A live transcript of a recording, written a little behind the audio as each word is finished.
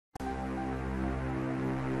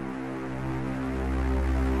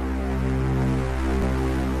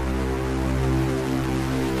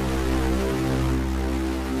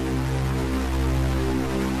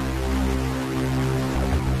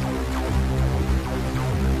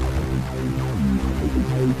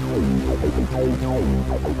This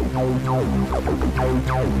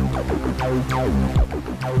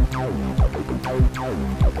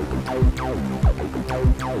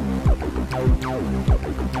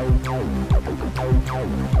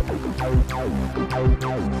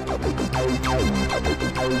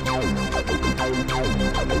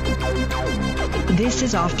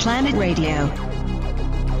is OffPlanet Radio.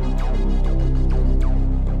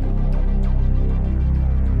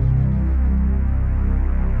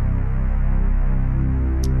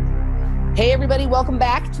 Hey everybody, welcome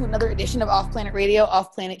back to another edition of OffPlanet Radio,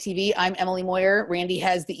 OffPlanet TV. I'm Emily Moyer. Randy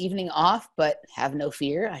has the evening off, but have no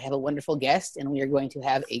fear. I have a wonderful guest and we are going to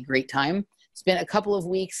have a great time. It's been a couple of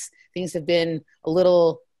weeks. Things have been a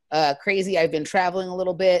little crazy. I've been traveling a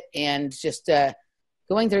little bit and just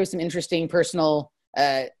going through some interesting personal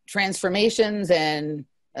transformations and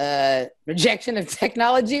rejection of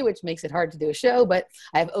technology, which makes it hard to do a show, but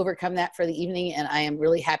I've overcome that for the evening, and I am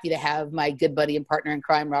really happy to have my good buddy and partner in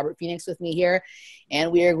crime, Robert Phoenix, with me here, and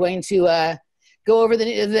we are going to go over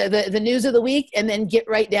the news of the week and then get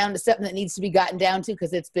right down to something that needs to be gotten down to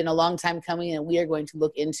because it's been a long time coming, and we are going to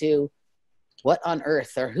look into what on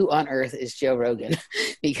earth or who on earth is Joe Rogan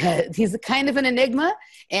because he's a kind of an enigma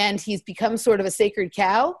and he's become sort of a sacred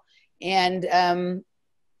cow, and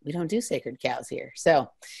we don't do sacred cows here. So,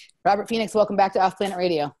 Robert Phoenix, welcome back to OffPlanet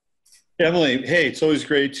Radio. Emily, hey, it's always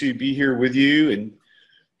great to be here with you and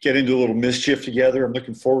get into a little mischief together. I'm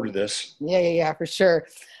looking forward to this. Yeah, for sure.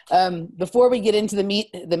 Before we get into the meat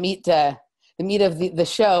of the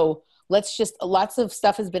show, lots of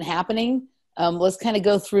stuff has been happening. Let's kind of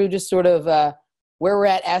go through just sort of where we're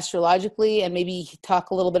at astrologically and maybe talk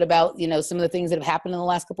a little bit about, some of the things that have happened in the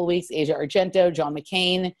last couple of weeks. Asia Argento, John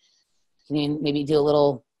McCain. Can you maybe do a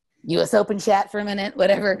little U.S. Open chat for a minute,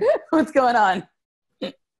 whatever. What's going on?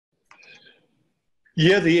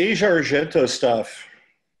 Yeah, the Asia Argento stuff.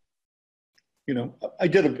 I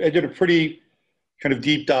did a pretty kind of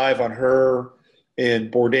deep dive on her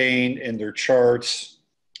and Bourdain and their charts,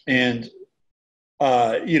 and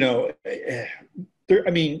there's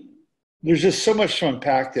just so much to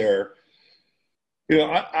unpack there.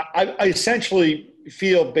 I essentially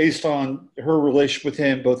feel, based on her relationship with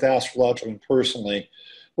him, both astrologically and personally.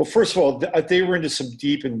 Well, first of all, they were into some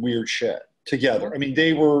deep and weird shit together. I mean,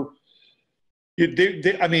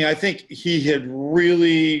 I think he had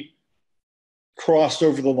really crossed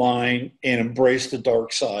over the line and embraced the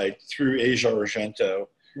dark side through Asia Argento.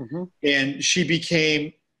 Mm-hmm. And she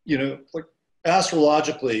became, like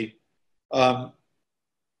astrologically, her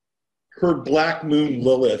Black Moon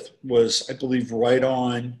Lilith was, I believe, right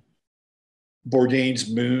on Bourdain's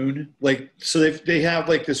moon. So they have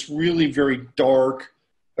like this really very dark,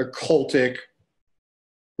 occultic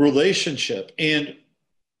relationship. And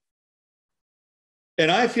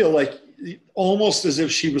I feel like almost as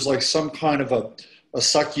if she was like some kind of a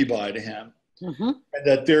succubi to him. Mm-hmm. And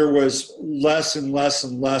that there was less and less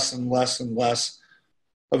and less and less and less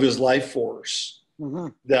of his life force mm-hmm.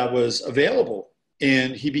 that was available.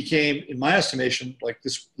 And he became, in my estimation, like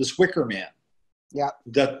this wicker man. Yeah.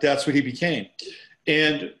 That's what he became.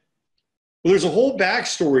 And there's a whole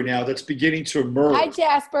backstory now that's beginning to emerge. Hi,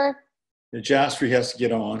 Jasper. And Jasper has to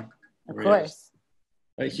get on. Of course.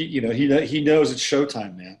 He knows it's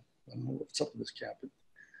showtime, man. I don't know what's up with this captain.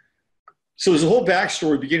 So there's a whole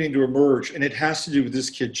backstory beginning to emerge, and it has to do with this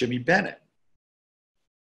kid, Jimmy Bennett.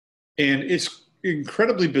 And it's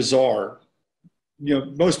incredibly bizarre.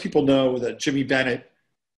 Most people know that Jimmy Bennett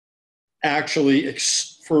actually,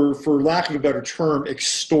 for lack of a better term,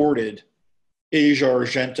 extorted Asia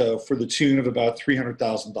Argento for the tune of about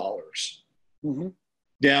 $300,000. Mm-hmm.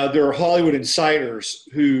 Now, there are Hollywood insiders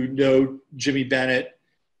who know Jimmy Bennett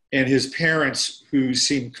and his parents who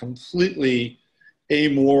seem completely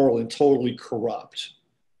amoral and totally corrupt,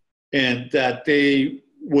 and that they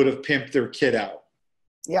would have pimped their kid out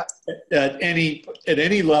at any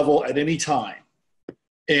level, at any time.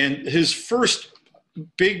 And his first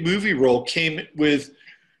big movie role came with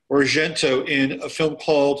Argento in a film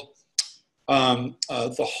called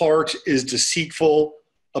The Heart is Deceitful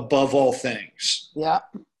Above All Things. Yeah.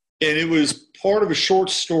 And it was part of a short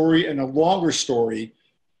story and a longer story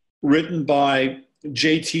written by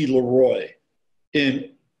J.T. Leroy. And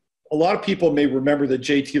a lot of people may remember that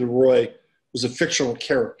J.T. Leroy was a fictional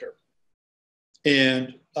character.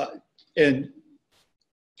 And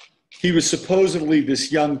he was supposedly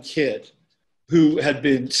this young kid who had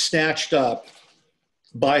been snatched up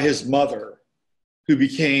by his mother, who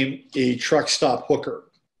became a truck stop hooker.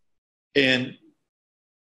 And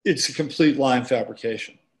it's a complete line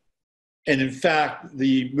fabrication. And in fact,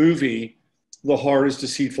 the movie, The Heart is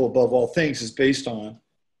Deceitful Above All Things, is based on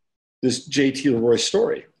this J.T. Leroy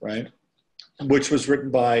story, right? which was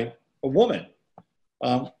written by a woman.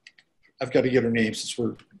 I've got to get her name since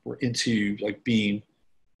we're into like being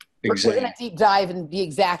exact. We're going to deep dive and be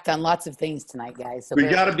exact on lots of things tonight, guys. So we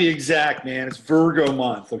got to be exact, man. It's Virgo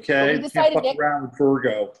month, okay? We decided can't fuck around with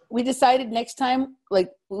Virgo. We decided next time,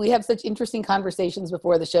 like we have such interesting conversations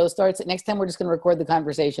before the show starts, that next time we're just going to record the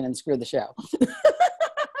conversation and screw the show.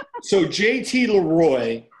 So JT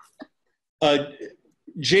Leroy,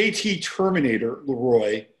 JT Terminator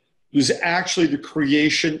Leroy, was actually the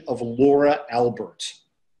creation of Laura Albert.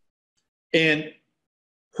 And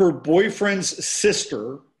her boyfriend's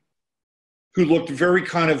sister, who looked very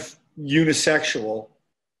kind of unisexual,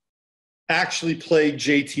 actually played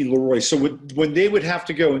JT Leroy. So when they would have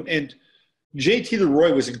to go, and JT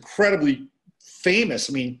Leroy was incredibly famous.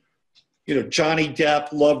 I mean, you know, Johnny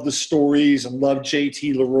Depp loved the stories and loved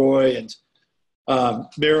JT Leroy, and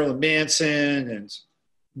Marilyn Manson and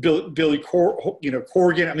Billy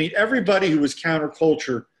Corgan. I mean, everybody who was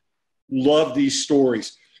counterculture loved these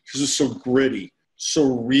stories because it's so gritty,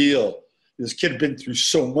 so real. This kid had been through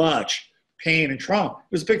so much pain and trauma.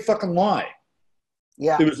 It was a big fucking lie.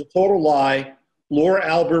 Yeah. It was a total lie. Laura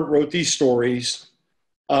Albert wrote these stories,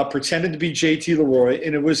 pretended to be JT Leroy,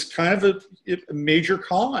 and it was kind of a major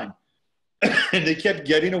con. And they kept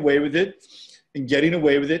getting away with it and getting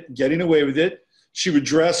away with it and getting away with it. She would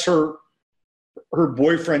dress her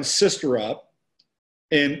boyfriend's sister up,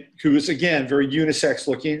 and who was, again, very unisex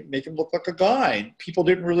looking, make him look like a guy. People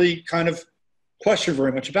didn't really kind of question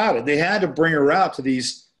very much about it. They had to bring her out to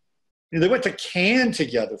these, you know, they went to Cannes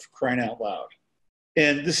together, for crying out loud.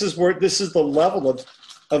 And this is the level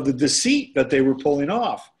of the deceit that they were pulling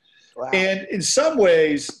off. Wow. And in some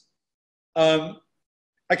ways,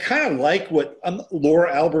 I kind of like what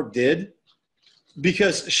Laura Albert did,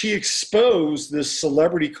 because she exposed this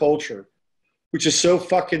celebrity culture, which is so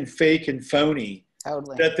fucking fake and phony,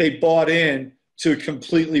 totally, that they bought in to a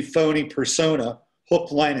completely phony persona,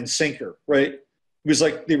 hook, line, and sinker, right? It was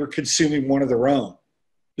like they were consuming one of their own.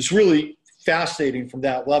 It's really fascinating from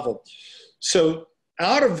that level. So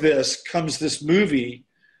out of this comes this movie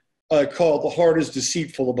called The Heart is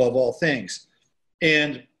Deceitful Above All Things.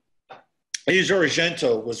 And Asia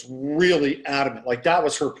Argento was really adamant. Like, that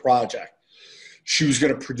was her project. She was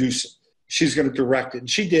going to produce it. She's going to direct it. And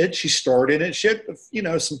she did. She starred in it. She had, you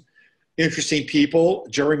know, some interesting people.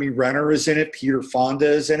 Jeremy Renner is in it. Peter Fonda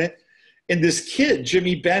is in it. And this kid,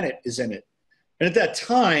 Jimmy Bennett, is in it. And at that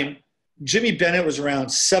time, Jimmy Bennett was around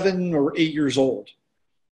 7 or 8 years old.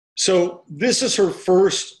 So this is her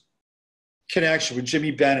first connection with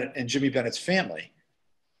Jimmy Bennett and Jimmy Bennett's family.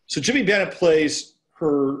 So Jimmy Bennett plays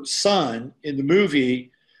her son in the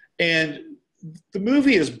movie, and the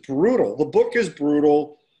movie is brutal. The book is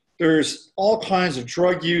brutal. There's all kinds of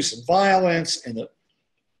drug use and violence and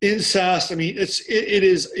incest. I mean, it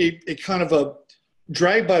is a kind of a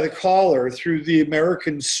drag by the collar through the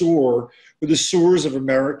American sewer, or the sewers of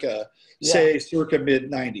America, say circa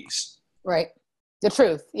mid-90s. Right. The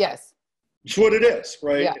truth, yes. It's what it is,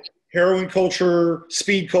 right? Yeah. Heroin culture,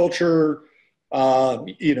 speed culture,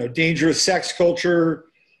 you know, dangerous sex culture.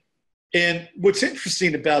 And what's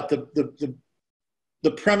interesting about the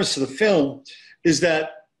premise of the film is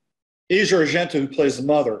that Asia Argento, who plays the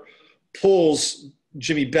mother, pulls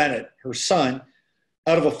Jimmy Bennett, her son,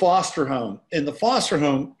 out of a foster home. And the foster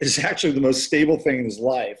home is actually the most stable thing in his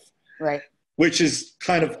life. Right. Which is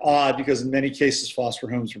kind of odd, because in many cases foster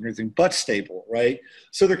homes are anything but stable, right?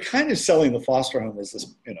 So they're kind of selling the foster home as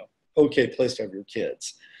this, you know, okay place to have your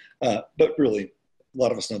kids. But really, a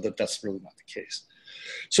lot of us know that that's really not the case.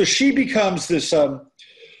 So she becomes this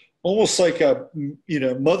almost like a, you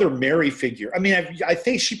know, Mother Mary figure. I mean, I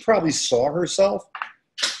think she probably saw herself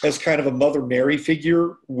as kind of a Mother Mary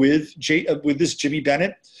figure with this Jimmy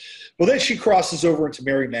Bennett. Well, then she crosses over into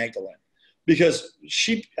Mary Magdalene, because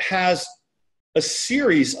she has a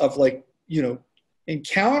series of, like, you know,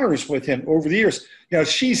 encounters with him over the years. You know,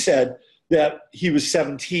 she said that he was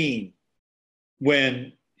 17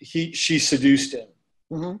 when she seduced him.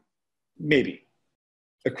 Mm-hmm. Maybe.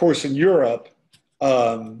 Of course, in Europe,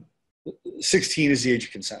 16 is the age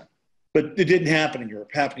of consent. But it didn't happen in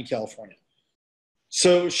Europe. It happened in California.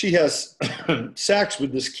 So she has sex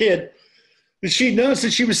with this kid that she knows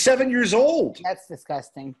since she was 7 years old. That's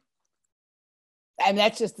disgusting. I mean,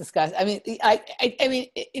 that's just disgusting. I mean, I mean,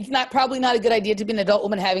 it's probably not a good idea to be an adult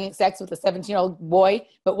woman having sex with a 17-year-old boy,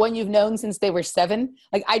 but one you've known since they were 7.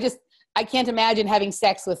 Like, I can't imagine having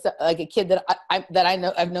sex with, like, a kid that I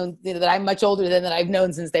know, I've known, that I'm much older than, that I've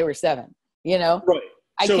known since they were 7. You know, right?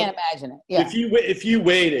 I can't imagine it. Yeah. If you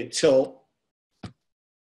waited till,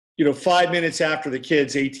 you know, 5 minutes after the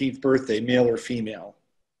kid's 18th birthday, male or female,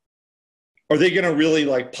 Are they going to really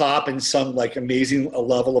like pop in some like amazing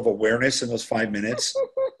level of awareness in those 5 minutes?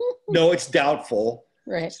 No, it's doubtful.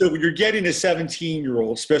 Right. So when you're getting a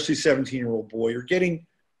 17-year-old, especially 17-year-old boy, you're getting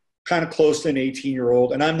kind of close to an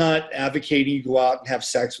 18-year-old. And I'm not advocating you go out and have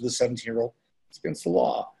sex with a 17-year-old. It's against the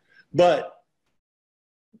law. But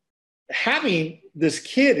having this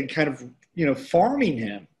kid and kind of, farming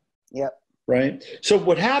him. Yep. Right. So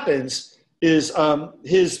what happens is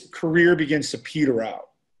his career begins to peter out.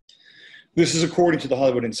 This is according to the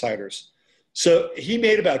Hollywood Insiders. So he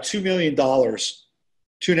made about $2 million,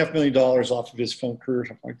 $2.5 million off of his film career,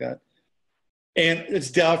 something like that. And it's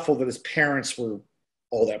doubtful that his parents were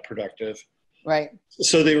all that productive. Right.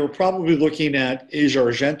 So they were probably looking at Asia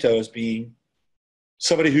Argento as being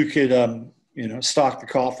somebody who could, stock the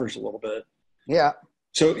coffers a little bit. Yeah.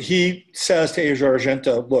 So he says to Asia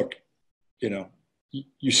Argento, look,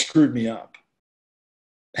 you screwed me up.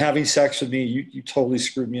 Having sex with me, you totally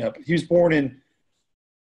screwed me up. He was born in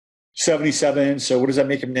 77. So what does that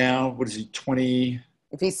make him now? What is he, 20?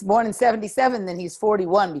 If he's born in 77, then he's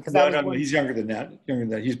 41 because No, he's younger than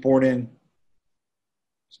that. He's born in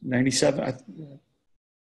 97. I think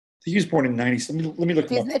he was born in 97. Let me look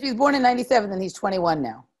him up. If he's born in 97, then he's 21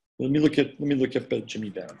 now. Let me look at Jimmy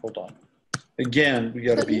Bennett. Hold on. Again, we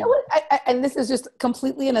got to be. You know what? And this is just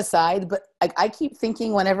completely an aside, but I keep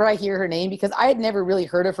thinking whenever I hear her name, because I had never really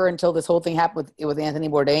heard of her until this whole thing happened with Anthony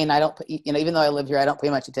Bourdain. I don't, even though I live here, I don't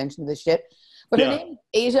pay much attention to this shit. But her name is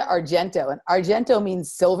Asia Argento, and Argento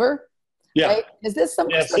means silver. Yeah. Right? Is this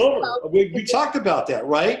some sort silver? of code? We talked about that,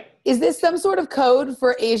 right? Is this some sort of code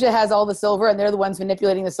for Asia has all the silver, and they're the ones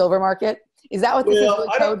manipulating the silver market? Is that what this is?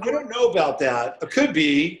 I don't know about that. It could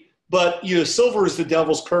be, but silver is the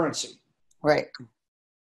devil's currency. Right.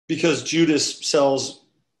 Because Judas sells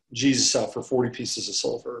Jesus out for 40 pieces of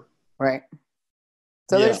silver. Right.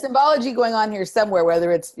 So there's symbology going on here somewhere,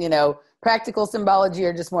 whether it's, practical symbology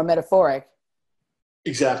or just more metaphoric.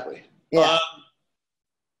 Exactly. Yeah.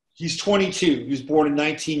 He's 22. He was born in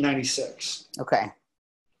 1996. Okay.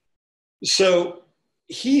 So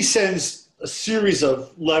he sends a series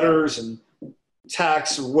of letters and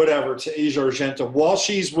texts or whatever to Asia Argento while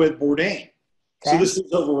she's with Bourdain. Okay. So this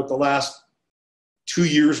is over with the last 2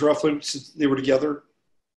 years roughly since they were together,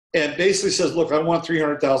 and basically says, look, I want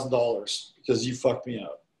 $300,000 because you fucked me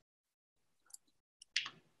up.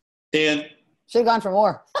 And should have gone for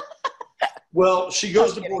more. Well, she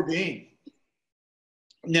goes to Bourdain.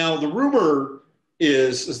 Now the rumor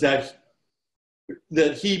is that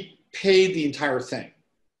he paid the entire thing.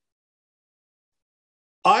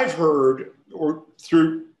 I've heard,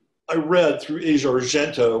 I read through Asia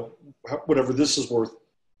Argento, whatever this is worth,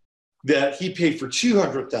 that he paid for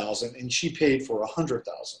 $200,000 and she paid for $100,000.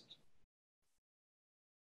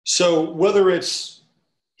 So whether it's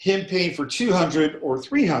him paying for $200 or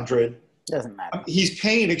 $300, doesn't matter. He's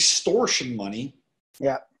paying extortion money.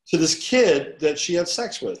 Yeah. To this kid that she had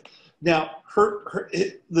sex with. Now,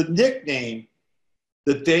 the nickname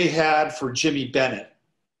that they had for Jimmy Bennett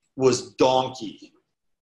was Donkey.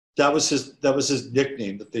 That was his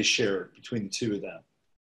nickname that they shared between the two of them.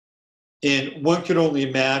 And one could only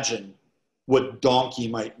imagine what donkey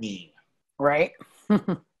might mean. Right.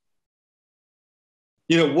 What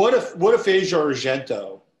if Asia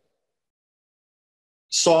Argento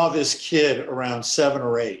saw this kid around 7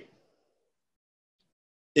 or 8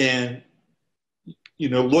 and,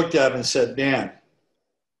 looked at him and said, man,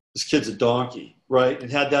 this kid's a donkey, right?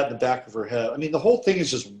 And had that in the back of her head. I mean, the whole thing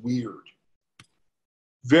is just weird.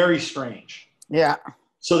 Very strange. Yeah.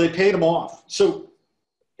 So they paid him off. So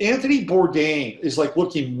Anthony Bourdain is like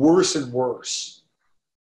looking worse and worse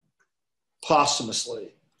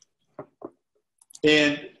posthumously.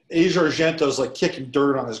 And Asia Argento's like kicking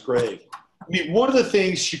dirt on his grave. I mean, one of the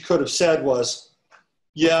things she could have said was,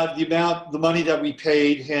 yeah, the money that we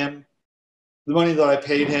paid him, the money that I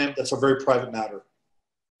paid him, that's a very private matter.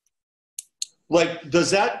 Like,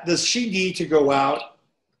 does she need to go out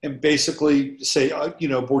and basically say,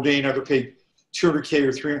 Bourdain either paid $200K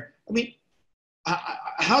or $300? I mean,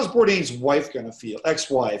 how's Bourdain's wife going to feel?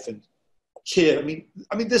 Ex-wife and kid.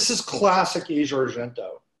 I mean, this is classic Asia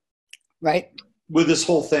Argento. Right. With this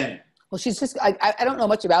whole thing. Well, she's just, I don't know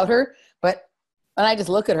much about her, but when I just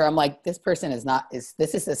look at her, I'm like, this person is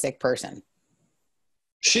a sick person.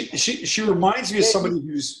 She reminds me of somebody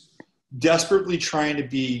who's desperately trying to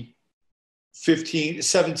be 15,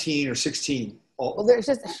 17 or 16. Well,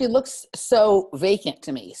 she looks so vacant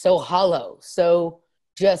to me, so hollow, so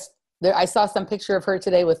just there. I saw some picture of her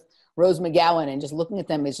today with Rose McGowan, and just looking at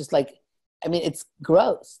them is just like, I mean, it's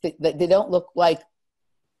gross. They don't look like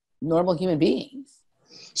normal human beings.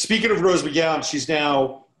 Speaking of Rose McGowan, she's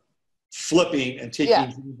now flipping and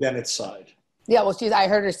taking Jimmy Bennett's side. Yeah, well, I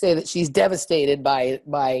heard her say that she's devastated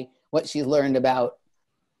by what she learned about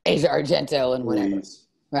Asia Argento and whatever. Please.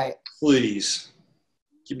 Right. Please.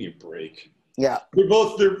 Give me a break. Yeah.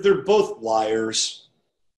 They're both liars.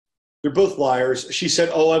 They're both liars. She said,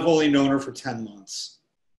 "Oh, I've only known her for 10 months."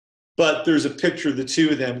 But there's a picture of the two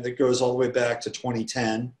of them that goes all the way back to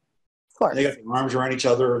 2010. Of course. They got their arms around each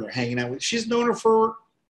other and they're hanging out with. She's known her for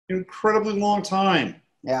an incredibly long time.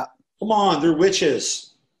 Yeah. Come on, they're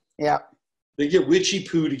witches. Yeah. They get witchy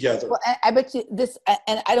poo together. Well, I bet you this,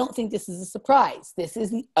 and I don't think this is a surprise. This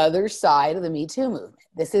is the other side of the Me Too movement.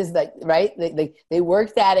 This is like, right? They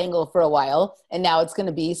worked that angle for a while, and now it's going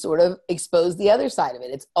to be sort of expose the other side of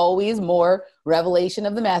it. It's always more revelation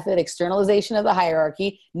of the method, externalization of the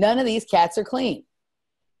hierarchy. None of these cats are clean.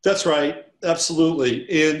 That's right.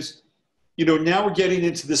 Absolutely. And, now we're getting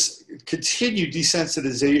into this continued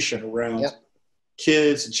desensitization around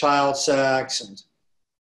kids and child sex and,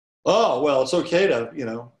 oh, well, it's okay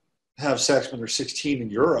to, have sex when they're 16 in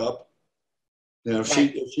Europe. If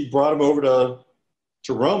she brought them over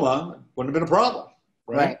to Roma, it wouldn't have been a problem.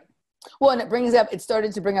 Right. Well, and it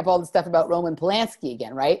started to bring up all the stuff about Roman Polanski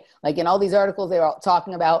again, right? Like in all these articles, they were all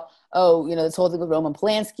talking about, this whole thing with Roman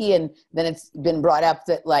Polanski. And then it's been brought up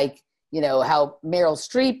that how Meryl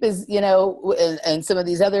Streep is, and some of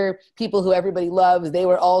these other people who everybody loves, they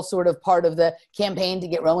were all sort of part of the campaign to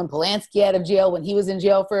get Roman Polanski out of jail when he was in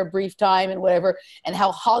jail for a brief time and whatever, and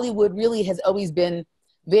how Hollywood really has always been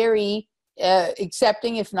very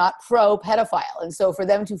accepting, if not pro-pedophile. And so for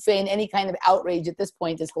them to feign any kind of outrage at this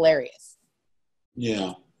point is hilarious.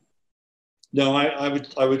 Yeah. No, I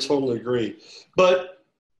would totally agree. But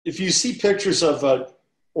if you see pictures of,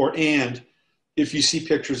 if you see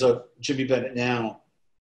pictures of Jimmy Bennett now,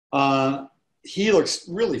 he looks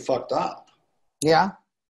really fucked up. Yeah.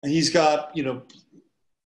 And he's got,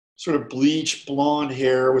 sort of bleached blonde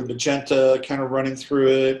hair with magenta kind of running through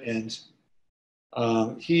it. And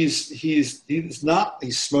he's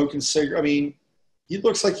smoking cigarettes. I mean, he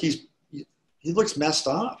looks like he looks messed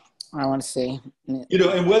up. I want to see.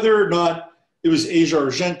 And whether or not it was Asia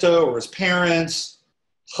Argento or his parents,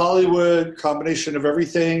 Hollywood, combination of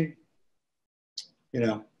everything,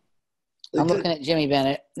 I'm looking at Jimmy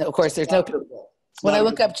Bennett. Of course, there's no. When I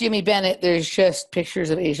look up Jimmy Bennett, there's just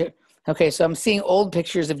pictures of Asia. Okay, so I'm seeing old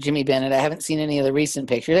pictures of Jimmy Bennett. I haven't seen any of the recent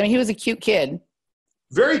pictures. I mean, he was a cute kid.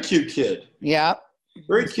 Very cute kid. Yeah.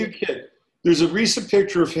 Very cute kid. There's a recent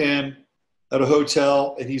picture of him at a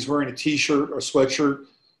hotel, and he's wearing a T-shirt or sweatshirt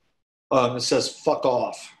that says "fuck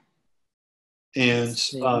off," and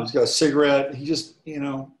he's got a cigarette. He just,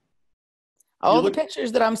 all the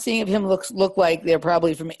pictures that I'm seeing of him look like they're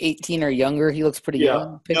probably from 18 or younger. He looks pretty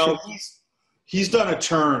young. No, he's done a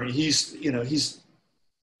turn. You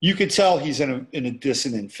could tell he's in a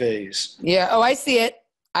dissonant phase. Yeah. Oh, I see it.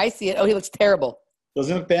 Oh, he looks terrible.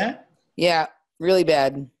 Doesn't it look bad? Yeah, really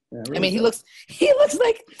bad. Yeah, really he looks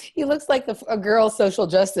like a girl social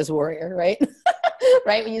justice warrior, right?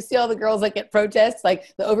 Right? When you see all the girls like at protests,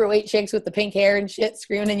 like the overweight chicks with the pink hair and shit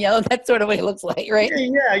screaming and yelling, that's sort of what he looks like, right?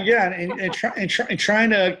 Yeah. And trying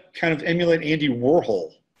to kind of emulate Andy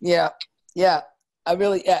Warhol. Yeah. A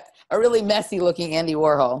really messy looking Andy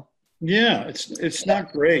Warhol. Yeah, it's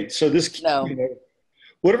not great. So this,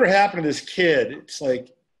 whatever happened to this kid, it's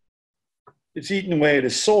like, it's eating away at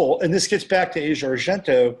his soul. And this gets back to Asia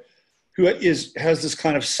Argento, who has this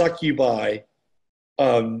kind of succubi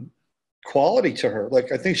quality to her.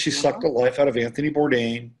 Like, I think she sucked the life out of Anthony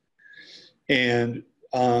Bourdain, and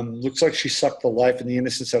looks like she sucked the life and the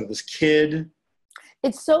innocence out of this kid.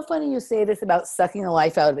 It's so funny you say this about sucking the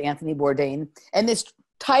life out of Anthony Bourdain. And this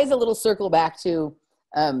ties a little circle back to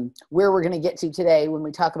where we're going to get to today when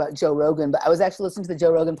we talk about Joe Rogan. But I was actually listening to the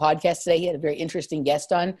Joe Rogan podcast today. He had a very interesting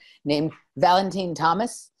guest on named Valentine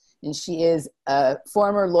Thomas. And she is a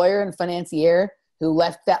former lawyer and financier who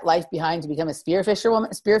left that life behind to become a to do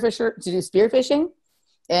spearfishing.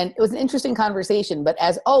 And it was an interesting conversation. But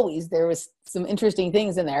as always, there was some interesting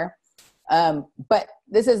things in there. But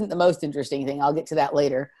this isn't the most interesting thing. I'll get to that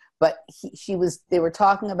later. But they were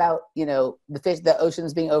talking about, the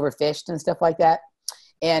oceans being overfished and stuff like that.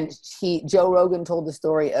 And Joe Rogan told the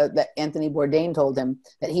story that Anthony Bourdain told him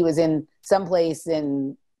that he was in someplace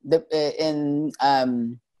in the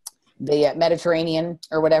Mediterranean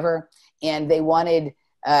or whatever, and they wanted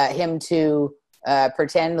him to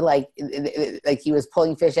pretend like he was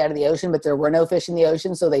pulling fish out of the ocean, but there were no fish in the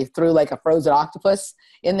ocean, so they threw like a frozen octopus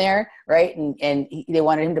in there, right? And they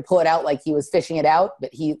wanted him to pull it out like he was fishing it out,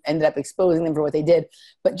 but he ended up exposing them for what they did.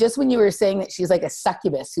 But just when you were saying that she's like a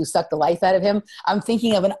succubus who sucked the life out of him, I'm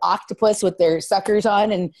thinking of an octopus with their suckers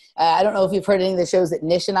on. And I don't know if you've heard any of the shows that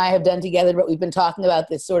Nish and I have done together, but we've been talking about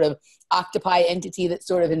this sort of octopi entity that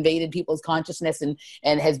sort of invaded people's consciousness and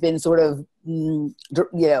has been sort of,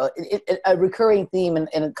 a recurring theme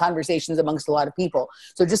in conversations amongst a lot of people.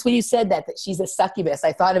 So just when you said that she's a succubus,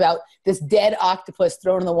 I thought about this dead octopus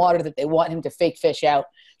thrown in the water that they want him to fake fish out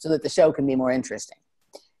so that the show can be more interesting.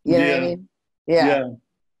 You know what I mean? Yeah.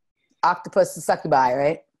 Octopus is succubi,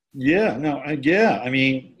 right? Yeah. No. I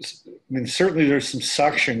mean, certainly there's some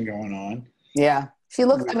suction going on. Yeah. She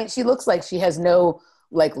looks like she has no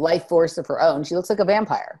like life force of her own. She looks like a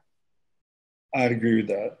vampire. I'd agree with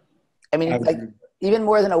that. I mean, like even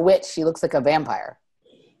more than a witch, she looks like a vampire.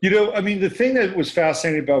 The thing that was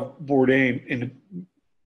fascinating about Bourdain,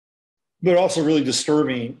 but also really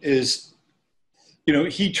disturbing, is,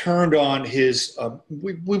 he turned on his,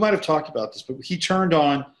 we might have talked about this, but he turned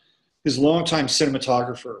on his longtime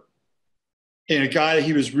cinematographer and a guy that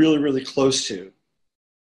he was really, really close to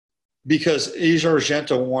because Asia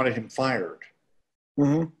Argento wanted him fired.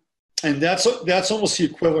 Mm-hmm. And that's almost the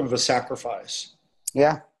equivalent of a sacrifice.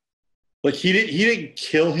 Yeah. Like he didn't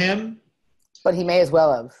kill him, but he may as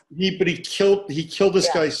well have. He killed this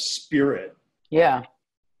guy's spirit. Yeah.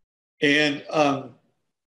 And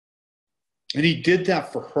he did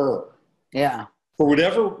that for her. Yeah. For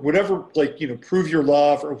whatever, prove your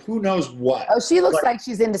love or who knows what. Oh, she looks like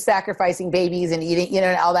she's into sacrificing babies and eating,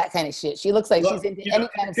 and all that kind of shit. She looks like she's into any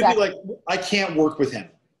kind of sacrifice. I can't work with him.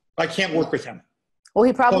 I can't work with him. Well,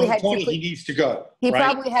 he probably he needs to go. He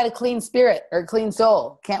probably had a clean spirit or a clean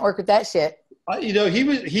soul. Can't work with that shit.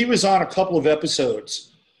 He was on a couple of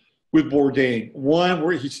episodes with Bourdain. One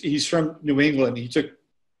where he's from New England. He took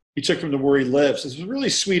him to where he lives. It's a really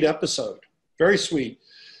sweet episode, very sweet.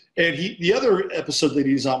 And the other episode that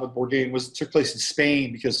he's on with Bourdain took place in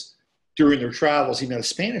Spain because during their travels he met a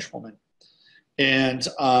Spanish woman, and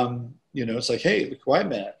it's like, hey, look who I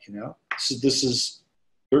met. This is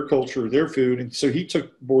their culture, their food. And so he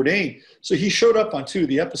took Bourdain. So he showed up on 2 of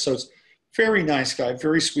the episodes. Very nice guy,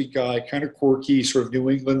 very sweet guy, kind of quirky, sort of New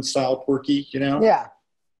England style quirky, Yeah.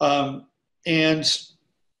 And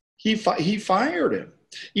he fired him.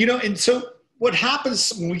 And so what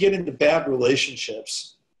happens when we get into bad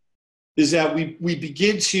relationships is that we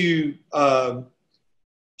begin to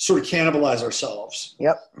sort of cannibalize ourselves.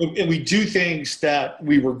 Yep. And we do things that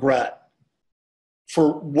we regret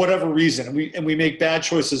for whatever reason, and we make bad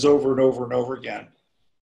choices over and over and over again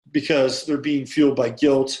because they're being fueled by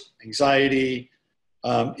guilt, anxiety,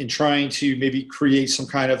 in trying to maybe create some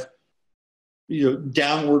kind of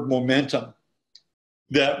downward momentum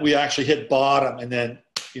that we actually hit bottom and then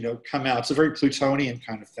come out. It's a very Plutonian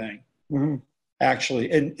kind of thing, actually,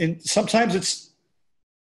 and sometimes it's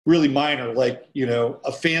really minor, like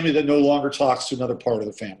a family that no longer talks to another part of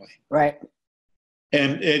the family, right?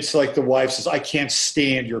 And it's like the wife says, I can't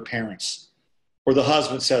stand your parents. Or the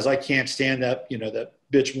husband says, I can't stand that, that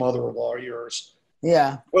bitch mother-in-law of yours.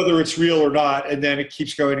 Yeah. Whether it's real or not. And then it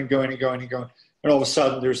keeps going and going and going and going. And all of a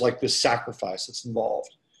sudden there's like this sacrifice that's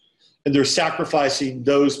involved. And they're sacrificing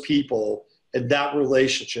those people and that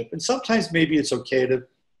relationship. And sometimes maybe it's okay to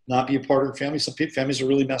not be a part of the family. Some families are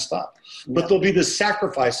really messed up. Yeah. But there'll be this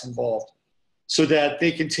sacrifice involved so that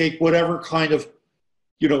they can take whatever kind of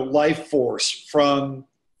life force from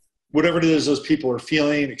whatever it is those people are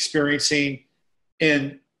feeling, experiencing,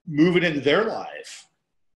 and move it into their life.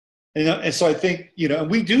 And so I think,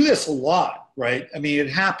 and we do this a lot, right? I mean,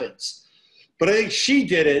 it happens. But I think she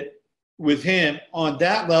did it with him on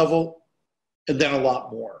that level and then a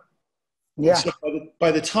lot more. Yeah. So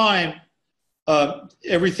by the time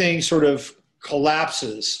everything sort of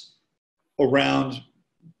collapses around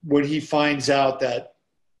when he finds out that,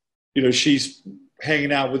 she's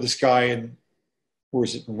hanging out with this guy in, where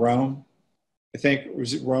is it, in Rome? I think,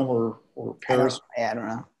 was it Rome or Paris? I don't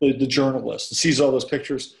know. The journalist, and sees all those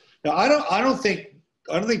pictures. Now, I don't think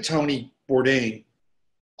Tony Bourdain,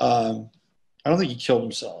 I don't think he killed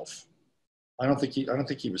himself. I don't think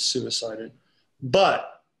he was suicided.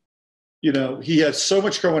 But, he had so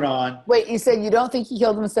much going on. Wait, you said you don't think he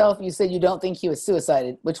killed himself? You said you don't think he was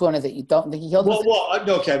suicided. Which one is it? You don't think he killed himself?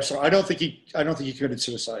 Well, okay, I'm sorry. I don't think he committed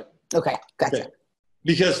suicide. Okay, gotcha. Okay.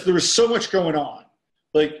 Because there was so much going on.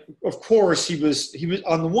 Like, of course, he was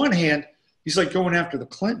on the one hand, he's like going after the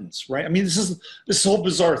Clintons, right? I mean, this whole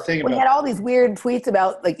bizarre thing. We had all these weird tweets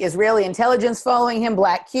about like Israeli intelligence following him,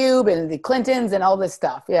 Black Cube, and the Clintons, and all this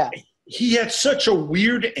stuff. Yeah. he had such a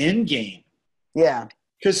weird end game. Yeah.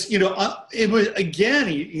 Because, it was, again,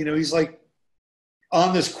 he's like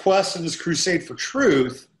on this quest and this crusade for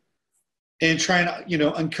truth and trying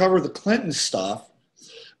to, uncover the Clinton stuff.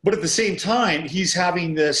 But at the same time, he's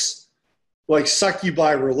having this like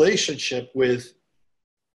succubi relationship with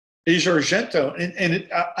Asia Argento.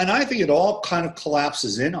 And I think it all kind of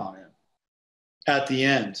collapses in on him at the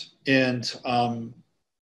end.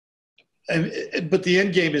 But the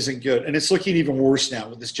end game isn't good. And it's looking even worse now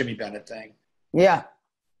with this Jimmy Bennett thing. Yeah.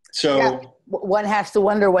 So one has to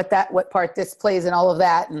wonder what part this plays in all of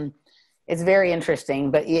that. And it's very interesting.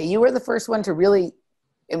 But you were the first one to really,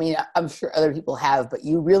 I mean, I'm sure other people have, but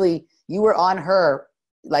you were on her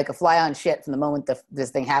like a fly on shit from the moment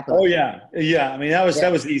this thing happened. Oh yeah. Yeah. I mean,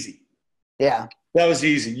 that was easy. Yeah. That was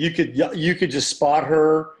easy. You could just spot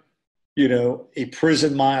her, a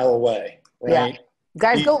prison mile away. Right. Yeah.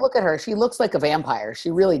 Guys, go look at her. She looks like a vampire.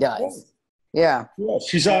 She really does. Yeah. Yeah.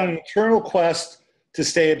 She's on an eternal quest to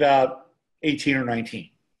stay about 18 or 19.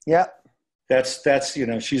 Yep. That's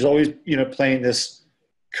she's always, playing this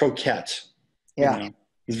coquette. Yeah.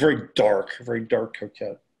 It's very dark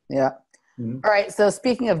coquette. Yeah. Mm-hmm. All right. So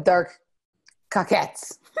speaking of dark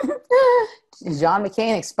coquettes, John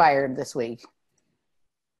McCain expired this week.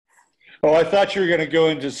 Oh, I thought you were going to go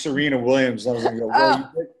into Serena Williams. I was going to go,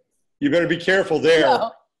 well, you better be careful there.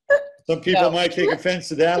 No. Some people might take offense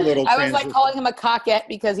to that little I was like calling him a coquette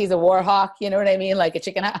because he's a war hawk. You know what I mean? Like a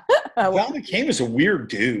chicken hawk. John McCain is a weird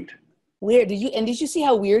dude. Weird. Did you see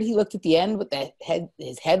how weird he looked at the end with the head?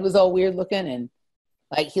 His head was all weird looking, and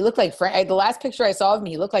like he looked like the last picture I saw of him,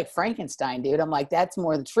 he looked like Frankenstein, dude. I'm like, that's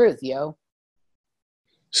more the truth, yo.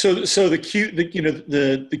 So the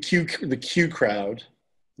Q crowd.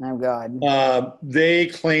 Oh God. They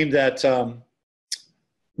claimed that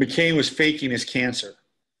McCain was faking his cancer.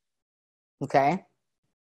 Okay.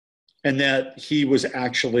 And that he was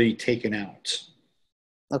actually taken out.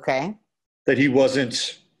 Okay. That he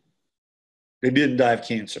didn't die of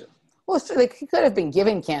cancer. Well, so he could have been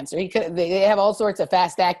given cancer. They have all sorts of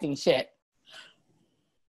fast acting shit.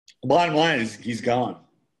 Bottom line is he's gone.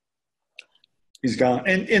 He's gone.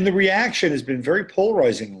 And the reaction has been very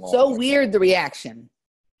polarizing. So weird, the reaction.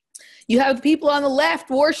 You have people on the left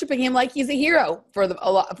worshiping him like he's a hero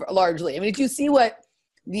largely. I mean, did you see what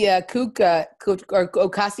the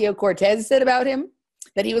Ocasio-Cortez said about him?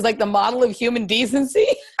 That he was like the model of human decency?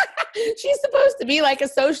 She's supposed to be like a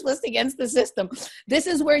socialist against the system. This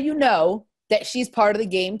is where you know that she's part of the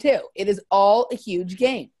game too. It is all a huge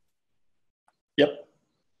game.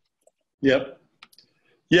 Yep.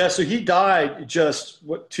 Yeah, so he died just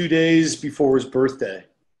 2 days before his birthday.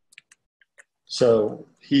 So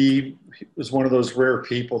he was one of those rare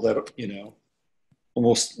people that,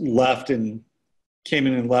 almost left and came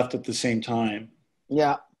in and left at the same time.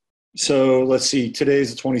 Yeah. So let's see,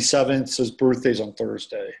 today's the 27th, so his birthday's on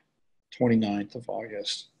Thursday, 29th of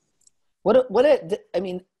August.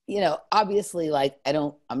 Obviously, like,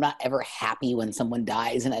 I'm not ever happy when someone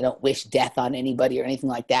dies, and I don't wish death on anybody or anything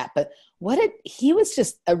like that. But he was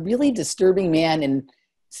just a really disturbing man in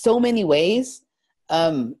so many ways.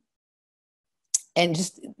 And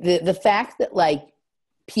just the fact that, like,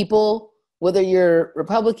 people, whether you're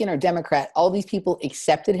Republican or Democrat, all these people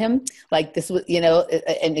accepted him. Like, this was,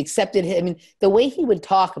 and accepted him. I mean, the way he would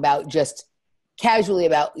talk about just casually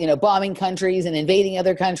about, bombing countries and invading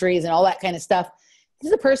other countries and all that kind of stuff.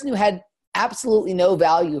 He's a person who had absolutely no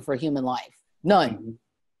value for human life. None.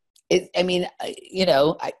 Mm-hmm.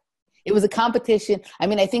 It was a competition. I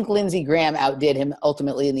mean, I think Lindsey Graham outdid him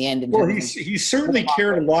ultimately in the end. Well, he certainly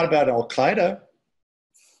cared a lot about Al-Qaeda.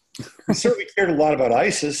 He certainly cared a lot about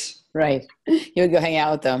ISIS. Right. He would go hang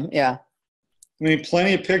out with them. Yeah. I mean,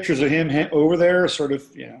 plenty of pictures of him over there, sort of,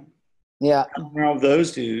 yeah, around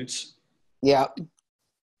those dudes. Yeah.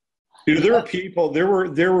 There were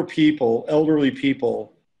people, elderly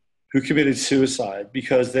people, who committed suicide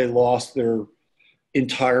because they lost their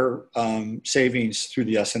entire savings through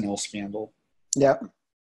the SNL scandal. Yep.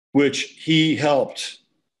 Which he helped.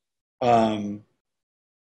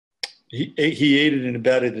 He aided and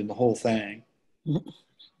abetted in the whole thing.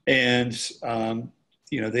 And,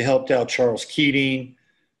 they helped out Charles Keating,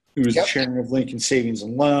 who was the chairman of Lincoln Savings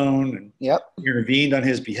and Loan, and intervened on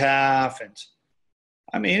his behalf. And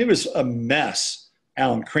I mean, it was a mess.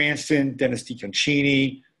 Alan Cranston, Dennis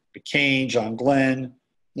DeConcini, McCain, John Glenn,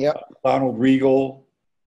 Donald Regal.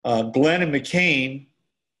 Glenn and McCain,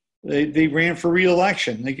 they ran for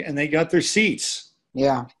re-election, and they got their seats.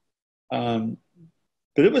 Yeah.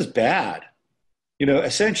 But it was bad.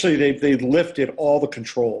 Essentially they lifted all the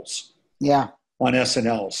controls on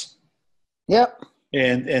SNLs. Yep.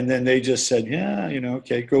 And then they just said, yeah,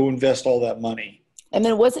 okay, go invest all that money. And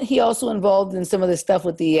then wasn't he also involved in some of the stuff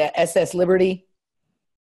with the SS Liberty?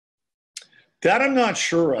 That I'm not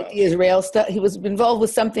sure of. The Israel stuff. He was involved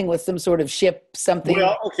with something, with some sort of ship, something.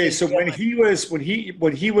 Well, okay. So when he was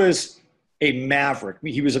a maverick,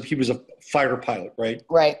 he was a fighter pilot, right?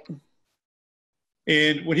 Right.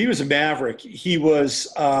 And when he was a maverick, he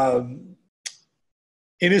was in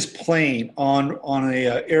his plane on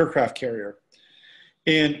a aircraft carrier,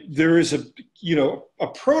 and there is a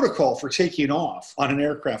protocol for taking off on an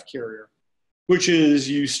aircraft carrier, which is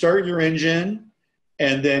you start your engine.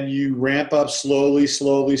 And then you ramp up slowly,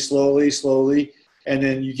 and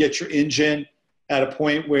then you get your engine at a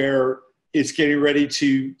point where it's getting ready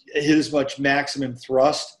to hit as much maximum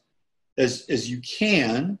thrust as you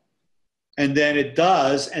can, and then it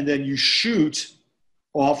does, and then you shoot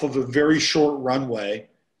off of a very short runway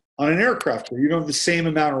on an aircraft carrier. You don't have the same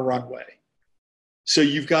amount of runway. So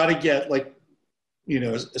you've got to get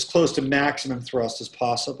as close to maximum thrust as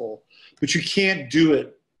possible, but you can't do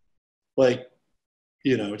it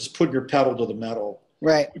just putting your pedal to the metal.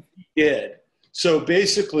 Right. He did. So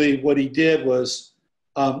basically what he did was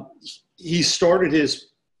he started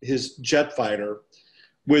his jet fighter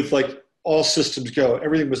with all systems go.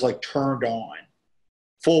 Everything was turned on,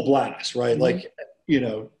 full blast, right?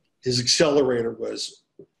 Mm-hmm. His accelerator was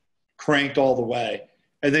cranked all the way.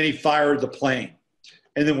 And then he fired the plane.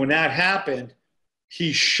 And then when that happened,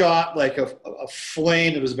 he shot a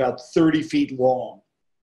flame that was about 30 feet long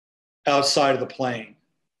outside of the plane,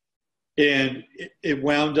 and it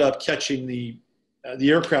wound up catching the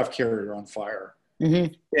aircraft carrier on fire.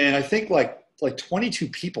 Mm-hmm. And I think like 22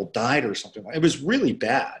 people died or something. It was really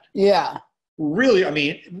bad. Yeah. Really,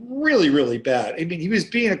 really, really bad. He was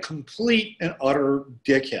being a complete and utter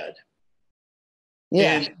dickhead.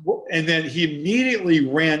 Yeah. And then he immediately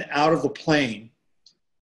ran out of the plane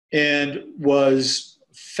and was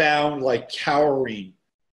found cowering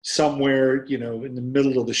somewhere, in the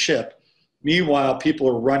middle of the ship. Meanwhile, people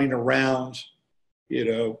are running around,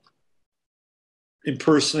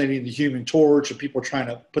 impersonating the Human Torch, and people are trying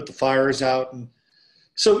to put the fires out. And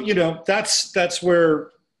so, that's where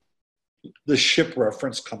the ship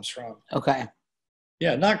reference comes from. Okay.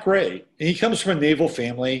 Yeah, not great. And he comes from a naval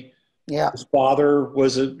family. Yeah. His father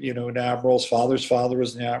was an admiral. His father's father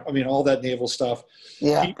was an admiral. All that naval stuff.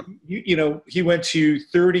 Yeah. He went to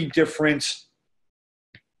 30 different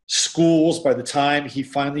schools by the time he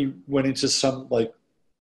finally went into some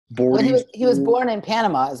boarding. But he was born in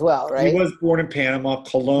Panama as well, right? He was born in Panama,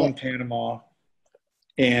 Cologne, yeah. Panama.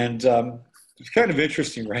 And it's kind of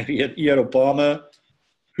interesting, right? He had Obama,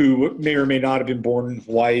 who may or may not have been born in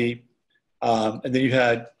Hawaii. And then you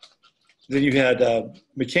had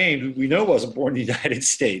McCain, who we know wasn't born in the United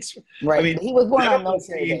States. Right. He was born on a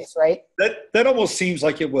military base, right? That almost seems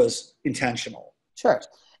like it was intentional. Sure.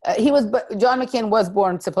 But John McCain was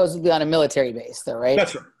born supposedly on a military base, though, right?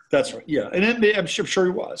 That's right. Yeah, and then I'm sure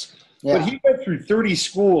he was. Yeah. But he went through 30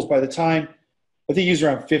 schools by the time I think he was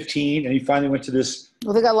around 15, and he finally went to this.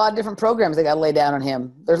 Well, they got a lot of different programs they got to lay down on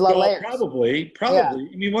him. There's a lot of layers. Probably.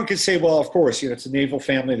 Yeah. One could say, well, of course, it's a naval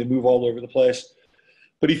family; they move all over the place.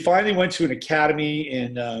 But he finally went to an academy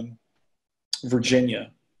in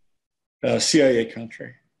Virginia, CIA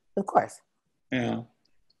country. Of course. Yeah.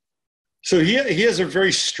 So he has a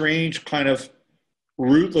very strange kind of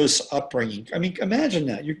rootless upbringing. Imagine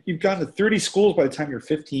that. You've gone to 30 schools by the time you're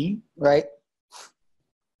 15. Right.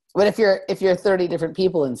 But if you're 30 different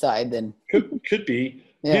people inside, then could be.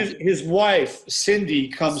 Yeah. His wife Cindy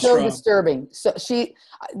comes so from. Disturbing. So she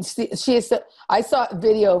is. I saw a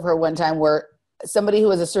video of her one time where somebody who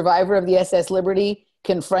was a survivor of the SS Liberty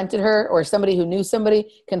confronted her, or somebody who knew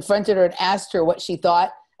somebody confronted her and asked her what she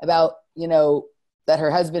thought about that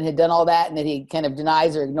her husband had done all that, and that he kind of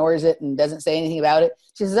denies or ignores it and doesn't say anything about it.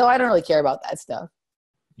 She says, "Oh, I don't really care about that stuff."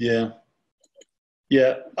 Yeah.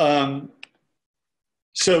 Yeah.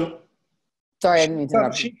 So. Sorry, I didn't mean to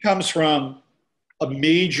interrupt. She comes from a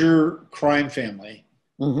major crime family.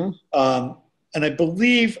 Mm-hmm. And I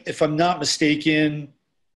believe, if I'm not mistaken,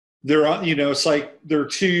 they're on, it's there are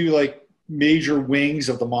two major wings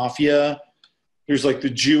of the mafia. There's the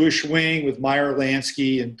Jewish wing with Meyer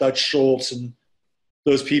Lansky and Dutch Schultz and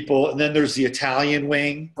those people. And then there's the Italian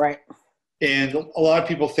wing. Right. And a lot of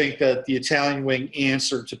people think that the Italian wing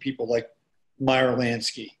answered to people like Meyer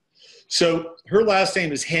Lansky. So her last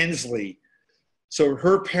name is Hensley. So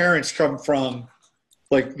her parents come from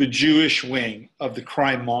the Jewish wing of the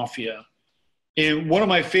crime mafia. And one of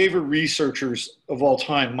my favorite researchers of all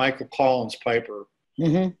time, Michael Collins Piper,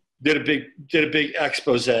 mm-hmm. did a big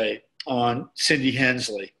expose on Cindy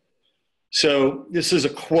Hensley. So this is a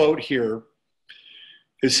quote here.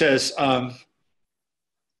 It says, let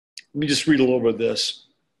me just read a little bit of this.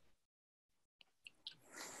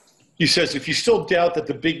 He says, if you still doubt that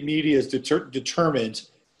the big media is determined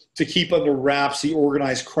to keep under wraps the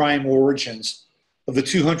organized crime origins of the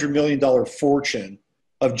 $200 million fortune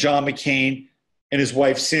of John McCain and his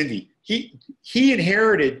wife, Cindy, he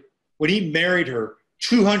inherited, when he married her,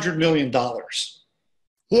 $200 million.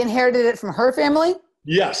 He inherited it from her family?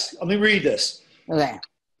 Yes. Let me read this. Okay. It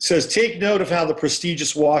says, take note of how the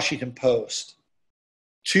prestigious Washington Post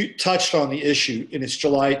touched on the issue in its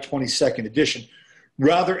July 22nd edition.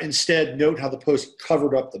 Rather, instead, note how the Post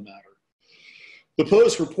covered up the matter. The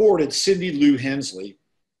Post reported Cindy Lou Hensley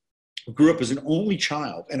grew up as an only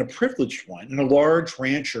child and a privileged one in a large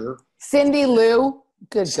rancher. Cindy Lou?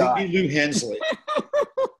 Good God. Cindy Lou Hensley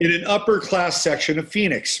in an upper-class section of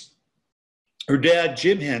Phoenix. Her dad,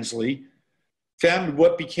 Jim Hensley, founded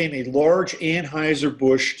what became a large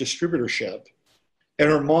Anheuser-Busch distributorship, and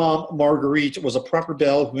her mom, Marguerite, was a proper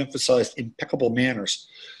belle who emphasized impeccable manners.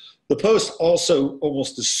 The Post also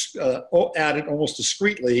added almost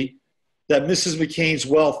discreetly that Mrs. McCain's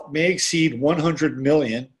wealth may exceed $100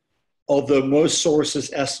 million, although most sources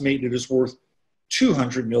estimate it is worth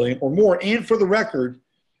 $200 million or more, and for the record,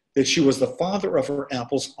 that she was the father of her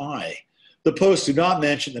apple's eye. The Post did not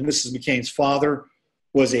mention that Mrs. McCain's father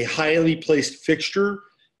was a highly placed fixture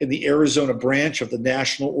in the Arizona branch of the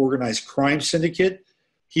National Organized Crime Syndicate.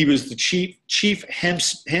 He was the chief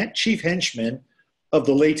henchman of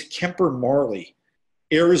the late Kemper Marley,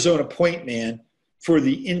 Arizona point man for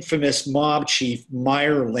the infamous mob chief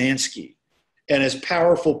Meyer Lansky, and his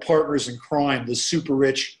powerful partners in crime, the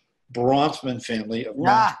super-rich Bronfman family of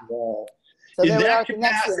Montreal. So in that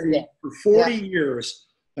capacity, for 40 years,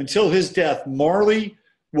 until his death, Marley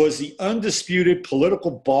was the undisputed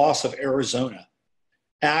political boss of Arizona,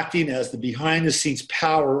 acting as the behind-the-scenes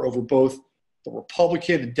power over both the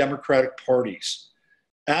Republican and Democratic parties.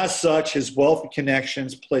 As such, his wealth and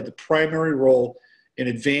connections played the primary role in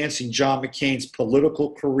advancing John McCain's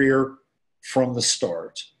political career from the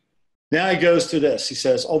start. Now he goes to this. He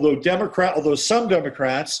says, although some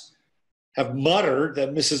Democrats have muttered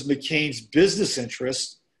that Mrs. McCain's business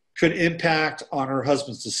interests could impact on her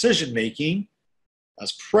husband's decision-making,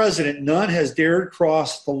 as president, none has dared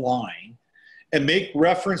cross the line and make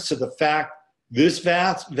reference to the fact this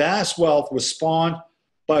vast wealth was spawned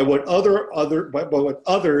by what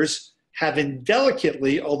others have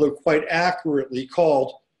indelicately, although quite accurately,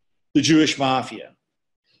 called the Jewish mafia.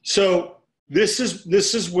 So this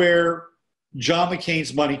is where John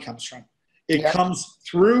McCain's money comes from. It comes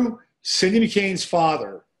through Cindy McCain's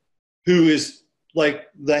father, who is like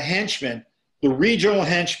the henchman, the regional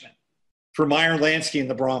henchman for Meyer Lansky and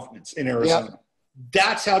the Bronfmans in Arizona. Yep.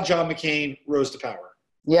 That's how John McCain rose to power.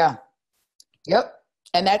 Yeah. Yep.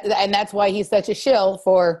 And that's why he's such a shill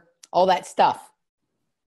for all that stuff.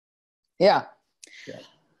 Yeah.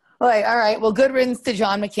 All right. Well, good riddance to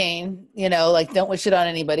John McCain. You know, like, don't wish it on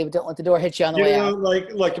anybody, but don't let the door hit you on the way out.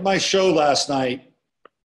 Like my show last night.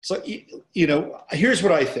 So, here's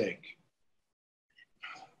what I think.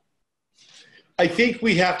 I think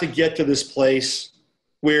we have to get to this place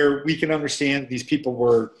where we can understand these people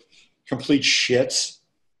were complete shits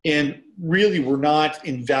and really were not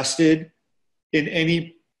invested in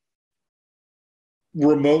any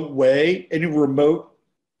remote way, any remote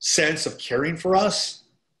sense of caring for us,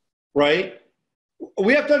 right?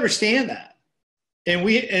 We have to understand that. And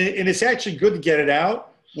it's actually good to get it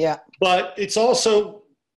out. Yeah. But it's also,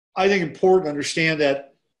 I think, important to understand that,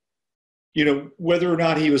 whether or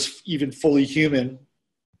not he was even fully human,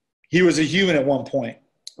 he was a human at one point.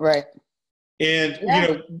 Right.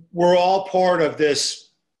 And, we're all part of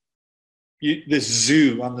this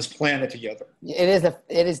zoo on this planet together. It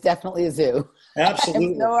is definitely a zoo.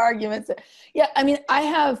 Absolutely. No arguments. Yeah.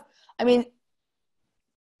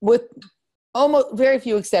 With almost very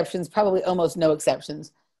few exceptions, probably almost no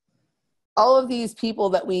exceptions, all of these people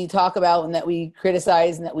that we talk about and that we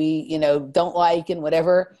criticize and that we, don't like and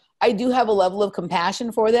whatever, I do have a level of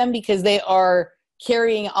compassion for them because they are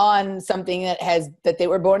carrying on something that they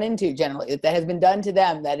were born into generally, that has been done to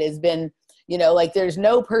them, that has been, there's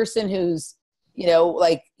no person who's,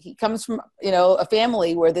 he comes from, a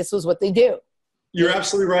family where this was what they do. You're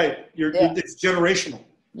absolutely right. It's generational.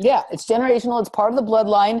 Yeah, it's generational. It's part of the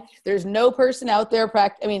bloodline. There's no person out there,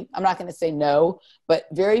 I'm not going to say no, but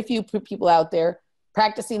very few people out there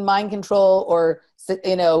practicing mind control or,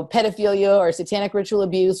 pedophilia or satanic ritual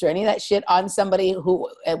abuse or any of that shit on somebody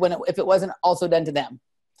if it wasn't also done to them,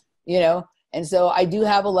 And so I do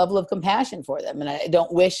have a level of compassion for them and I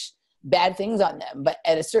don't wish bad things on them. But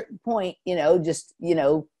at a certain point,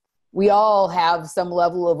 we all have some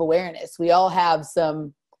level of awareness. We all have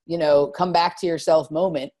some, come back to yourself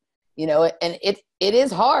moment, and it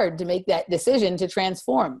is hard to make that decision to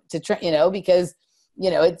transform, because,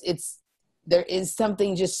 there is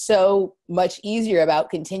something just so much easier about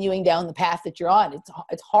continuing down the path that you're on.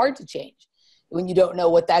 It's hard to change when you don't know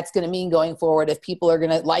what that's going to mean going forward, if people are going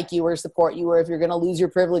to like you or support you, or if you're going to lose your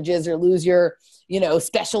privileges or lose your,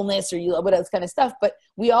 specialness or what else kind of stuff. But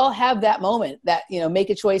we all have that moment, that, make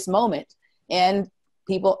a choice moment, and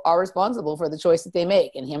people are responsible for the choice that they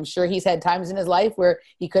make. And I'm sure he's had times in his life where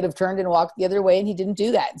he could have turned and walked the other way, and he didn't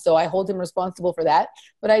do that. So I hold him responsible for that.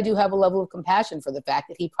 But I do have a level of compassion for the fact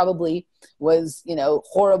that he probably was,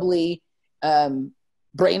 horribly,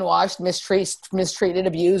 brainwashed, mistreated,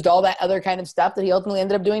 abused, all that other kind of stuff that he ultimately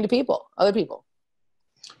ended up doing to other people.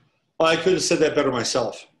 Well, I could have said that better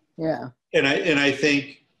myself. Yeah. And I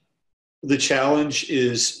think the challenge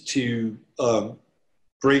is to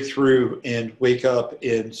break through and wake up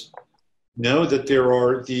and know that there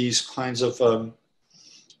are these kinds of, road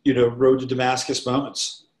to Damascus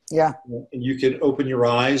moments. Yeah. And you can open your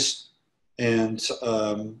eyes and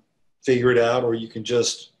figure it out, or you can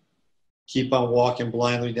just keep on walking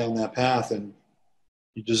blindly down that path, and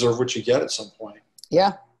you deserve what you get at some point.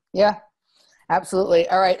 Yeah. Yeah, absolutely.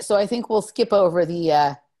 All right. So I think we'll skip over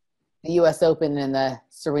the US Open and the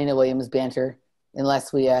Serena Williams banter,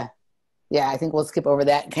 unless I think we'll skip over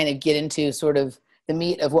that and kind of get into sort of the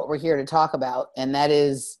meat of what we're here to talk about. And that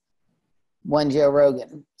is one Joe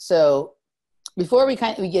Rogan. So before we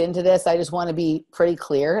get into this, I just want to be pretty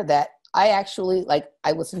clear that I actually,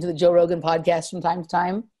 I listen to the Joe Rogan podcast from time to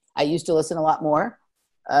time. I used to listen a lot more.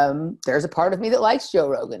 There's a part of me that likes Joe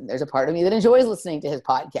Rogan. There's a part of me that enjoys listening to his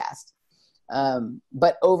podcast.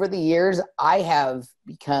 But over the years, I have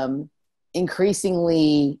become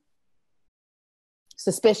increasingly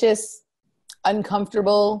suspicious,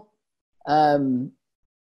 uncomfortable, and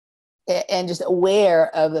just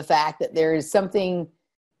aware of the fact that there is something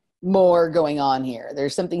more going on here.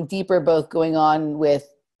 There's something deeper both going on with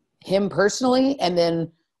him personally, and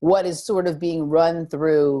then what is sort of being run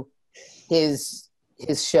through his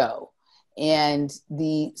show, and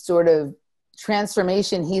the sort of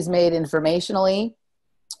transformation he's made informationally,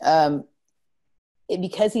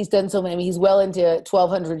 because he's done so many. I mean, he's well into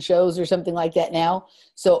 1,200 shows or something like that now.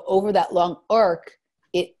 So over that long arc,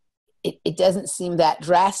 it doesn't seem that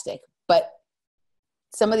drastic. But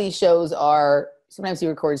some of these shows sometimes he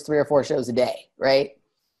records 3 or 4 shows a day, right?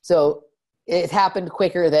 So it happened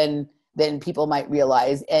quicker than people might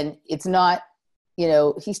realize. And it's not,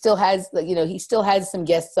 he still has some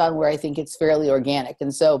guests on where I think it's fairly organic.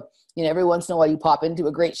 And so, every once in a while you pop into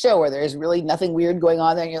a great show where there's really nothing weird going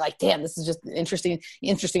on there, and you're like, damn, this is just an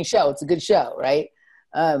interesting show. It's a good show, right?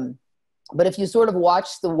 But if you sort of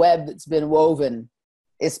watch the web that's been woven,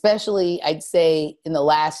 especially I'd say in the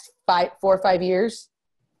last 4 or 5 years,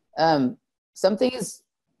 something is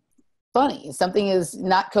funny. Something is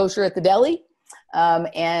not kosher at the deli.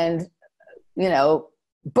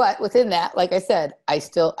 But within that, like I said, I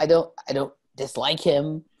don't dislike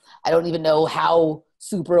him. I don't even know how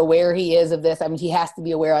super aware he is of this. I mean, he has to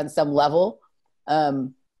be aware on some level.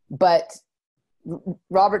 But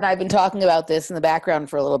Robert and I have been talking about this in the background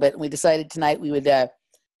for a little bit, and we decided tonight we would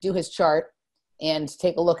do his chart and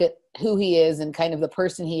take a look at who he is and kind of the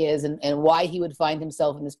person he is, and why he would find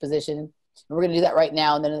himself in this position. And we're going to do that right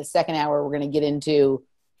now. And then in the second hour, we're going to get into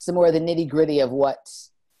some more of the nitty gritty of what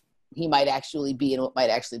he might actually be and what might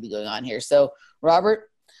actually be going on here. So, Robert,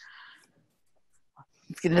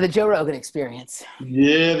 let's get into the Joe Rogan experience.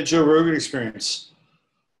 Yeah, the Joe Rogan experience.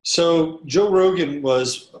 So Joe Rogan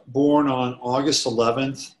was born on August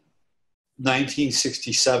 11th,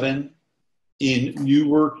 1967 in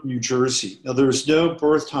Newark, New Jersey. Now, there's no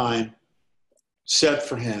birth time set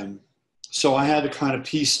for him. So I had to kind of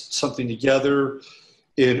piece something together.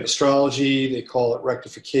 In astrology, they call it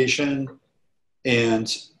rectification.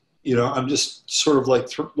 And, I'm just sort of like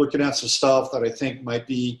looking at some stuff that I think might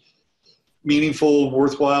be meaningful and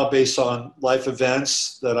worthwhile based on life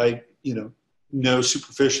events that I, know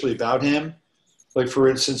superficially about him. Like, for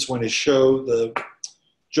instance, when his show, the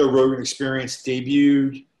Joe Rogan Experience,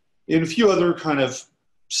 debuted, and a few other kind of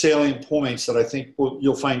salient points that I think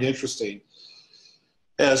you'll find interesting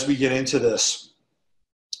as we get into this.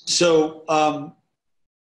 So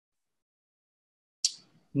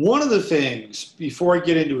one of the things, before I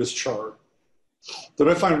get into his chart, that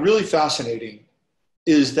I find really fascinating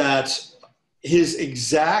is that his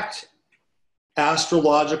exact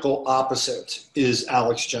astrological opposite is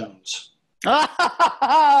Alex Jones.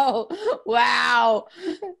 Oh, wow.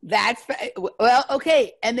 Well,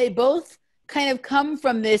 okay. And they both kind of come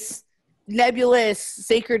from this nebulous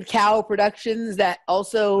Sacred Cow Productions that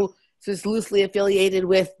also is loosely affiliated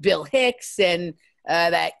with Bill Hicks and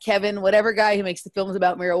that Kevin, whatever guy who makes the films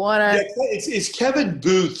about marijuana. Yeah, it's Kevin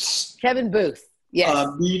Booth's Kevin Booth, yes.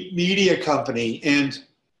 Media company. And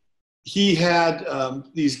he had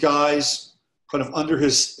these guys kind of under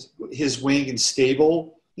his wing and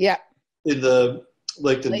stable. Yeah. In the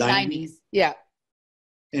late 90s. Yeah.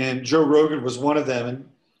 And Joe Rogan was one of them. And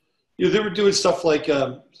they were doing stuff like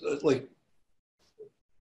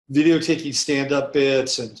videotaping stand-up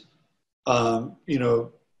bits and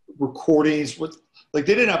recordings with, like,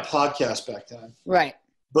 they didn't have podcasts back then. Right.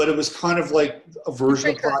 But it was kind of like a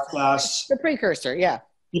version of podcasts. The precursor, yeah.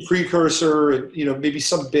 The precursor, and maybe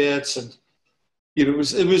some bits, and it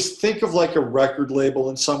was think of like a record label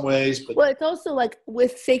in some ways. But it's also like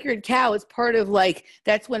with Sacred Cow, it's part of like,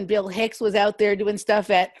 that's when Bill Hicks was out there doing stuff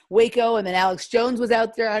at Waco, and then Alex Jones was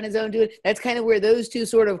out there on his own doing. That's kind of where those two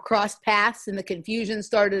sort of crossed paths, and the confusion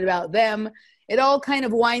started about them. It all kind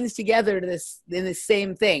of winds together to this in the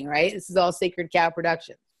same thing, right? This is all Sacred Cow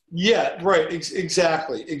Productions. Yeah, right.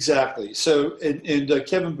 Exactly. So, and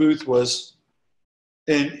Kevin Booth was,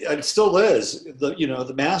 and still is,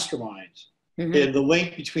 the mastermind. Mm-hmm. And the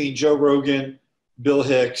link between Joe Rogan, Bill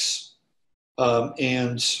Hicks,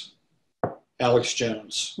 and Alex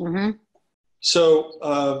Jones. Mm-hmm.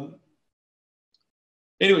 So,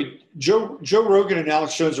 anyway, Joe Rogan and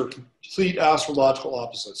Alex Jones are complete astrological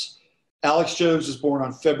opposites. Alex Jones was born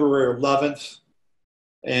on February 11th,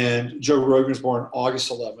 and Joe Rogan was born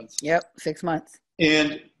August 11th. Yep, 6 months.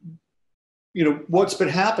 And, what's been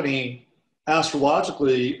happening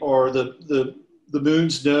astrologically are the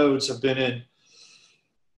moon's nodes have been in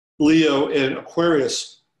Leo and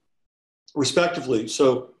Aquarius, respectively.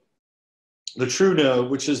 So the true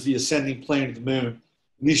node, which is the ascending plane of the moon,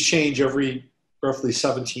 these change every roughly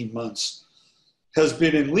 17 months, has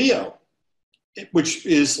been in Leo, which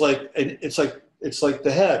is it's like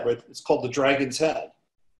the head, right? It's called the dragon's head.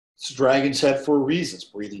 It's a dragon's head for a reason. It's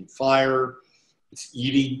breathing fire. It's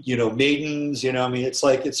eating, maidens.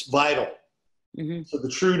 It's vital. Mm-hmm. So the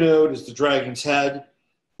true node is the dragon's head.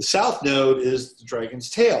 The south node is the dragon's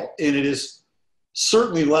tail, and it is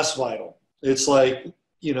certainly less vital. It's like,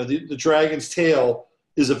 the dragon's tail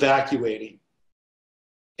is evacuating,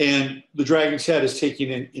 and the dragon's head is taking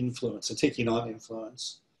in influence and taking on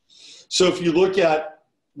influence. So if you look at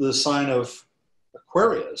the sign of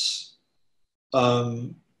Aquarius,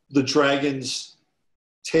 the dragon's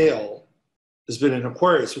tail has been in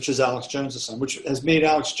Aquarius, which is Alex Jones' sign, which has made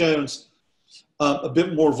Alex Jones a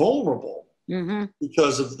bit more vulnerable. Mm-hmm.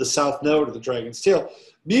 Because of the south node of the dragon's tail.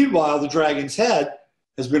 Meanwhile, the dragon's head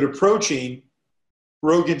has been approaching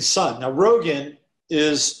Rogan's sun. Now, Rogan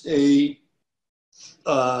is a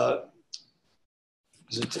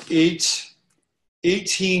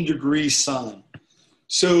 18-degree sun.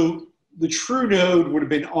 So the true node would have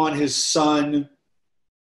been on his sun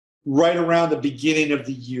right around the beginning of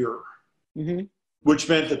the year, mm-hmm. which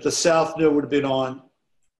meant that the south node would have been on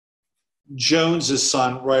Jones's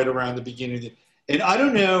son right around the beginning of the, and I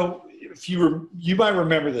don't know if you might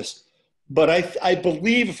remember this, but I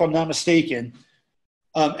believe, if I'm not mistaken,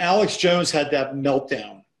 Alex Jones had that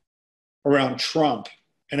meltdown around Trump,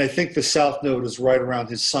 and I think the south node is right around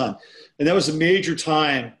his son, and that was a major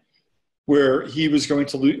time where he was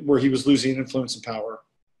losing influence and power.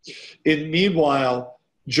 And meanwhile,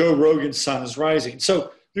 Joe Rogan's sun is rising.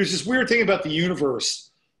 So there's this weird thing about the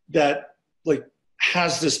universe that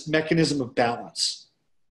has this mechanism of balance.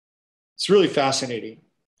 It's really fascinating.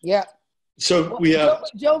 Yeah. So we have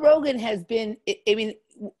Joe Rogan has been,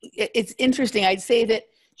 it's interesting. I'd say that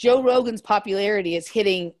Joe Rogan's popularity is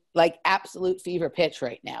hitting like absolute fever pitch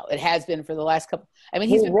right now. It has been for the last couple.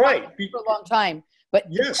 He's been right for a long time, but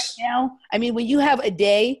yes. Right now, when you have a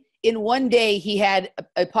day, in one day, he had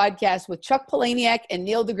a podcast with Chuck Palahniuk and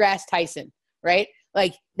Neil deGrasse Tyson, right?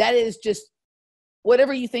 Like, that is just,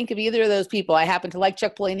 whatever you think of either of those people. I happen to like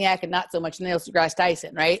Chuck Palahniuk and not so much Neil deGrasse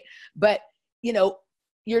Tyson, right? But,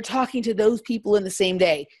 you're talking to those people in the same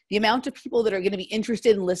day. The amount of people that are going to be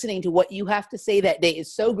interested in listening to what you have to say that day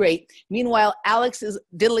is so great. Meanwhile, Alex is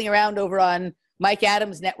diddling around over on Mike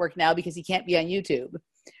Adams' network now because he can't be on YouTube,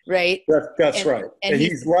 right? That's right. And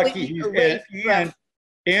he's lucky.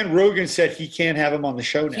 And Rogan said he can't have him on the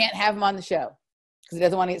show now. Can't have him on the show because he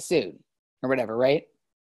doesn't want to get sued or whatever, right? Is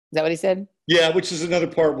that what he said? Yeah, which is another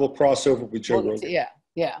part we'll cross over with Joe Rogan.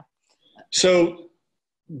 Yeah. So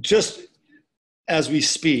just as we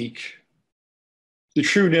speak, the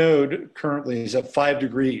true node currently is at 5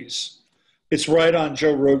 degrees. It's right on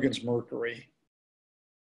Joe Rogan's Mercury.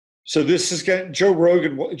 So this is Joe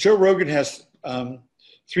Rogan. Joe Rogan has 3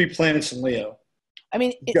 planets in Leo. I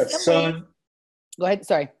mean, He's got Sun, go ahead.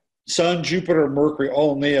 Sorry. Sun, Jupiter, Mercury,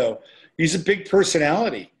 all in Leo. He's a big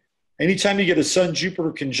personality. Anytime you get a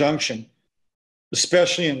Sun-Jupiter conjunction,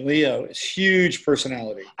 especially in Leo, it's huge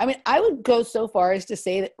personality. I mean, I would go so far as to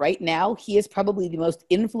say that right now he is probably the most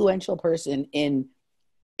influential person in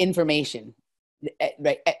information.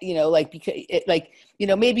 Right? You know, like because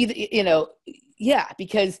maybe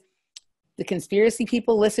because the conspiracy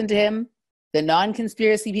people listen to him, the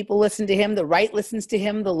non-conspiracy people listen to him, the right listens to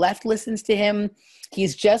him, the left listens to him.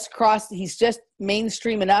 He's just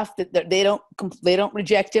mainstream enough that they don't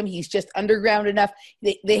reject him. He's just underground enough.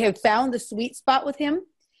 They have found the sweet spot with him.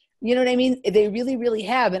 You know what I mean? They really, really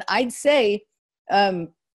have. And I'd say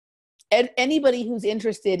anybody who's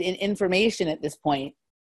interested in information at this point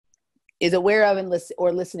is aware of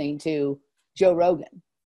or listening to Joe Rogan.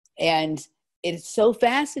 And it's so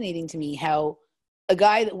fascinating to me how a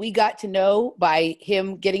guy that we got to know by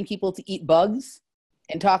him getting people to eat bugs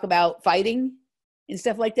and talk about fighting and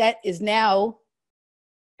stuff like that is now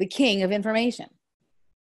the king of information.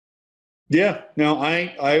 Yeah, no,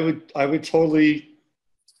 I would totally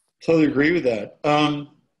agree with that.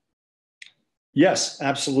 Yes,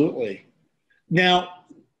 absolutely. Now,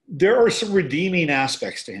 there are some redeeming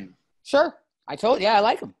aspects to him. Sure. I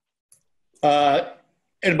like him.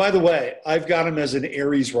 And by the way, I've got him as an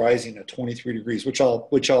Aries rising at 23 degrees, which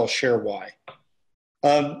I'll share why.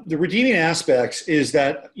 The redeeming aspects is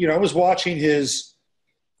that, I was watching his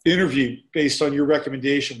interview based on your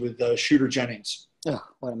recommendation with Shooter Jennings. Oh,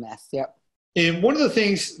 what a mess. Yep. And one of the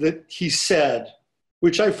things that he said,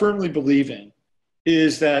 which I firmly believe in,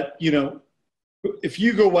 is that, if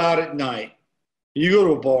you go out at night, you go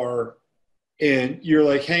to a bar and you're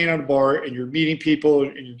like hanging out at a bar and you're meeting people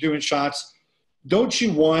and you're doing shots, don't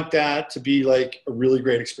you want that to be like a really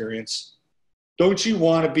great experience? Don't you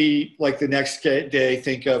want to be like the next day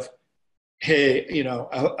think of, hey,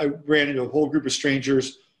 I ran into a whole group of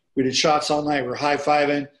strangers. We did shots all night. We're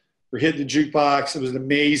high-fiving. We're hitting the jukebox. It was an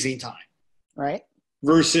amazing time. Right.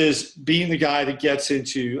 Versus being the guy that gets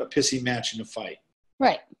into a pissy match in a fight.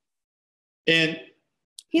 Right. And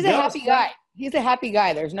he's a happy guy. He's a happy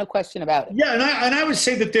guy. There's no question about it. Yeah, and I would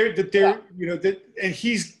say and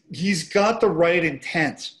he's got the right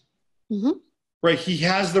intent. Mm-hmm. Right, he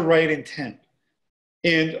has the right intent.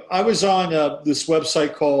 And I was on this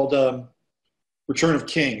website called Return of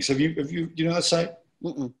Kings. Do you know that site?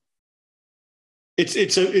 Mm-mm.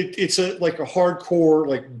 It's a like a hardcore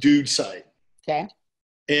like dude site. Okay.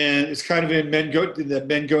 And it's kind of in men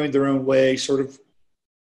going their own way sort of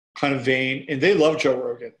kind of vein, and they love Joe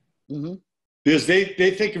Rogan. Mm-hmm. Because they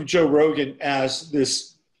think of Joe Rogan as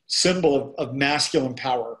this symbol of masculine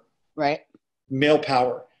power. Right. Male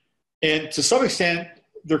power. And to some extent,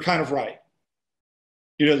 they're kind of right.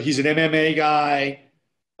 He's an MMA guy.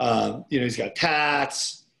 He's got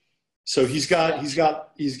tats. So he's got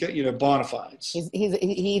bona fides. He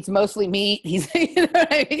eats mostly meat. He's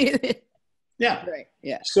yeah. Right.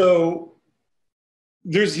 Yeah. So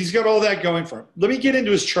he's got all that going for him. Let me get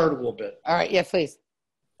into his chart a little bit. All right. Yeah, please.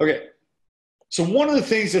 Okay. So one of the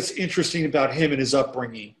things that's interesting about him and his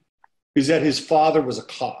upbringing is that his father was a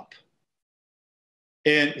cop.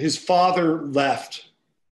 And his father left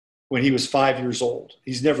when he was 5 years old.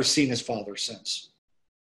 He's never seen his father since.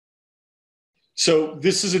 So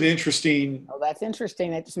this is an interesting... Oh, that's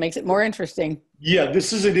interesting. That just makes it more interesting. Yeah,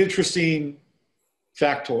 this is an interesting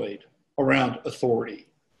factoid around authority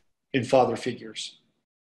in father figures.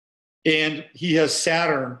 And he has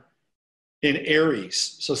Saturn in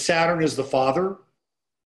Aries. So Saturn is the father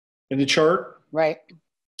in the chart. Right.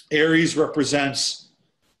 Aries represents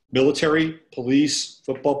military, police,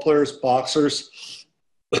 football players, boxers,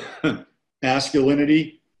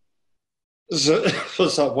 masculinity. So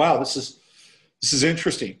wow, this is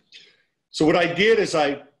interesting. So what I did is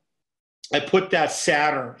I put that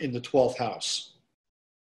Saturn in the 12th house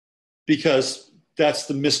because that's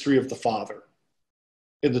the mystery of the father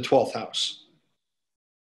in the 12th house.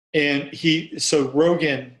 And so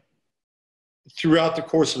Rogan, throughout the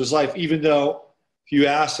course of his life, even though if you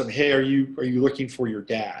ask him, hey, are you looking for your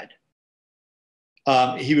dad?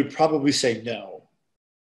 He would probably say no.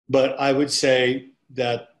 But I would say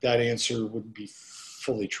that answer wouldn't be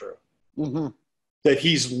fully true. Mm-hmm. That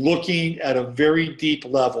he's looking at a very deep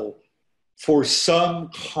level for some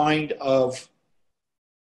kind of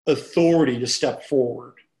authority to step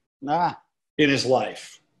forward in his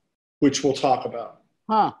life, which we'll talk about.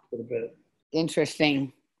 Huh. A little bit.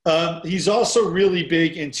 Interesting. He's also really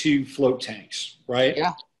big into float tanks, right?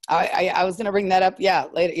 Yeah. I was going to bring that up. Yeah.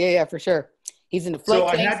 Later. Yeah, for sure. He's into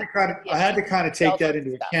float tanks. I had to kind of take that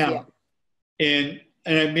into account. Yeah.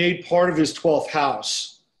 And I made part of his 12th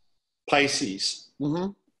house, Pisces,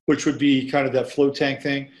 Mm-hmm. which would be kind of that float tank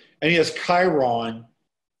thing. And he has Chiron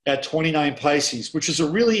at 29 Pisces, which is a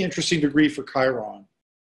really interesting degree for Chiron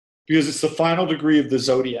because it's the final degree of the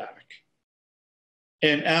zodiac.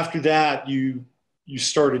 And after that, you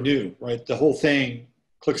start anew, right? The whole thing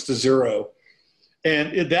clicks to zero.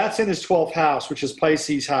 And that's in his 12th house, which is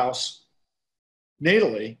Pisces house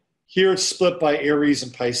natally. Here it's split by Aries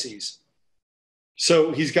and Pisces.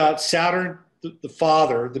 So he's got Saturn, the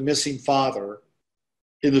father, the missing father,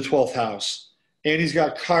 in the 12th house. And he's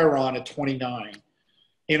got Chiron at 29.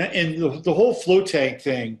 And the whole float tank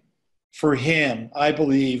thing for him, I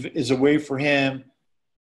believe, is a way for him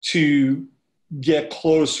to get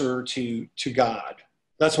closer to God.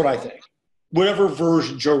 That's what I think. Whatever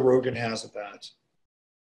version Joe Rogan has of that.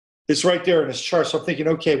 It's right there in his chart. So I'm thinking,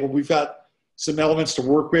 okay, well, we've got some elements to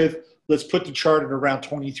work with. Let's put the chart at around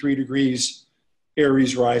 23 degrees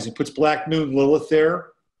Aries rising. Puts Black Moon Lilith there,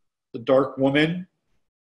 the dark woman,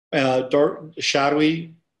 dark,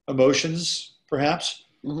 shadowy emotions, perhaps.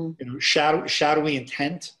 Mm-hmm. Shadowy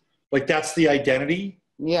intent. Like that's the identity.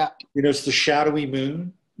 Yeah. It's the shadowy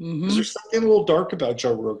moon. Mm-hmm. There's something a little dark about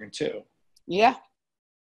Joe Rogan too. Yeah.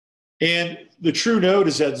 And the true node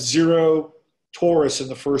is at 0 Taurus in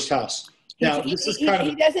the first house. Now, this is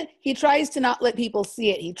kind of... He tries to not let people see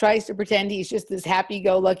it. He tries to pretend he's just this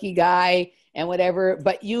happy-go-lucky guy and whatever.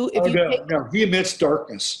 But no, he emits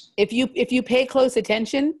darkness. If you pay close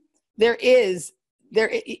attention,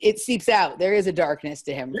 it seeps out. There is a darkness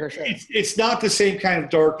to him for sure. It's not the same kind of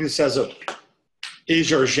darkness as a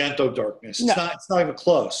Asia Argento darkness. No. It's not even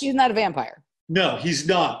close. He's not a vampire. No, he's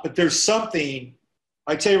not. But there's something,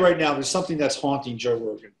 I tell you right now, there's something that's haunting Joe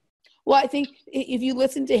Rogan. Well, I think if you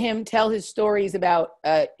listen to him tell his stories about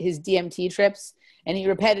his DMT trips, and he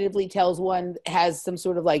repetitively tells one has some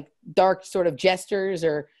sort of like dark sort of gestures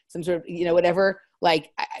or some sort of, whatever,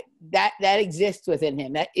 like that exists within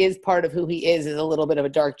him. That is part of who he is a little bit of a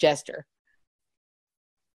dark jester.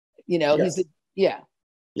 Yes. Yeah.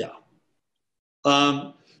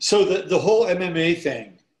 So the whole MMA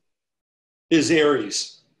thing is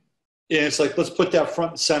Aries. And it's like, let's put that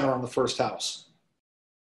front and center on the first house.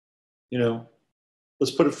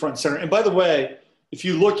 Let's put it front and center. And by the way, if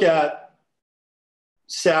you look at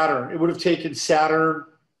Saturn, it would have taken Saturn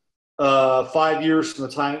 5 years from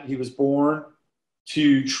the time he was born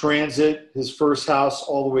to transit his first house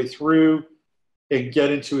all the way through and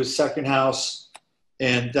get into his second house.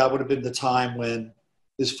 And that would have been the time when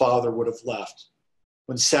his father would have left,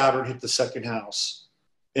 when Saturn hit the second house.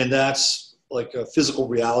 And that's like a physical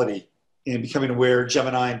reality and becoming aware,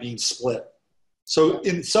 Gemini, and being split. So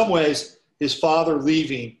in some ways, his father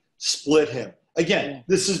leaving split him. Again,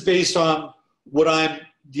 this is based on what I'm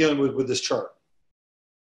dealing with this chart.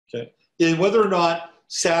 Okay. And whether or not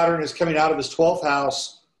Saturn is coming out of his 12th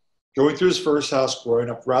house, going through his first house, growing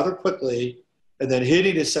up rather quickly, and then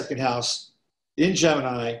hitting his second house in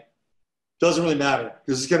Gemini, doesn't really matter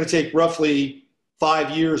because it's going to take roughly 5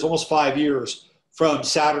 years, almost 5 years, from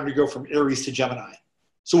Saturn to go from Aries to Gemini.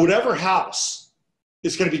 So whatever house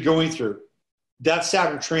it's going to be going through, that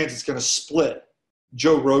Saturn transit is going to split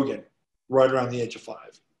Joe Rogan right around the age of 5.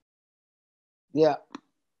 Yeah.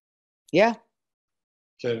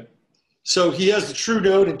 Okay. So he has the true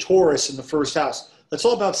node in Taurus in the first house. That's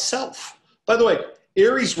all about self. By the way,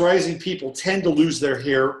 Aries rising people tend to lose their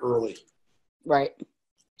hair early. Right.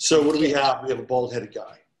 So what do we have? We have a bald-headed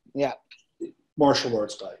guy. Yeah. Martial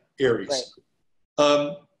arts guy, Aries.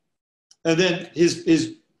 Right. And then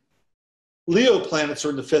his Leo planets are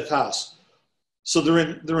in the 5th house. So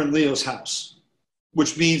they're in Leo's house,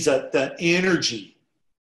 which means that energy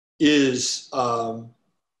is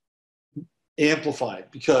amplified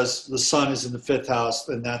because the sun is in the 5th house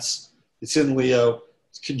and it's in Leo.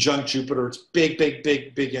 It's conjunct Jupiter. It's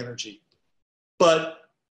big energy. But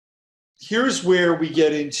here's where we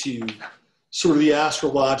get into sort of the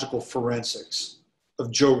astrological forensics of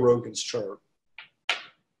Joe Rogan's chart.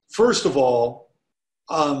 First of all,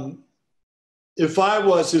 if I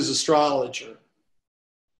was his astrologer,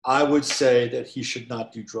 I would say that he should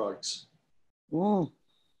not do drugs.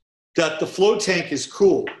 That the float tank is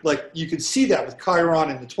cool. Like you can see that with Chiron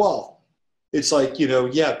in the 12th. It's like,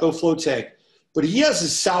 go float tank. But he has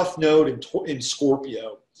his south node in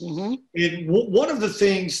Scorpio. Mm-hmm. And one of the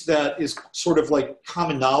things that is sort of like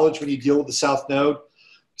common knowledge when you deal with the south node,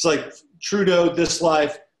 it's like true node this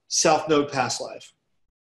life, south node past life.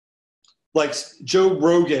 Like Joe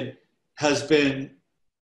Rogan has been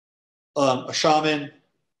a shaman,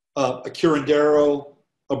 a curandero,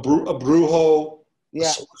 a brujo, a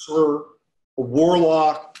sorcerer, a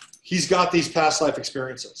warlock. He's got these past life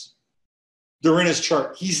experiences. They're in his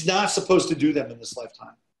chart. He's not supposed to do them in this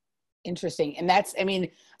lifetime. Interesting. And that's, I mean,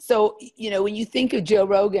 so, when you think of Joe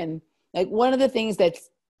Rogan, like one of the things well,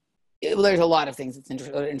 there's a lot of things that's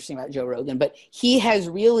interesting about Joe Rogan, but he has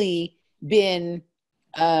really been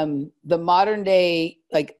the modern day,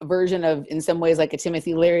 like version of, in some ways, like a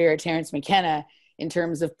Timothy Leary or a Terrence McKenna in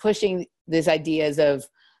terms of pushing these ideas of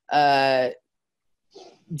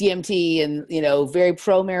DMT and, very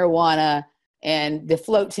pro marijuana and the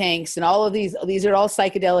float tanks and all of these are all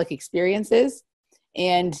psychedelic experiences.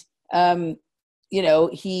 And, he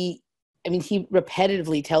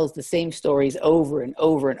repetitively tells the same stories over and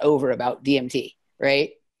over and over about DMT,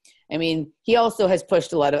 right? I mean, he also has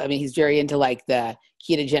pushed a lot of, he's very into like the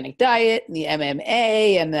ketogenic diet and the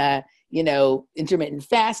MMA and the, intermittent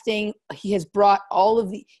fasting. He has brought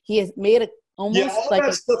he has made almost all like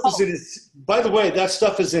that stuff is in his, by the way, that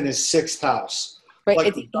stuff is in his sixth house. Right.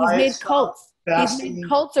 Like He's made cults. Fasting. He's made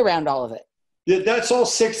cults around all of it. Yeah, that's all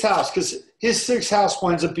sixth house, because his sixth house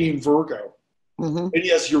winds up being Virgo. Mm-hmm. And he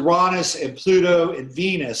has Uranus and Pluto and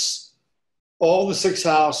Venus, all in the sixth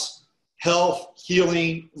house: health,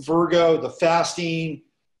 healing, Virgo, the fasting,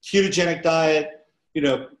 ketogenic diet,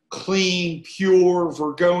 clean, pure,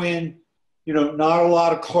 Virgoian, not a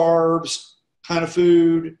lot of carbs kind of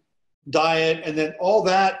food, diet. And then all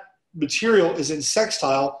that material is in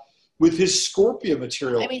sextile with his Scorpio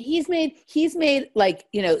material. He's made like,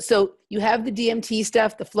 so you have the DMT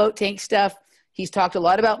stuff, the float tank stuff. He's talked a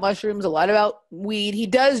lot about mushrooms, a lot about weed. He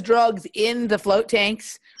does drugs in the float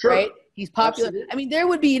tanks, sure. Right? He's popular. Absolutely. There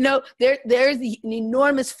would be there's an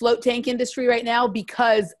enormous float tank industry right now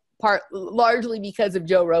largely because of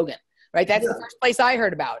Joe Rogan, right? That's the first place I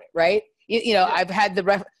heard about it, right? I've had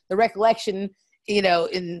the recollection,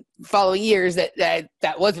 in following years that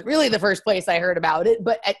wasn't really the first place I heard about it,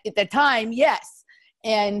 but at the time, yes.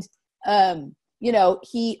 And,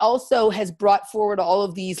 he also has brought forward all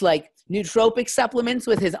of these like nootropic supplements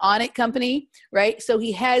with his Onnit company, right? So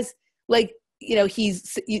he has he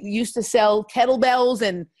used to sell kettlebells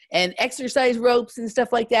and exercise ropes and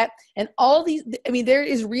stuff like that. And all these, there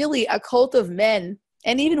is really a cult of men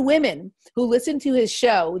and even women who listen to his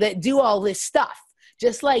show that do all this stuff.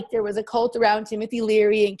 Just like there was a cult around Timothy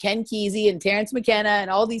Leary and Ken Kesey and Terrence McKenna and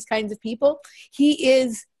all these kinds of people. He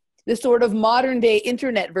is the sort of modern day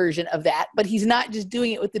internet version of that, but he's not just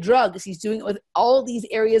doing it with the drugs. He's doing it with all these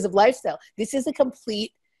areas of lifestyle. This is a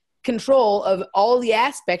complete control of all the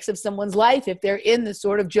aspects of someone's life if they're in the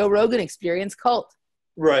sort of Joe Rogan Experience cult.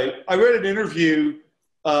 Right. I read an interview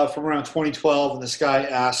from around 2012, and this guy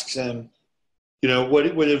asks him, what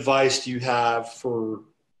advice do you have for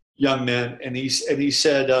young men? And he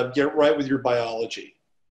said, get right with your biology.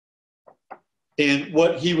 And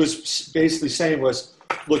what he was basically saying was,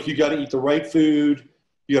 look, you got to eat the right food.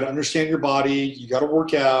 You got to understand your body. You got to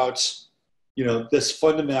work out. That's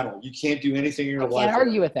fundamental. You can't do anything in your life. I can't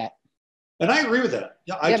argue with that. And I agree with that.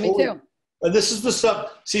 Yeah, me too. And this is the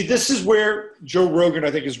stuff. See, this is where Joe Rogan,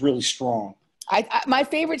 I think, is really strong. My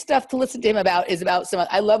favorite stuff to listen to him about is about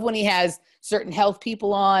I love when he has certain health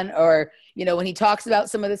people on, or, when he talks about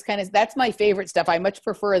some of this kind of, that's my favorite stuff. I much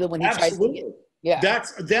prefer than when he tries to get, yeah.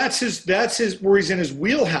 That's his, where he's in his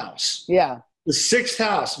wheelhouse. Yeah. The sixth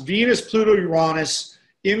house, Venus, Pluto, Uranus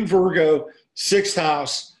in Virgo, sixth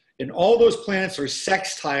house. And all those planets are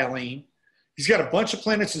sextiling. He's got a bunch of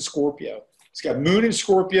planets in Scorpio. He's got Moon in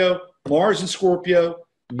Scorpio, Mars in Scorpio,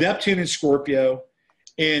 Neptune in Scorpio.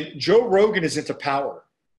 And Joe Rogan is into power.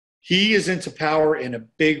 He is into power in a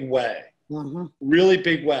big way, really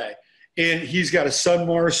big way. And he's got a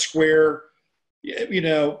Sun-Mars square,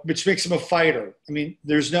 which makes him a fighter. I'm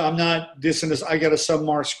not dissing this. I got a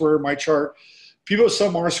Sun-Mars square in my chart. People with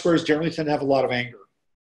Sun-Mars squares generally tend to have a lot of anger,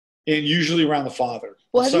 and usually around the father.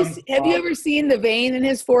 Well, have you ever seen the vein in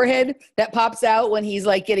his forehead that pops out when he's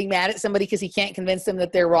like getting mad at somebody because he can't convince them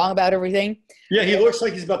that they're wrong about everything? Yeah, he looks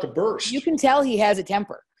like he's about to burst. You can tell he has a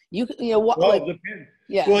temper. Yeah.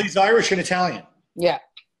 Well, he's Irish and Italian. Yeah.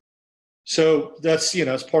 So that's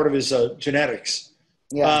it's part of his genetics.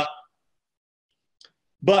 Yeah.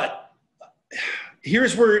 But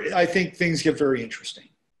here's where I think things get very interesting.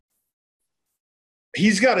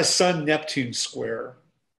 He's got a Sun Neptune square.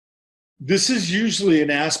 This is usually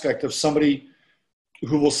an aspect of somebody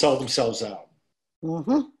who will sell themselves out.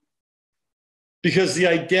 Mm-hmm. Because the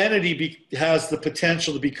identity has the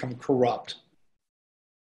potential to become corrupt.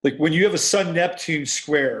 Like when you have a Sun-Neptune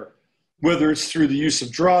square, whether it's through the use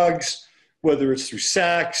of drugs, whether it's through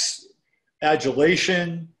sex,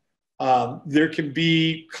 adulation, there can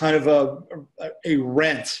be kind of a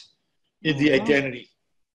rent in the identity.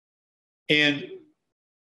 And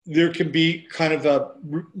there can be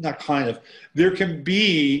there can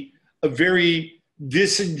be a very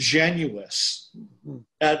disingenuous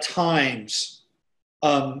at times,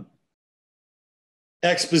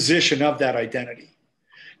 exposition of that identity.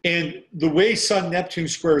 And the way Sun-Neptune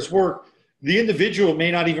squares work, the individual may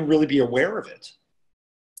not even really be aware of it.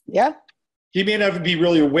 Yeah. He may not even be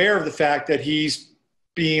really aware of the fact that he's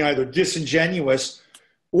being either disingenuous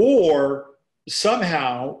or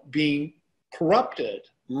somehow being corrupted.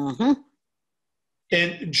 Mm-hmm.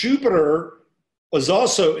 And Jupiter was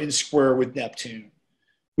also in square with Neptune,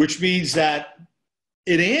 which means that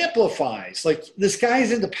it amplifies. Like, this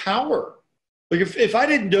guy's into power. Like, if I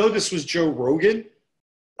didn't know this was Joe Rogan,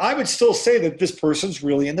 I would still say that this person's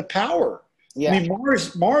really into power. Yeah. I mean,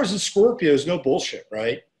 Mars and Scorpio is no bullshit,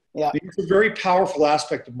 right? Yeah. I mean, it's a very powerful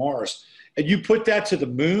aspect of Mars. And you put that to the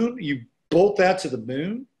moon, you bolt that to the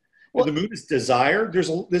moon, and the moon is desire.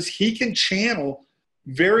 He can channel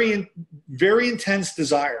very, very intense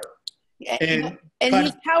desire. And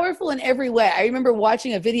he's powerful in every way. I remember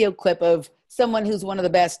watching a video clip of someone who's one of the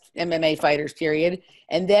best MMA fighters, period,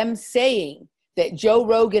 and them saying that Joe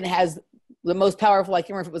Rogan has the most powerful, I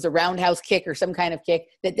can't remember if it was a roundhouse kick or some kind of kick,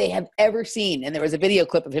 that they have ever seen. And there was a video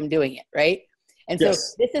clip of him doing it, right? And so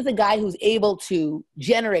this is a guy who's able to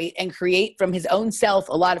generate and create from his own self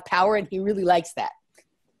a lot of power, and he really likes that.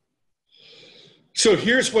 So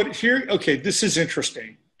okay, this is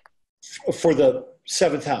interesting for the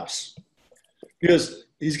 7th house, because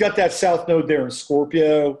he's got that south node there in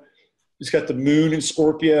Scorpio. He's got the moon in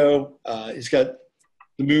Scorpio. He's got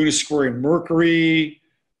the moon is squaring Mercury.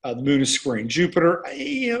 The moon is squaring Jupiter.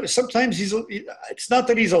 Sometimes it's not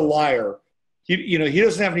that he's a liar. He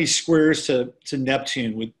doesn't have any squares to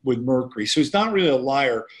Neptune with Mercury. So he's not really a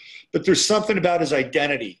liar, but there's something about his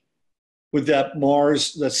identity with that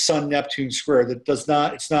Mars, the Sun Neptune square that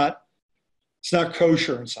it's not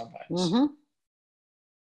kosher in some ways. Mm-hmm.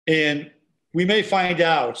 And we may find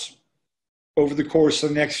out over the course of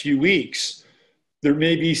the next few weeks, there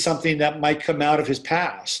may be something that might come out of his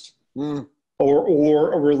past.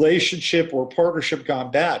 Or a relationship or a partnership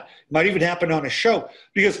gone bad. It might even happen on a show,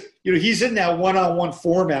 because he's in that one-on-one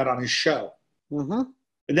format on his show. Mm-hmm.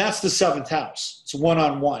 And that's the 7th house. It's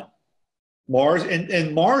one-on-one. Mars,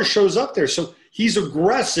 and Mars shows up there. So he's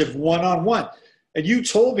aggressive one-on-one. And you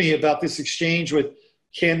told me about this exchange with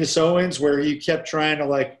Candace Owens where he kept trying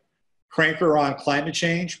to crank her on climate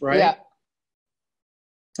change, right? Yeah.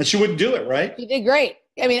 And she wouldn't do it, right? She did great.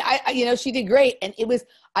 I mean, she did great. And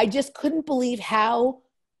I just couldn't believe how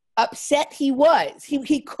upset he was.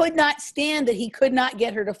 He could not stand that he could not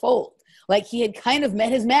get her to fold. Like, he had kind of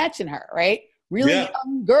met his match in her, right? Really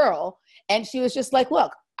young girl. And she was just like,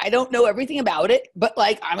 look, I don't know everything about it, but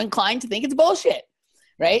I'm inclined to think it's bullshit.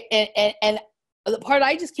 Right. And the part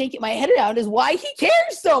I just can't get my head around is why he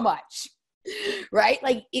cares so much. Right.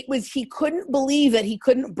 He couldn't believe that he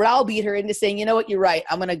couldn't browbeat her into saying, you know what, you're right.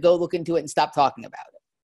 I'm going to go look into it and stop talking about it.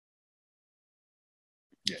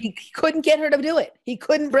 Yeah. He couldn't get her to do it. He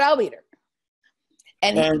couldn't browbeat her.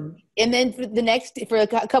 And then for a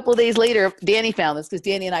couple of days later, Danny found this, because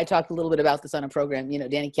Danny and I talked a little bit about this on a program,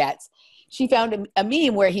 Danny Katz. She found a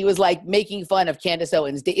meme where he was making fun of Candace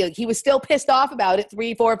Owens. He was still pissed off about it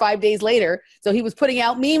 3, 4, 5 days later. So he was putting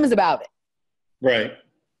out memes about it. Right.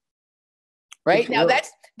 Right. Now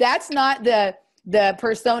that's not the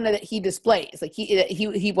persona that he displays.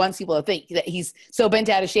 He wants people to think that he's so bent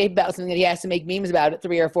out of shape about something that he has to make memes about it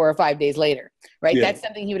 3 or 4 or 5 days later. Right. Yeah. That's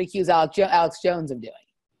something he would accuse Alex Jones of doing.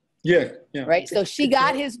 Yeah. Right. So she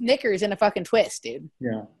got his knickers in a fucking twist, dude.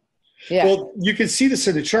 Yeah. Yeah. Well, you can see this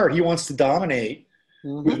in the chart. He wants to dominate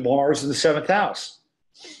with Mars in the 7th house.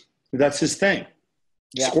 That's his thing.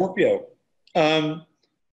 Yeah. Scorpio.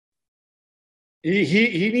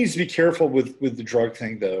 He needs to be careful with the drug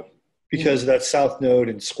thing, though, because of that south node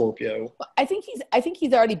in Scorpio. I think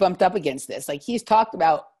he's already bumped up against this. He's talked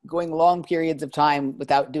about going long periods of time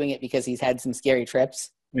without doing it because he's had some scary trips.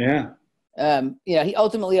 Yeah. He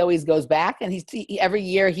ultimately always goes back, and every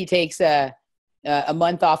year he takes a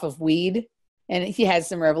month off of weed, and he has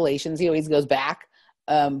some revelations. He always goes back.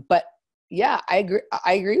 But yeah, I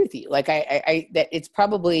agree with you. That it's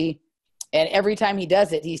probably, and every time he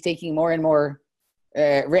does it, he's taking more and more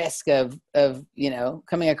risk of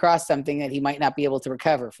coming across something that he might not be able to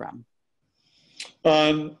recover from.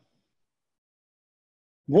 One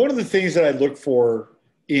of the things that I look for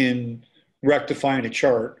in rectifying a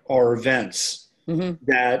chart are events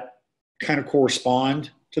that kind of correspond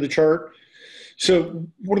to the chart. So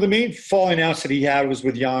one of the main falling outs that he had was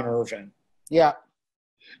with Jan Irvin. Yeah.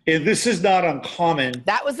 And this is not uncommon.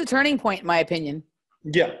 That was the turning point, in my opinion.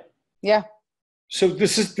 Yeah. Yeah. So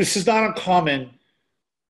this is not uncommon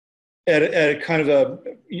at a kind of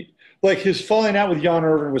his falling out with Jan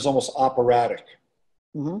Irvin was almost operatic.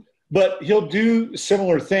 But he'll do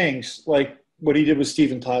similar things like what he did with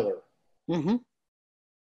Steven Tyler. Mm-hmm.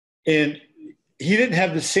 And he didn't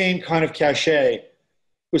have the same kind of cachet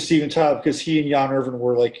with Steven Tyler because he and Jan Irvin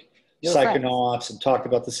were like psychonauts and talked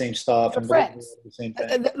about the same stuff and friends. The same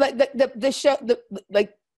thing. The show,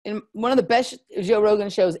 in one of the best Joe Rogan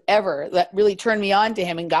shows ever that really turned me on to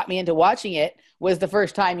him and got me into watching it was the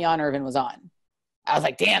first time Jan Irvin was on. I was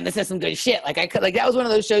like, damn, this is some good shit. That was one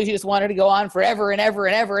of those shows you just wanted to go on forever and ever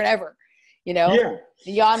and ever and ever, you know? Yeah.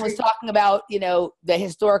 And Jan was talking about, you know, the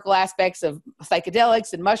historical aspects of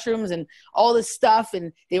psychedelics and mushrooms and all this stuff.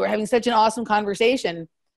 And they were having such an awesome conversation.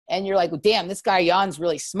 And you're like, well, damn, this guy Jan's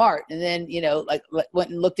really smart. And then, you know, like went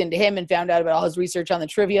and looked into him and found out about all his research on the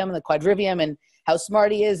trivium and the quadrivium and how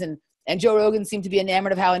smart he is. And Joe Rogan seemed to be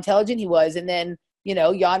enamored of how intelligent he was. And then, you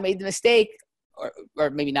know, Jan made the mistake, or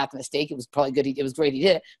maybe not the mistake. It was probably good. It was great. He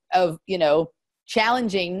did it, of, you know,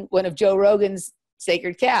 challenging one of Joe Rogan's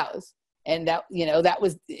sacred cows. And that, you know, that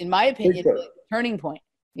was, in my opinion, the turning point.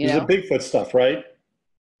 You know, the Bigfoot stuff, right?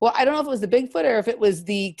 Well, I don't know if it was the Bigfoot or if it was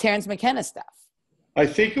the Terrence McKenna stuff. I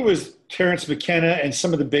think it was Terrence McKenna and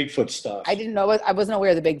some of the Bigfoot stuff. I didn't know. I wasn't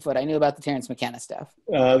aware of the Bigfoot. I knew about the Terrence McKenna stuff.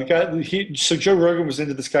 So Joe Rogan was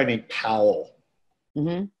into this guy named Powell.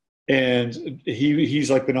 Mm-hmm. And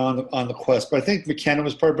he's like been on the quest. But I think McKenna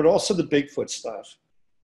was part, but also the Bigfoot stuff.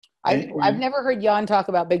 I've never heard Jan talk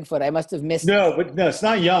about Bigfoot. I must have missed. No, it's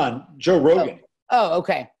not Jan. Joe Rogan. Oh,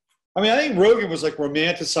 okay. I mean, I think Rogan was like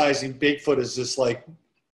romanticizing Bigfoot as this like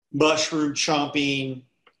mushroom chomping,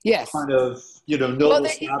 kind of, you know, noble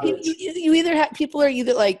savage. You either have people are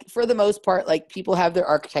either like, for the most part, like people have their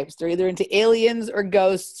archetypes. They're either into aliens or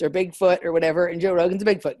ghosts or Bigfoot or whatever. And Joe Rogan's a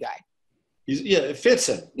Bigfoot guy. It fits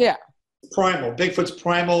him. Yeah. Primal. Bigfoot's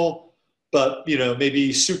primal, but, you know,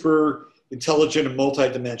 maybe super intelligent and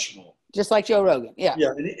multidimensional. Just like Joe Rogan. Yeah.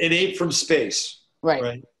 Yeah. An ape from space.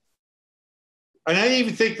 Right. And I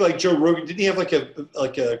even think like Joe Rogan, didn't he have like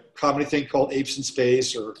a comedy thing called Apes in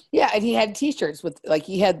Space or? Yeah. And he had t-shirts with like,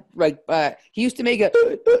 he had like, he used to make a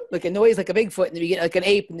noise like a Bigfoot in the beginning, like an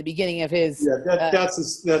ape in the beginning of his. Yeah.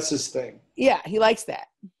 That's his thing. Yeah. He likes that.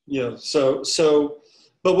 Yeah.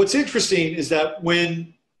 But what's interesting is that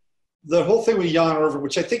when the whole thing with Jan Irvin,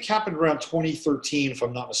 which I think happened around 2013, if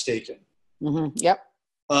I'm not mistaken. Mm-hmm. Yep.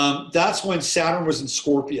 That's when Saturn was in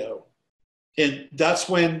Scorpio. And that's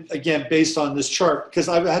when, again, based on this chart, because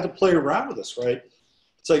I had to play around with this, right?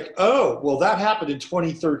 It's like, oh, well, that happened in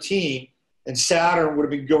 2013, and Saturn would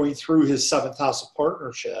have been going through his seventh house of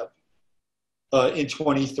partnership in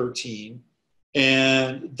 2013.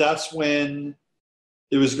 And that's when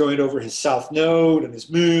it was going over his south node and his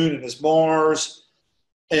moon and his Mars.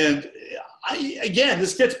 And again,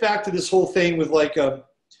 this gets back to this whole thing with like,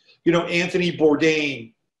 Anthony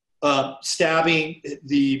Bourdain stabbing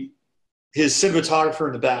his cinematographer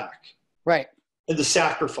in the back. Right. And the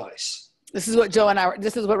sacrifice. This is what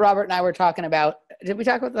Robert and I were talking about. Did we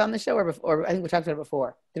talk about it on the show or before? I think we talked about it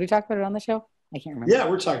before. Did we talk about it on the show? I can't remember. Yeah,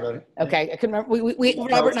 we're talking about it. Okay. I couldn't remember.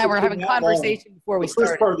 Robert and I were having a conversation before we started.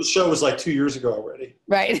 The first part of the show was like 2 years ago already.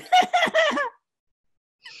 Right.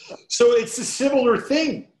 So it's a similar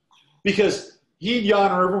thing because he and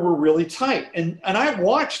Jan Irvin were really tight. And I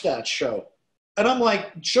watched that show and I'm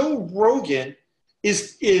like, Joe Rogan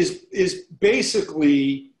is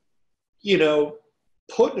basically,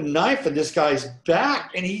 putting a knife in this guy's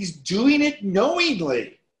back and he's doing it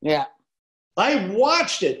knowingly. Yeah. I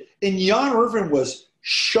watched it and Jan Irvin was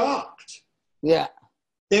shocked. Yeah.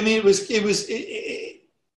 I mean,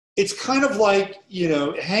 it's kind of like,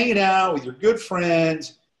 hanging out with your good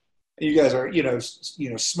friends. And you guys are,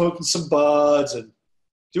 smoking some buds and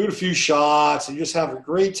doing a few shots and just having a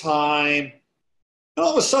great time. And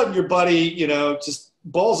all of a sudden your buddy, just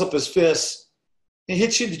balls up his fists and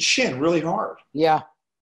hits you in the chin really hard. Yeah.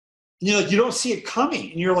 And you don't see it coming.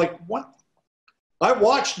 And you're like, what? I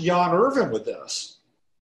watched Jan Irvin with this.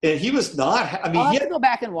 And he was not, I'll have to go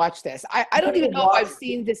back and watch this. I don't even know if I've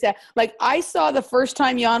seen this. Like, I saw the first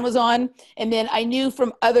time Jan was on, and then I knew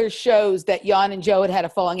from other shows that Jan and Joe had a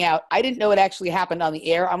falling out. I didn't know it actually happened on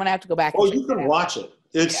the air. I'm going to have to go back. You can watch it.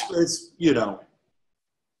 It's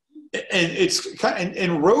and it's kind of,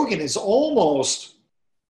 and Rogan is almost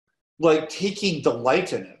like taking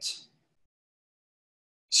delight in it.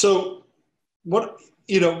 So when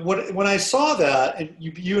I saw that, and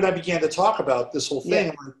you and I began to talk about this whole thing,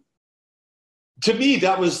 like, to me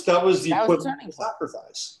that was the equivalent of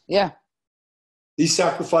sacrifice. Yeah, he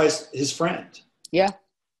sacrificed his friend. Yeah,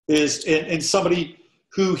 and somebody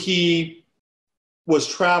who he was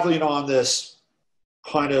traveling on this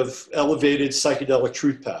kind of elevated psychedelic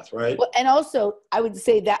truth path, right? Well, and also, I would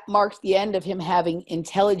say that marks the end of him having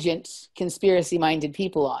intelligent, conspiracy-minded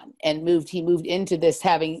people on, and he moved into this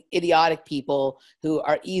having idiotic people who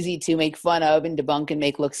are easy to make fun of and debunk and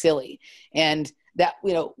make look silly. And that,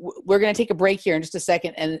 we're going to take a break here in just a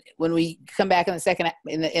second, and when we come back in the second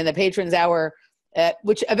in the patrons hour,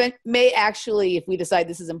 which event may actually, if we decide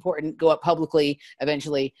this is important, go up publicly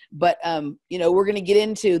eventually. But we're going to get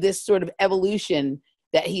into this sort of evolution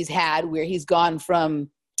that he's had, where he's gone from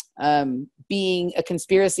being a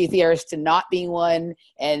conspiracy theorist to not being one,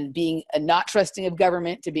 and being a not trusting of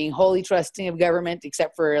government to being wholly trusting of government,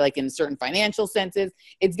 except for like in certain financial senses.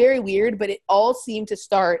 It's very weird, but it all seemed to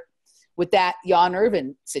start with that Jan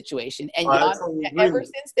Irvin situation. And ever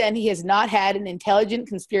since then, he has not had an intelligent,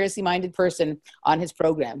 conspiracy-minded person on his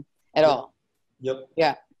program at all. Yep.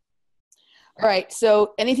 Yeah. All right.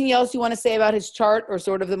 So anything else you want to say about his chart, or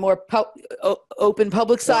sort of the more open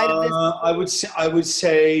public side of this? I would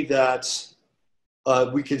say that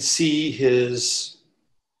we can see his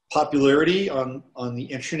popularity on the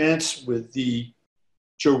internet with the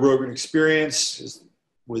Joe Rogan Experience,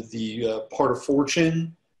 with the Part of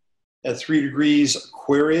Fortune at 3 degrees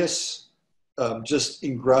Aquarius, just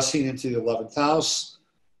ingressing into the 11th house.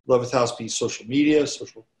 11th house being social media,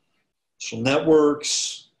 social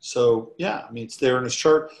networks. So yeah, I mean, it's there in his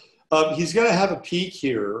chart. He's going to have a peak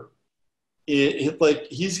here.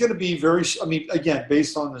 He's going to be very, I mean, again,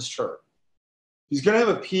 based on this chart, he's going to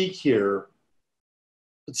have a peak here,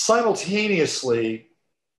 but simultaneously,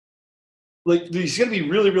 he's going to be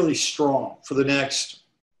really, really strong for the next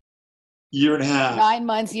year and a half. 9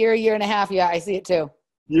 months, year and a half. Yeah, I see it too.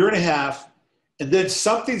 Year and a half. And then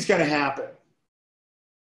something's going to happen.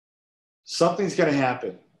 Something's going to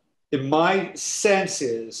happen. And my sense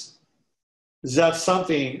is that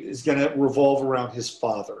something is going to revolve around his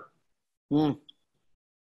father. Mm.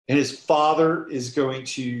 And his father is going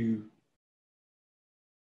to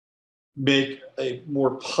make a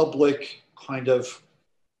more public, kind of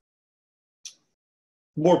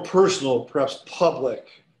more personal, perhaps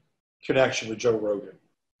public connection with Joe Rogan.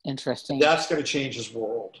 Interesting. That's going to change his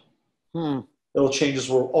world. It'll change his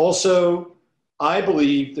world. Also, I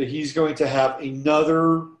believe that he's going to have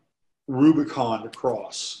another Rubicon to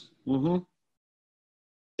cross. Mm-hmm.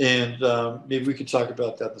 And maybe we could talk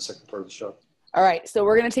about that in the second part of the show. All right, so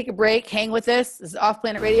we're going to take a break. Hang with us. This is Off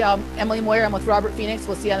Planet Radio. I'm Emily Moyer. I'm with Robert Phoenix.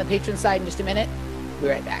 We'll see you on the patron side in just a minute. We'll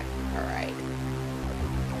be right back. All right.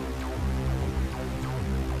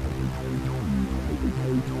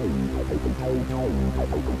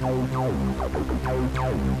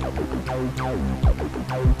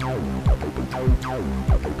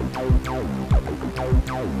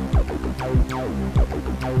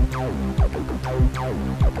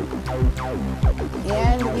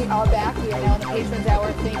 And we are back. We are now in the Patrons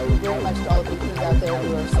Hour. Thank you very much to all the patrons out there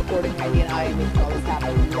who are supporting Randy and I and making all this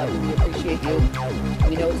happen. We love you. We appreciate you.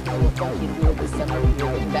 We know it's been a little funky to do it this summer. We're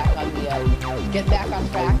getting back on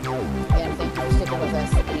track. And thank you for sticking with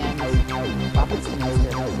us. And Robert's the master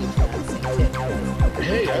of the Patreon.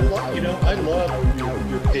 Hey, I love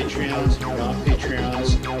your Patreons, your non-Patreons.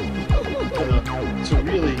 It's a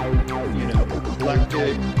really,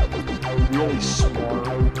 eclectic, really smart,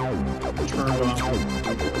 turned on.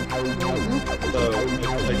 So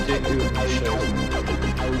I dig doing these shows.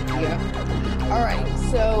 Yeah. All right.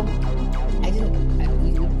 So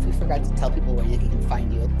we forgot to tell people where you can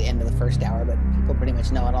find you at the end of the first hour, but people pretty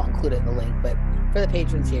much know it. I'll include it in the link. But for the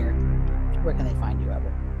patrons here, where can they find you,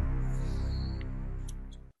 Robert?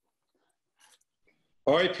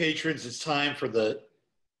 All right, patrons, it's time for the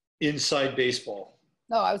Inside Baseball.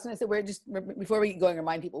 No, I was going to say, before we get going,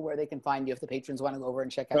 remind people where they can find you if the patrons want to go over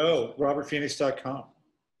and check out. Oh, robertphoenix.com.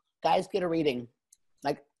 Guys, get a reading.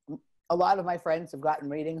 Like, a lot of my friends have gotten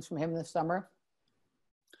readings from him this summer,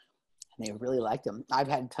 and they really liked them. I've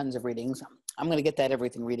had tons of readings. I'm going to get that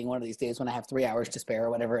everything reading one of these days when I have 3 hours to spare,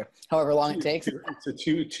 or however long it takes. It's a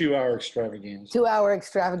two-hour extravaganza. 2-hour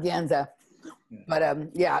extravaganza. Yeah. But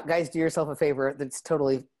yeah, guys, do yourself a favor. That's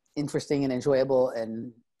totally interesting and enjoyable.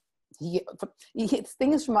 And he hits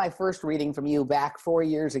things from my first reading from you back 4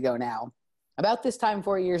 years ago now, about this time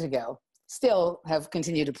 4 years ago, still have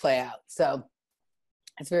continued to play out. So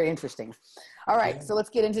it's very interesting. All right, so let's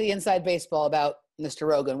get into the inside baseball about Mr.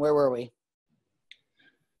 Rogan. Where were we?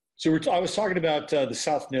 So I was talking about the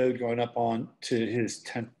South Node going up on to his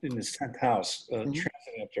 10th house,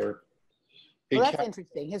 transiting up there. Well, that's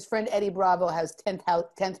interesting. His friend Eddie Bravo has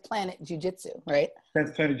 10th planet jiu-jitsu, right?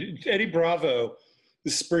 10th planet. Eddie Bravo,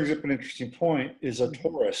 this brings up an interesting point, is a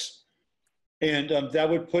Taurus. And that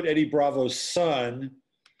would put Eddie Bravo's son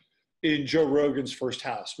in Joe Rogan's first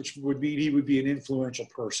house, which would mean he would be an influential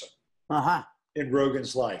person in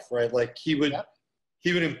Rogan's life, right? Like he would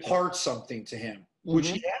impart something to him, which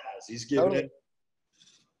he has. He's given it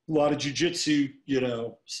a lot of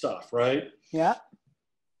jujitsu, stuff, right? Yeah.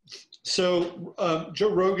 So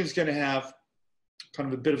Joe Rogan's going to have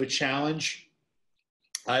kind of a bit of a challenge,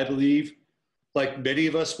 I believe, like many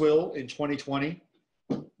of us will in 2020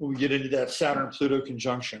 when we get into that Saturn-Pluto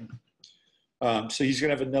conjunction. So he's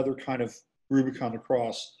going to have another kind of Rubicon to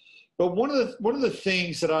cross. But one of the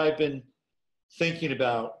things that I've been thinking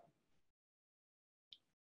about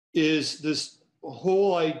is this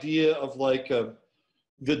whole idea of like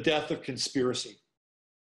the death of conspiracy,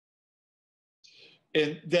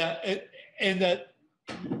 and that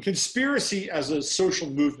conspiracy as a social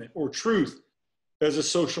movement, or truth as a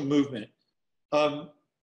social movement.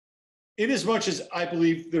 In as much as I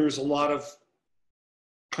believe there's a lot of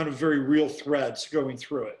kind of very real threads going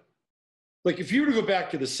through it. Like if you were to go back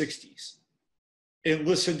to the 60s and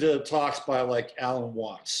listen to talks by like Alan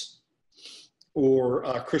Watts or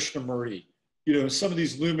Krishnamurti, some of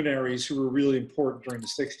these luminaries who were really important during the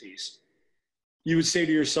 60s, you would say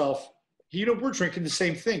to yourself, we're drinking the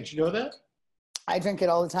same thing. Do you know that? I drink it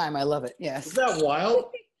all the time. I love it. Yes. Isn't that wild?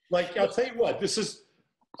 Like, I'll tell you what,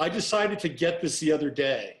 I decided to get this the other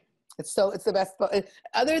day. It's the best,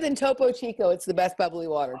 other than Topo Chico, it's the best bubbly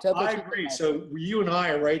water. I agree. So you and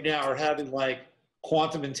I right now are having like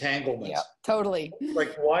quantum entanglements. Yeah, totally.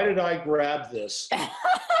 Like, why did I grab this at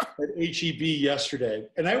HEB yesterday?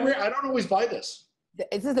 And I don't always buy this.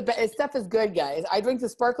 This stuff is good, guys. I drink the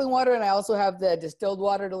sparkling water, and I also have the distilled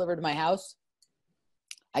water delivered to my house.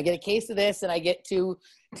 I get a case of this, and I get 2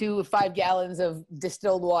 to 5 gallons of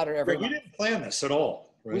distilled water every month. We didn't plan this at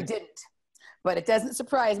all, right? We didn't. But it doesn't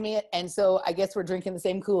surprise me, and so I guess we're drinking the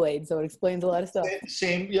same Kool-Aid, so it explains a lot of stuff.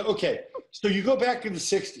 Same, yeah, okay. So you go back in the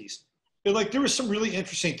 60s, and like there were some really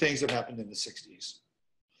interesting things that happened in the 60s.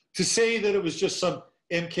 To say that it was just some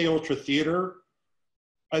MK Ultra theater,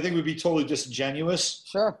 I think would be totally disingenuous.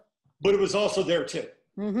 Sure. But it was also there too.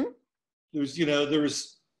 Mm-hmm. There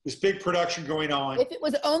was this big production going on. If it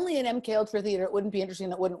was only an MK Ultra theater, it wouldn't be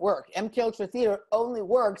interesting. It wouldn't work. MK Ultra theater only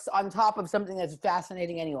works on top of something that's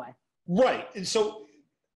fascinating anyway. Right. And so,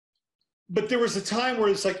 but there was a time where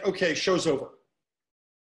it's like, okay, show's over.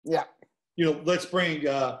 Yeah. Let's bring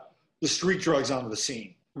the street drugs onto the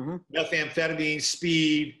scene. Mm-hmm. Methamphetamine,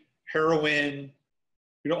 speed, heroin,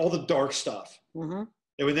 all the dark stuff. Mm-hmm.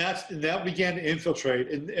 And when that began to infiltrate,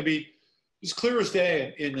 and I mean, it's clear as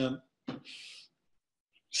day in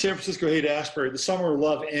San Francisco Haight-Ashbury, the summer of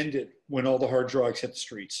love ended when all the hard drugs hit the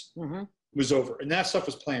streets. Mm-hmm. It was over. And that stuff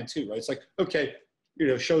was planned too, right? It's like, okay,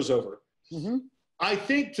 show's over. Mm-hmm. I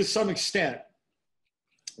think to some extent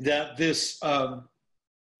that this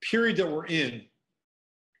period that we're in,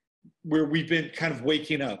 where we've been kind of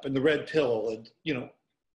waking up and the red pill, and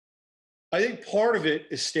I think part of it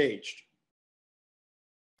is staged.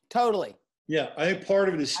 Totally. Yeah, I think part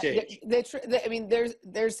of it is staged.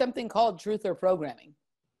 There's something called truth or programming.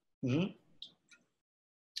 Mm-hmm.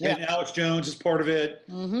 Yeah. And Alex Jones is part of it.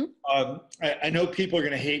 Mm-hmm. I know people are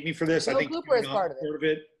going to hate me for this. Bill I think Cooper is part of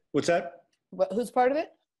it. What's that? Who's part of it?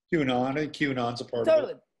 QAnon. I think QAnon's a part of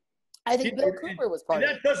it. I think Bill Cooper was part of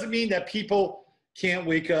it. That doesn't mean that people can't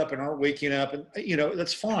wake up and aren't waking up, and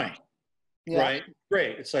that's fine. Yeah. Right?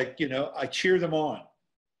 Great. It's like, I cheer them on.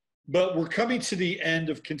 But we're coming to the end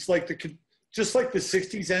of just like the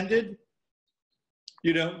 60s ended.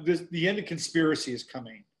 The end of conspiracy is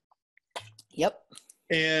coming. Yep.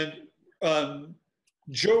 And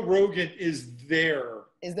Joe Rogan is there.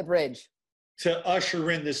 Is the bridge. To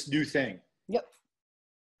usher in this new thing. Yep.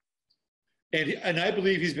 And I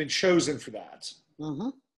believe he's been chosen for that. Mm-hmm.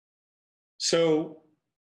 So,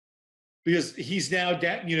 because he's now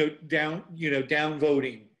downvoting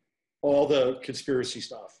all the conspiracy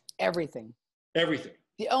stuff. Everything.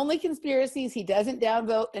 The only conspiracies he doesn't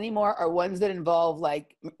downvote anymore are ones that involve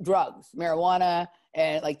like drugs, marijuana,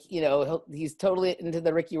 and he's totally into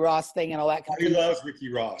the Ricky Ross thing and all that kind of stuff. He loves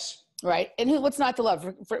Ricky Ross. Right. And what's not to love?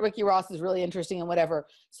 Ricky Ross is really interesting and whatever.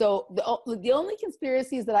 So the only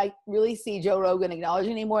conspiracies that I really see Joe Rogan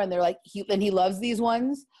acknowledging anymore, and they're like, he loves these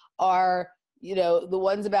ones, are, the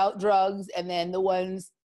ones about drugs, and then the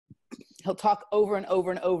ones he'll talk over and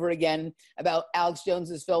over and over again about Alex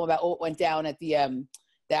Jones's film about what went down at the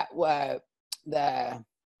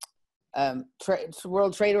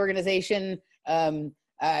World Trade Organization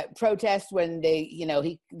protest when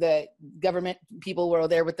the government people were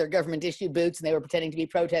there with their government issued boots and they were pretending to be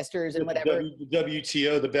protesters and whatever. The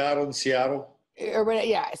WTO, the battle in Seattle.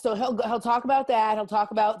 Yeah, so he'll talk about that. He'll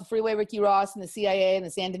talk about the Freeway Ricky Ross and the CIA and the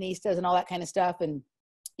Sandinistas and all that kind of stuff. And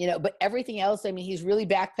But everything else, I mean, he's really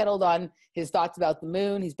backpedaled on his thoughts about the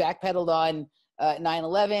moon. He's backpedaled on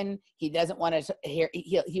 9/11. He doesn't want to hear,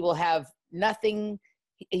 he will have nothing.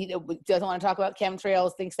 He doesn't want to talk about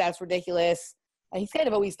chemtrails, thinks that's ridiculous. He's kind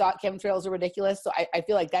of always thought chemtrails are ridiculous. So I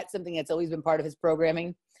feel like that's something that's always been part of his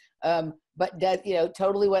programming. But does,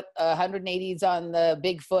 totally what 180s on the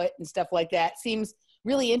Bigfoot and stuff like that. Seems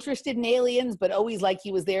really interested in aliens, but always like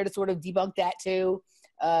he was there to sort of debunk that too.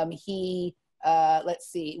 He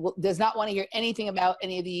does not want to hear anything about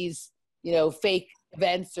any of these, fake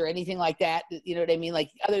events or anything like that. You know what I mean?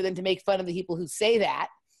 Like, other than to make fun of the people who say that.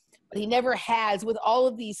 But he never has, with all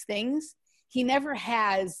of these things, he never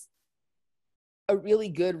has a really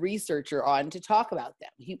good researcher on to talk about them.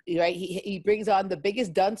 He brings on the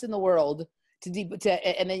biggest dunce in the world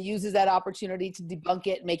and then uses that opportunity to debunk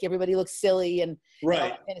it and make everybody look silly and all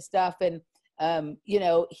that kind of stuff. And,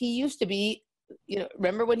 he used to be,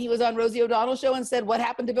 remember when he was on Rosie O'Donnell's show and said, what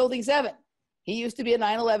happened to Building 7? He used to be a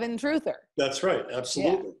 9/11 truther. That's right.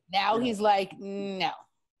 Absolutely. Yeah. Now he's like, no.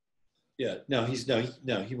 Yeah,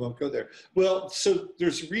 he won't go there. Well, so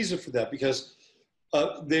there's a reason for that, because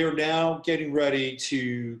they are now getting ready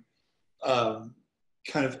to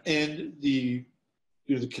kind of end the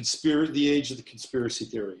age of the conspiracy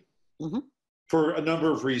theory for a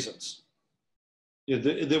number of reasons.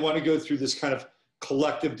 They want to go through this kind of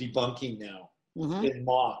collective debunking now in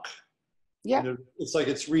mock. Yeah, it's like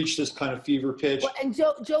it's reached this kind of fever pitch. Well, and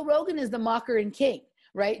Joe Rogan is the mocker and king.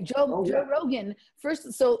 Right. Joe Rogan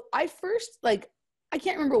first. So I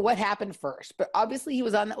can't remember what happened first, but obviously he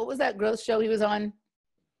was on what was that gross show he was on?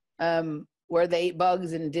 Where they ate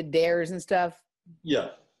bugs and did dares and stuff. Yeah.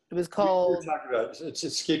 It was called, talking about, it's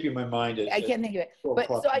escaping my mind. I can't think of it, but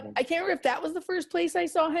so I can't remember if that was the first place I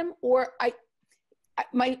saw him, or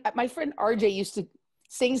my friend RJ used to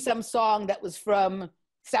sing some song that was from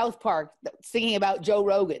South Park singing about Joe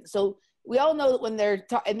Rogan. So we all know that when they're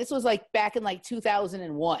and this was like back in like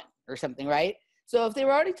 2001 or something, right? So if they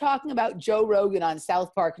were already talking about Joe Rogan on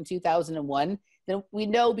South Park in 2001, then we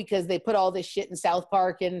know, because they put all this shit in South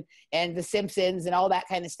Park and The Simpsons and all that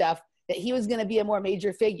kind of stuff, that he was going to be a more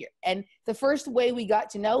major figure. And the first way we got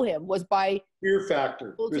to know him was by fear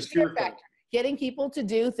factor. Fear factor. Getting people to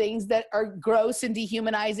do things that are gross and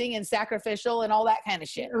dehumanizing and sacrificial and all that kind of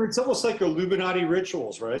shit. It's almost like Illuminati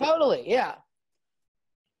rituals, right? Totally, yeah.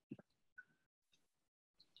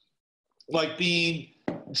 Like being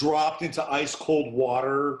dropped into ice cold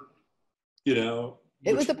water,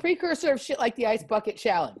 It was a precursor of shit like the Ice Bucket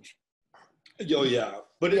Challenge. Oh, yeah.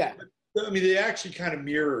 But they actually kind of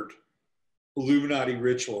mirrored Illuminati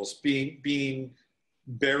rituals, being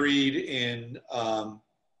buried in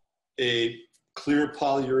a clear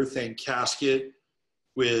polyurethane casket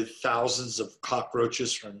with thousands of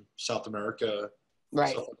cockroaches from South America.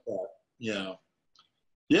 Right. Stuff like that. Yeah.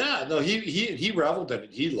 Yeah, no, he reveled in it.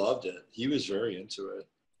 He loved it. He was very into it.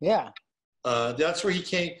 Yeah. That's where he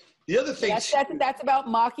came. The other thing... That's about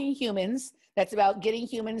mocking humans. That's about getting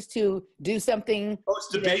humans to do something... Oh, it's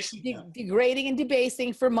debasing them. Degrading and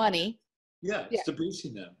debasing for money. Yeah, it's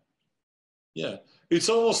debasing them. Yeah. It's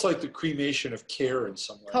almost like the cremation of care in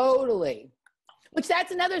some ways. Totally. Which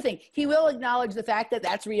that's another thing. He will acknowledge the fact that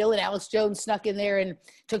that's real, and Alex Jones snuck in there and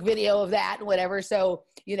took video of that and whatever. So,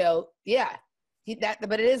 yeah.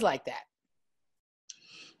 But it is like that.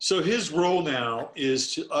 So his role now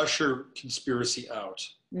is to usher conspiracy out.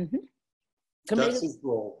 Mm-hmm. That's his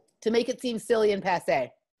role. To make it seem silly and passé.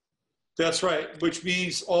 That's right. Which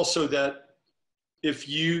means also that if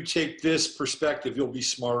you take this perspective, you'll be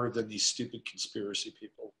smarter than these stupid conspiracy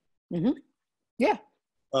people. Mm-hmm. Yeah.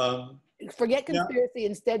 Forget conspiracy.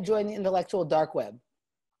 Instead, join the intellectual dark web,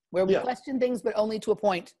 where we question things, but only to a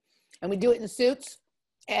point. And we do it in suits.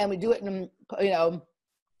 And we do it in,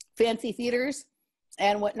 fancy theaters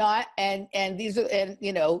and whatnot. And these are, and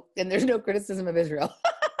there's no criticism of Israel.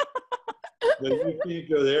 You can't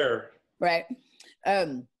go there. Right.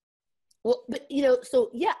 Well, but,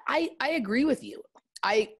 so yeah, I agree with you.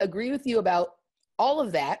 I agree with you about all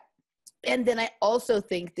of that. And then I also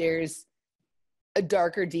think there's a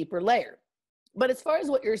darker, deeper layer. But as far as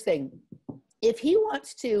what you're saying, if he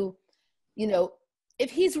wants to, if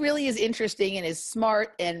he's really as interesting and as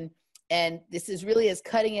smart and this is really as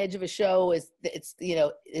cutting edge of a show as it's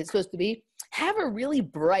supposed to be, have a really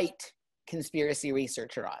bright conspiracy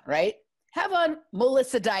researcher on, right? Have on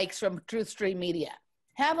Melissa Dykes from Truth Stream Media.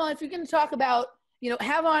 Have on, if you're going to talk about,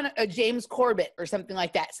 have on a James Corbett or something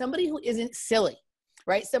like that. Somebody who isn't silly,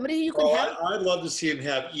 right? Somebody you can have. I'd love to see him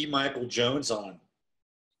have E. Michael Jones on.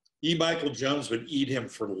 E. Michael Jones would eat him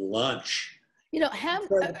for lunch.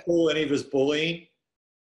 Pull any of his bullying.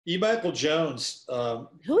 E. Michael Jones.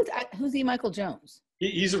 Who's E. Michael Jones?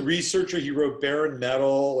 He's a researcher. He wrote Barren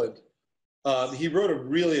Metal, and he wrote a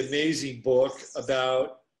really amazing book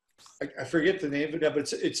about, I forget the name of it,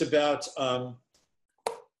 but it's about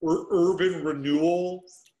urban renewal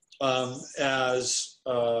as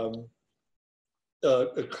a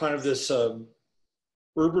kind of this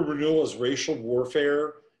urban renewal as racial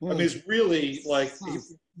warfare. I mean, it's really like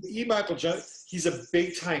Michael Jones. He's a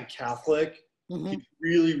big time Catholic. He's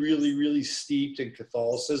really, really, really steeped in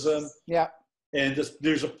Catholicism. Yeah. And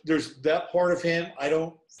there's that part of him I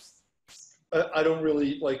don't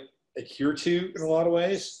really like adhere to in a lot of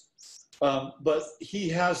ways, but he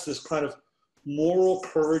has this kind of moral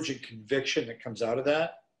courage and conviction that comes out of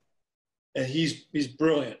that, and he's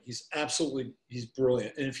brilliant. He's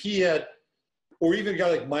brilliant. And if he had, or even a guy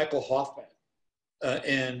like Michael Hoffman,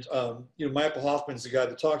 Michael Hoffman's the guy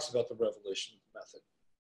that talks about the revelation method.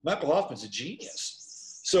 Michael Hoffman's a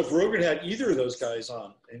genius. So if Rogan had either of those guys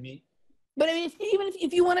on, I mean. But I mean,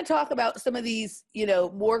 if you want to talk about some of these,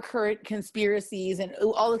 more current conspiracies and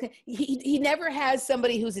all the, he never has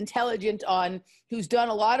somebody who's intelligent who's done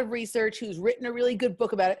a lot of research, who's written a really good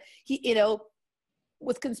book about it.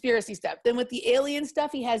 With conspiracy stuff. Then with the alien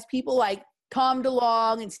stuff, he has people like Tom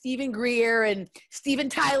DeLonge and Stephen Greer and Steven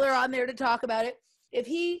Tyler on there to talk about it.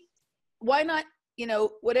 Why not?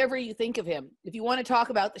 Whatever you think of him, if you want to talk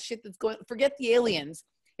about the shit that's going, forget the aliens.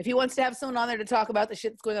 If he wants to have someone on there to talk about the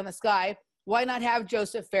shit that's going on in the sky, why not have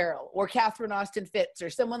Joseph Farrell or Catherine Austin Fitts or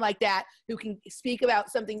someone like that who can speak about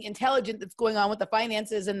something intelligent that's going on with the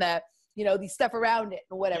finances and the, the stuff around it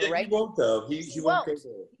and whatever, right? He won't though. He won't go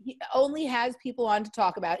there. He only has people on to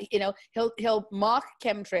talk about, he'll mock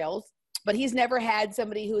chemtrails, but he's never had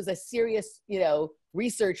somebody who is a serious,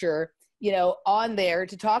 researcher, on there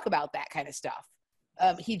to talk about that kind of stuff.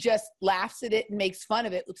 He just laughs at it and makes fun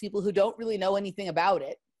of it with people who don't really know anything about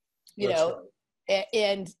it, right.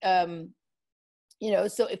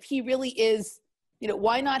 So if he really is,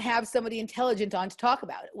 why not have somebody intelligent on to talk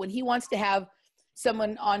about it? When he wants to have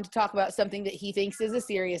someone on to talk about something that he thinks is a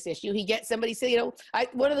serious issue, he gets somebody say,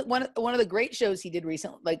 one of the great shows he did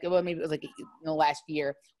recently, maybe it was last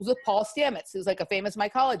year, was with Paul Stamets, who's like a famous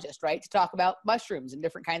mycologist, right? To talk about mushrooms and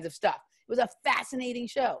different kinds of stuff. It was a fascinating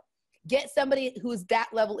show. Get somebody who's that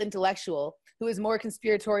level intellectual, who is more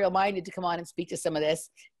conspiratorial minded to come on and speak to some of this.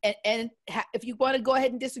 And if you want to go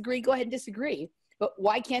ahead and disagree, go ahead and disagree. But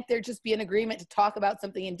why can't there just be an agreement to talk about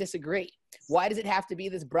something and disagree? Why does it have to be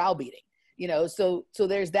this browbeating? So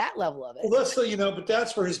there's that level of it. Well, but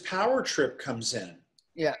that's where his power trip comes in.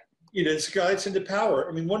 Yeah. This guy's into power.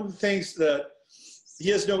 I mean, one of the things that he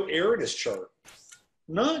has no air in his chart.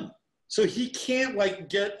 None. So he can't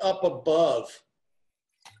get up above.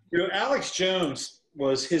 Alex Jones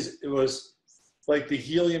was like the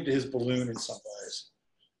helium to his balloon in some ways.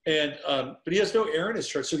 And, but he has no air in his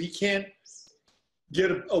chart, so he can't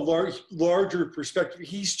get a larger perspective.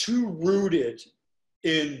 He's too rooted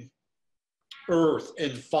in earth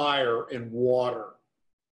and fire and water,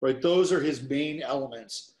 right? Those are his main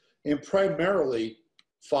elements, and primarily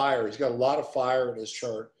fire. He's got a lot of fire in his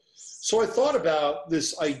chart. So I thought about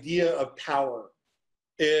this idea of power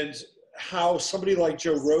and how somebody like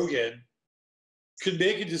Joe Rogan could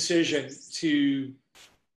make a decision to,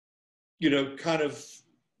 kind of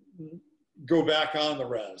go back on the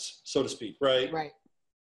res, so to speak, right? Right.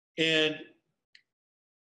 And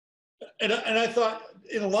I thought,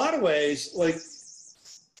 in a lot of ways,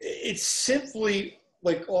 it's simply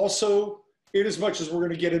also, in as much as we're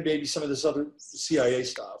going to get in maybe some of this other CIA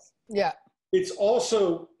stuff. Yeah. It's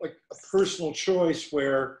also a personal choice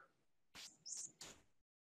where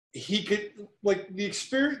he could,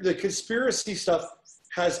 the conspiracy stuff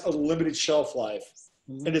has a limited shelf life,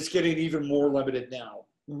 and it's getting even more limited now.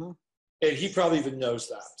 Mm-hmm. And he probably even knows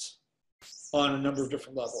that on a number of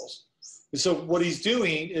different levels. And so what he's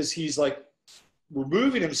doing is he's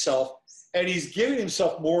removing himself, and he's giving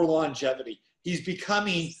himself more longevity. He's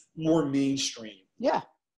becoming more mainstream. Yeah.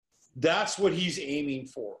 That's what he's aiming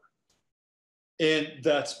for. And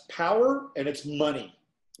that's power and it's money.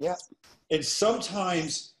 Yeah. And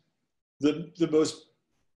sometimes the most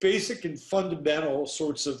basic and fundamental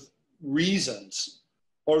sorts of reasons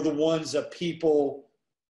are the ones that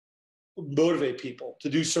motivate people to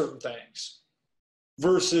do certain things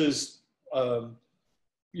versus,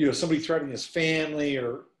 somebody threatening his family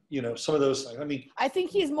or, some of those things. I mean, I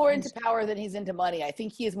think he's more into power than he's into money. I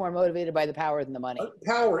think he is more motivated by the power than the money.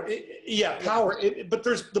 Power. Power. But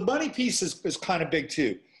the money piece is kind of big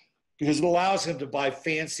too, because it allows him to buy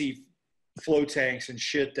fancy flow tanks and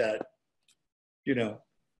shit that,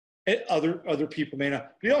 other people may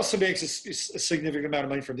not. But he also makes a significant amount of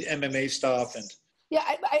money from the MMA stuff and Yeah,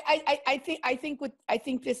 I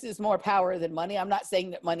think this is more power than money. I'm not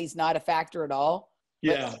saying that money's not a factor at all.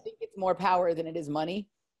 But Yeah. I think it's more power than it is money.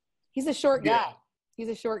 He's a short guy. Yeah. He's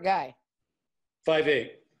a short guy.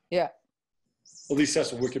 5'8". Yeah. At least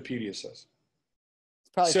that's what Wikipedia says. It's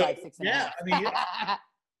probably So, 5'6" and a yeah, half.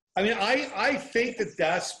 I think that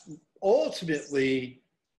that's ultimately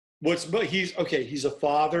but he's a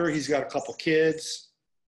father. He's got a couple kids.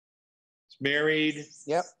 He's married.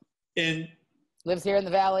 Yep. And lives here in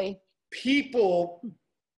the valley. People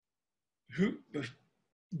who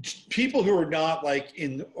are not like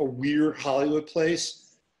in a weird Hollywood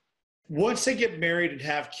place, once they get married and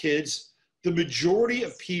have kids, the majority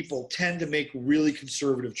of people tend to make really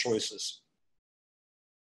conservative choices.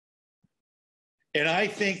 And I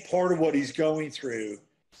think part of what he's going through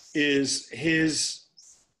is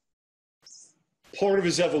part of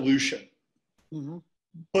his evolution,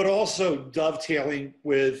 but also dovetailing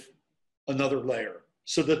with another layer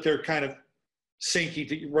so that they're kind of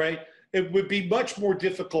syncing, right? It would be much more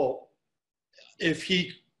difficult if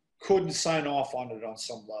he couldn't sign off on it on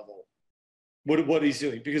some level, what he's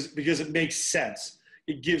doing, because it makes sense.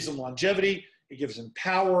 It gives him longevity. It gives him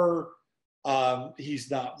power.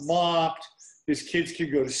 He's not mocked. His kids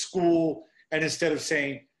can go to school. And instead of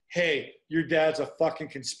saying, hey, your dad's a fucking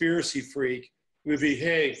conspiracy freak, it would be,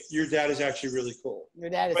 hey, your dad is actually really cool. Your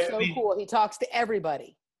dad is so cool. He talks to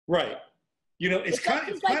everybody. Right. You know, it's kind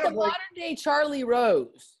of like the modern day Charlie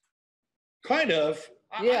Rose. Kind of.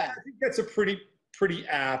 Yeah. I think that's a pretty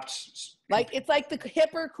apt. Like, it's like the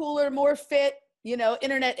hipper, cooler, more fit,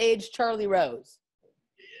 internet age Charlie Rose.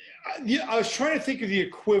 Yeah, I was trying to think of the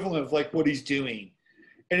equivalent of like what he's doing.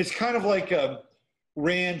 And it's kind of like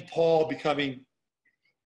Rand Paul becoming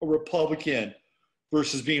a Republican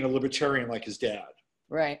versus being a libertarian like his dad.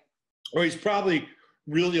 Right. Or he's probably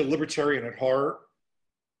really a libertarian at heart,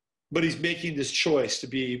 but he's making this choice to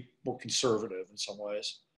be more conservative in some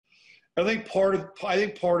ways. I think part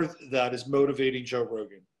of that is motivating Joe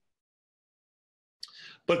Rogan.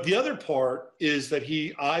 But the other part is that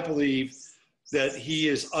I believe that he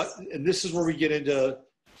is, and this is where we get into,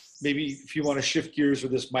 maybe if you want to shift gears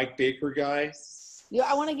with this Mike Baker guy. Yeah,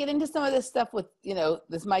 I want to get into some of this stuff with,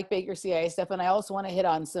 this Mike Baker CIA stuff, and I also want to hit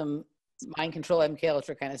on some mind control, MK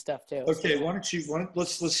Ultra kind of stuff too. Okay, let's see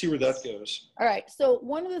where that goes. All right. So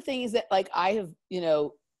one of the things that like I have,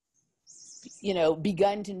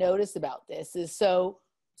 begun to notice about this is so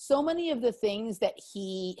many of the things that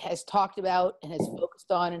he has talked about and has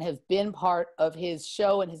focused on and have been part of his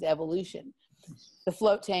show and his evolution. The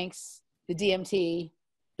float tanks, the DMT,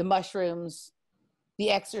 the mushrooms, the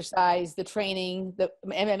exercise, the training, the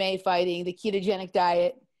MMA fighting, the ketogenic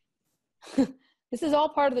diet. This is all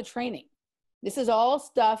part of the training. This is all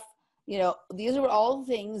stuff, these are all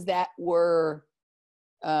things that were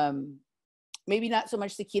maybe not so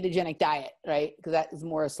much the ketogenic diet, right? Because that is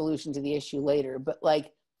more a solution to the issue later. But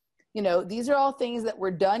like, these are all things that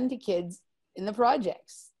were done to kids in the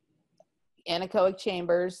projects. Anechoic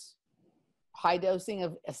chambers, high dosing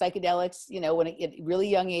of psychedelics, when at really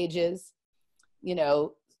young ages,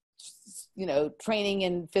 training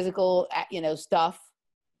in physical, stuff,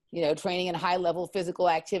 training in high level physical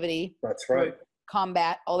activity. That's right.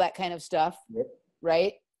 Combat, all that kind of stuff. Yep.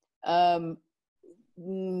 Right.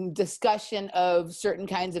 Discussion of certain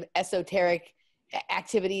kinds of esoteric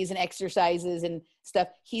activities and exercises and stuff.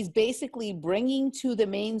 He's basically bringing to the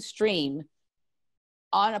mainstream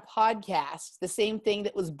on a podcast the same thing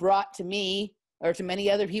that was brought to me or to many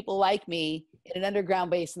other people like me in an underground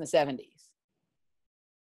base in the 70s.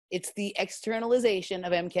 It's the externalization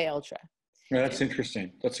of MK Ultra. Yeah, that's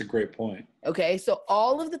interesting. That's a great point. Okay, so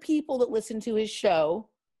all of the people that listen to his show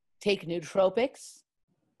take nootropics,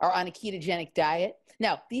 are on a ketogenic diet.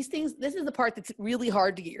 Now, these things, this is the part that's really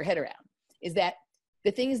hard to get your head around, is that the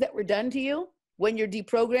things that were done to you, when you're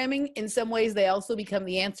deprogramming, in some ways, they also become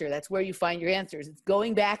the answer. That's where you find your answers. It's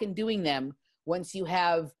going back and doing them once you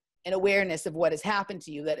have an awareness of what has happened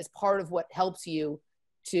to you. That is part of what helps you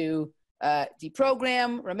to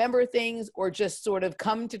deprogram, remember things, or just sort of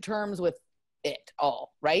come to terms with it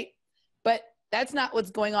all, right? But that's not what's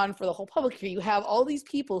going on for the whole public here. You have all these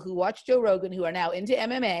people who watch Joe Rogan who are now into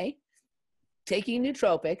MMA, taking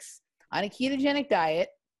nootropics, on a ketogenic diet,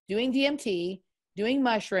 doing DMT, doing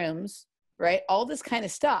mushrooms, right? All this kind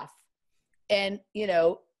of stuff. And,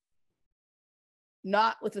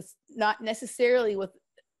 not necessarily with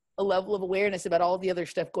a level of awareness about all the other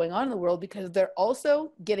stuff going on in the world, because they're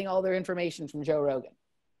also getting all their information from Joe Rogan.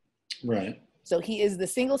 Right. So he is the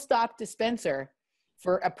single stop dispenser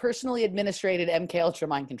for a personally administrated MK Ultra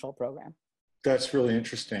mind control program. That's really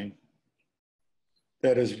interesting.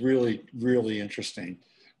 That is really, really interesting.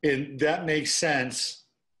 And that makes sense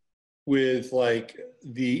with like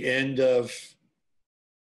the end of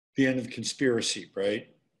conspiracy, right?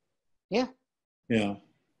 Yeah. Yeah.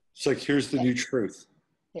 It's like, here's the new truth.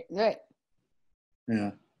 Right.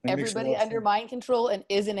 Yeah. Everybody under mind control, and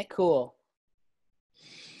isn't it cool?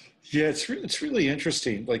 Yeah, it's really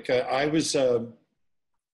interesting. Like I was, well,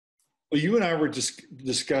 you and I were just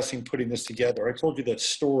discussing putting this together. I told you that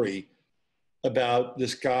story about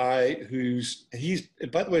this guy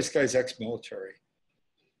by the way, this guy's ex-military,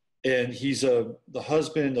 and he's the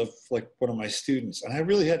husband of like one of my students, and I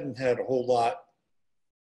really hadn't had a whole lot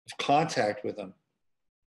of contact with him,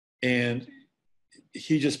 and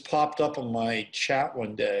he just popped up on my chat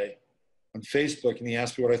one day on Facebook, and he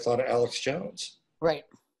asked me what I thought of Alex Jones. Right.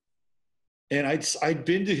 And I had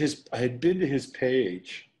been to his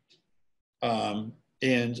page,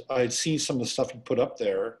 and I'd seen some of the stuff he put up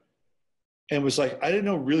there, and was like, I didn't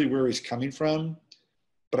know really where he's coming from,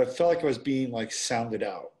 but I felt like I was being like sounded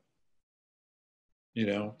out,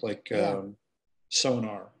 like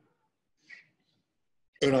sonar.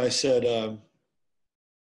 And I said,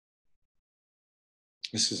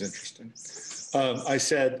 this is interesting. I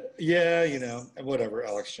said, yeah, whatever,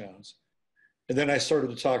 Alex Jones. And then I started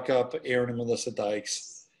to talk up Aaron and Melissa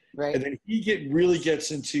Dykes. Right. And then he really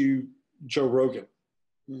gets into Joe Rogan.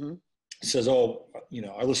 Mm-hmm. Says, I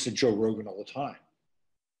listen to Joe Rogan all the time.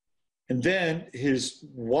 And then his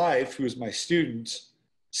wife, who is my student,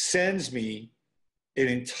 sends me an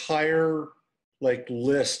entire like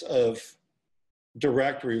list of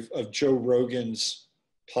directory of Joe Rogan's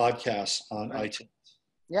podcasts on iTunes.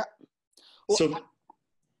 Yeah. Well, so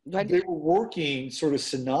they were working sort of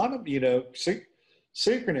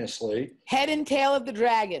synchronously. Head and tail of the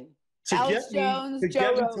dragon. Alex Jones,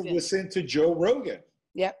 Joe Rogan. To listen to Joe Rogan.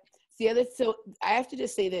 Yep. So I have to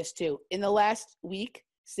just say this too. In the last week,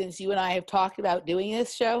 since you and I have talked about doing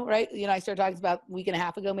this show, right? I started talking about a week and a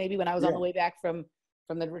half ago, maybe, when I was on the way back from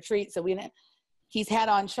the retreat. So he's had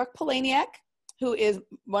on Chuck Palahniuk, who is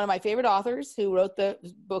one of my favorite authors, who wrote the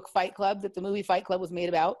book Fight Club that the movie Fight Club was made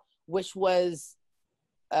about, which was,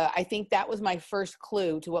 I think that was my first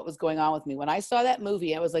clue to what was going on with me. When I saw that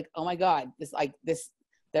movie, I was like, oh my God,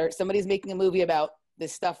 somebody's making a movie about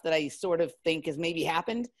this stuff that I sort of think has maybe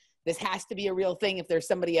happened. This has to be a real thing if there's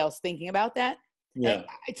somebody else thinking about that. Yeah.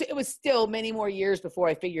 It was still many more years before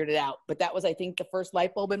I figured it out. But that was, I think, the first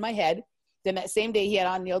light bulb in my head. Then that same day he had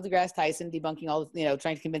on Neil deGrasse Tyson debunking all,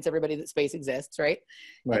 trying to convince everybody that space exists, right?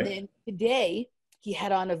 And then today he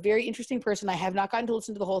had on a very interesting person. I have not gotten to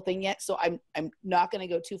listen to the whole thing yet, so I'm not going to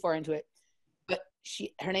go too far into it. But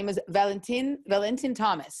her name is Valentine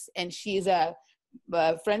Thomas, and she's a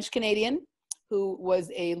French Canadian who was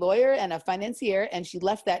a lawyer and a financier, and she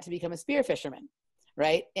left that to become a spear fisherman,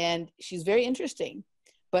 right? And she's very interesting.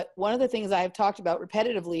 But one of the things I have talked about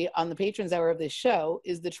repetitively on the Patrons Hour of this show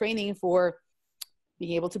is the training for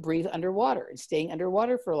being able to breathe underwater and staying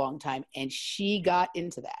underwater for a long time. And she got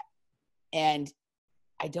into that. And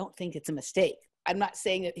I don't think it's a mistake. I'm not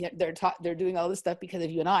saying that they're doing all this stuff because of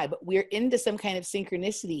you and I, but we're into some kind of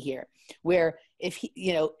synchronicity here where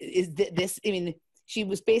she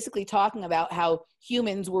was basically talking about how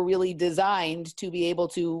humans were really designed to be able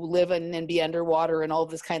to live and be underwater and all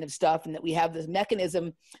this kind of stuff. And that we have this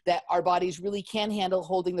mechanism that our bodies really can handle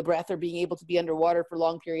holding the breath or being able to be underwater for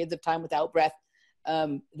long periods of time without breath,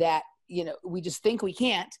 that, we just think we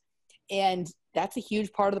can't. And that's a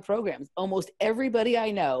huge part of the programs. Almost everybody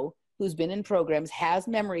I know who's been in programs has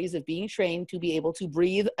memories of being trained to be able to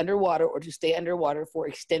breathe underwater or to stay underwater for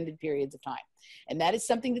extended periods of time. And that is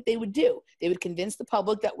something that they would do. They would convince the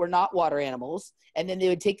public that we're not water animals, and then they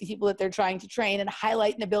would take the people that they're trying to train and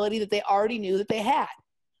highlight an ability that they already knew that they had.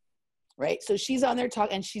 Right? So she's on there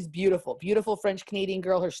talking, and she's beautiful, beautiful French Canadian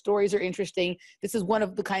girl. Her stories are interesting. This is one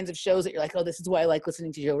of the kinds of shows that you're like, oh, this is why I like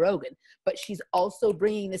listening to Joe Rogan. But she's also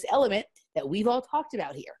bringing this element that we've all talked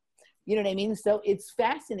about here. You know what I mean? So it's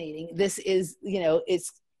fascinating. This is,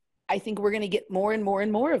 I think we're going to get more and more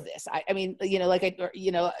and more of this. I mean,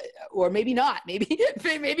 or maybe not.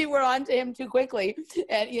 Maybe we're on to him too quickly.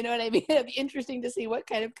 And you know what I mean? It'd be interesting to see what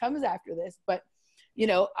kind of comes after this. But,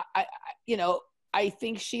 I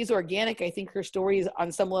think she's organic. I think her story is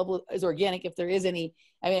on some level is organic. If there is any,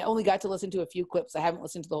 I only got to listen to a few clips. I haven't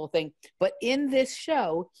listened to the whole thing. But in this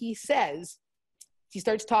show, he starts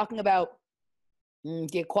talking about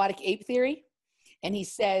the aquatic ape theory. And he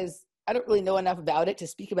says, I don't really know enough about it to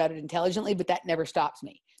speak about it intelligently, but that never stops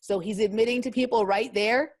me. So he's admitting to people right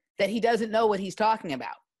there that he doesn't know what he's talking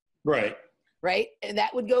about. Right. Right. And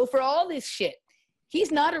that would go for all this shit.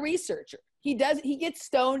 He's not a researcher. He gets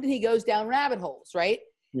stoned and he goes down rabbit holes. Right.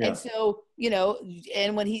 Yeah. And so,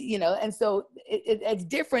 and when he, and so it's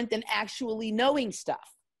different than actually knowing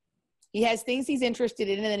stuff. He has things he's interested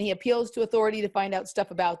in, and then he appeals to authority to find out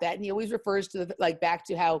stuff about that. And he always refers to back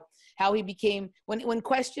to how he became, when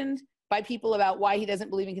questioned by people about why he doesn't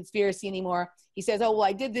believe in conspiracy anymore, he says, oh, well,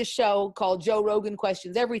 I did this show called Joe Rogan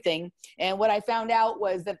Questions Everything. And what I found out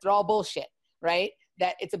was that they're all bullshit, right?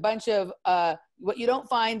 That it's a bunch of, what you don't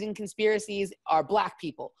find in conspiracies are black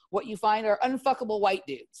people. What you find are unfuckable white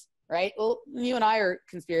dudes. Right? Well, you and I are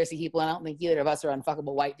conspiracy people, and I don't think either of us are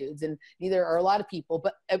unfuckable white dudes, and neither are a lot of people.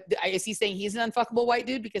 But is he saying he's an unfuckable white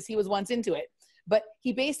dude because he was once into it? But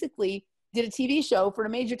he basically did a TV show for a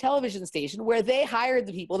major television station where they hired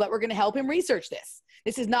the people that were going to help him research this.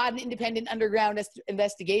 This is not an independent underground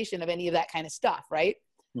investigation of any of that kind of stuff, right?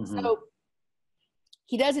 Mm-hmm. So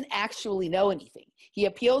he doesn't actually know anything. He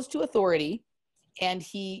appeals to authority, and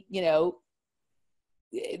he,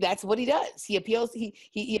 that's what he does. He appeals.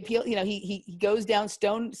 He appeals. He goes down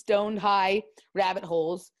stone high rabbit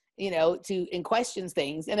holes. And questions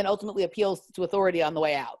things, and then ultimately appeals to authority on the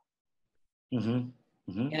way out. Mm-hmm.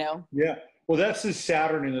 Mm-hmm. Yeah. Well, that's his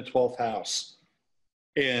Saturn in the 12th house,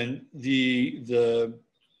 and the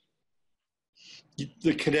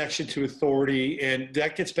connection to authority, and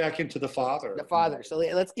that gets back into the father. The father. So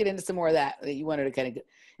let's get into some more of that you wanted to kind of get.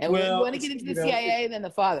 And we want to get into the CIA, and then the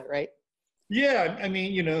father, right? Yeah, I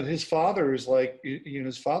mean, his father is like,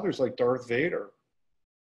 his father's like Darth Vader,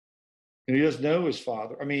 and he doesn't know his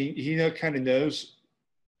father. I mean, he kind of knows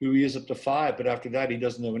who he is up to 5, but after that, he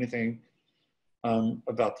doesn't know anything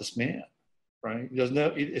about this man, right? He doesn't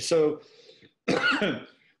know. So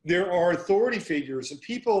there are authority figures and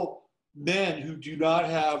men who do not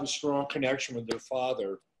have a strong connection with their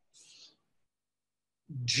father,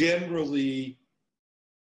 generally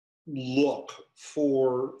look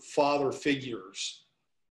for father figures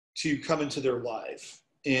to come into their life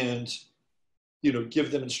and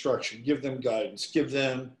give them instruction, give them guidance, give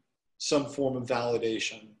them some form of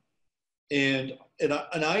validation. And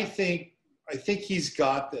I think he's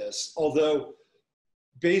got this, although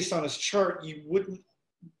based on his chart you wouldn't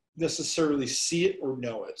necessarily see it or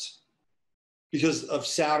know it because of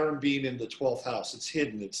Saturn being in the 12th house. It's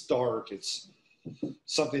hidden, it's dark, it's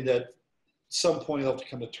something that some point he'll have to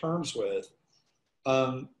come to terms with.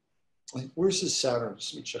 Where's his Saturn?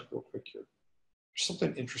 Just let me check real quick here. There's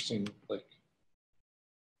something interesting,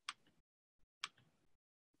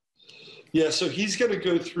 so he's going to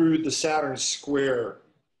go through the Saturn square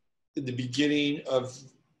in the beginning of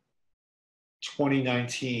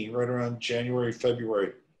 2019, right around January,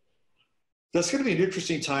 February. That's going to be an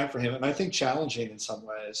interesting time for him, and I think challenging in some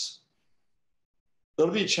ways.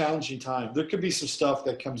 It'll be a challenging time. There could be some stuff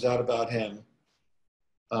that comes out about him.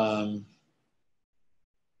 What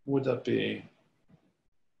would that be?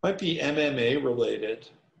 Might be MMA related.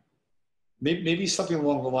 Maybe something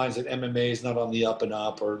along the lines that MMA is not on the up and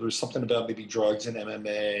up, or there's something about maybe drugs and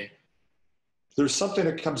MMA. There's something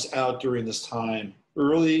that comes out during this time,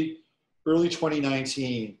 early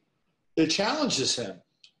 2019. It challenges him.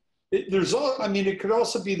 It could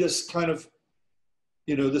also be this kind of,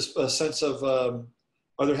 this sense of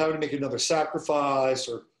either having to make another sacrifice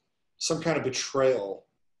or some kind of betrayal.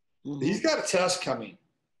 Mm-hmm. He's got a test coming.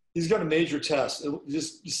 He's got a major test.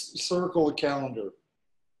 Just circle the calendar.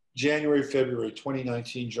 January, February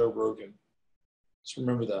 2019, Joe Rogan. Just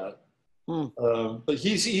remember that. But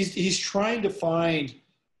he's trying to find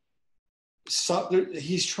something.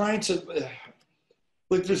 He's trying to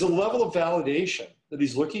there's a level of validation that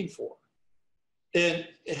he's looking for, and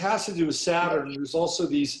it has to do with Saturn. There's also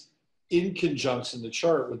these inconjuncts in the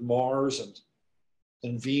chart with Mars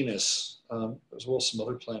and Venus, as well as some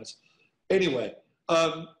other planets. Anyway,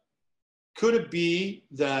 could it be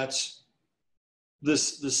that the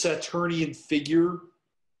Saturnian figure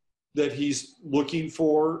that he's looking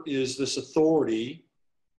for is this authority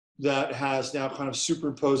that has now kind of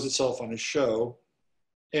superimposed itself on his show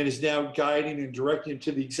and is now guiding and directing him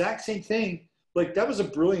to the exact same thing? That was a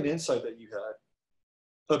brilliant insight that you had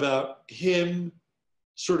about him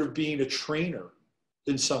sort of being a trainer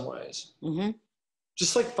in some ways. Mm-hmm.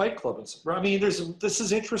 Just like Fight Club. This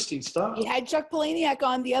is interesting stuff. He had Chuck Palahniuk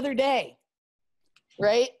on the other day,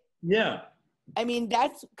 right? Yeah.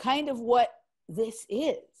 That's kind of what this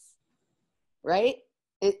is, right?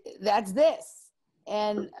 That's this.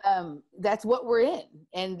 And that's what we're in.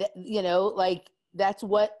 And, that's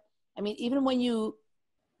what, even when you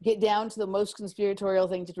get down to the most conspiratorial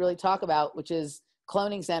thing to really talk about, which is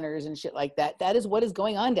cloning centers and shit like that, that is what is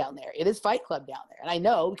going on down there. It is Fight Club down there. And I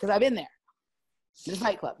know because I've been there. It's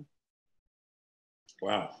Fight Club.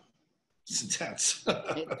 Wow. It's intense.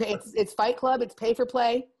 It's Fight Club. It's pay for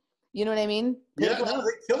play. You know what I mean? Yeah, no,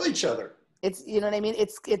 they kill each other. It's, you know what I mean?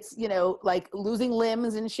 It's, you know, like losing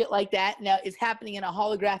limbs and shit like that. Now it's happening in a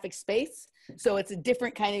holographic space. So it's a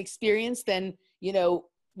different kind of experience than, you know,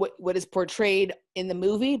 what is portrayed in the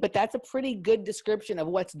movie, but that's a pretty good description of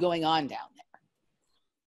what's going on down there.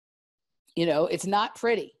 You know, it's not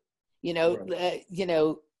pretty, you know,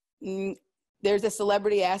 Right. There's a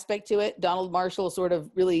celebrity aspect to it. Donald Marshall sort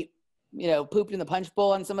of really, you know, pooped in the punch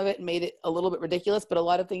bowl on some of it and made it a little bit ridiculous, but a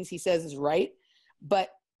lot of things he says is right.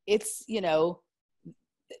 But it's, you know,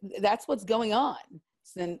 that's what's going on.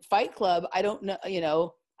 In Fight Club, I don't know, you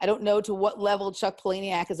know, I don't know to what level Chuck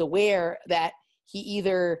Palahniuk is aware that he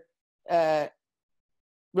either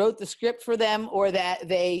wrote the script for them or that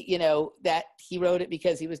they, you know, that he wrote it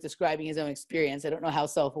because he was describing his own experience. I don't know how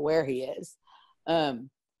self-aware he is.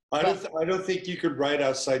 I don't think you could write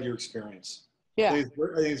outside your experience. Yeah. I think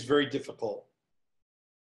it's very difficult.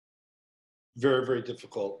 Very, very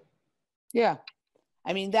difficult. Yeah.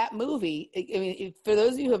 I mean, that movie, I mean, for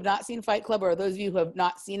those of you who have not seen Fight Club or those of you who have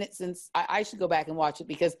not seen it since, I should go back and watch it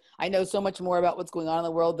because I know so much more about what's going on in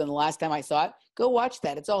the world than the last time I saw it. Go watch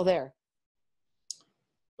that. It's all there.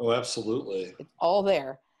 Oh, absolutely. It's all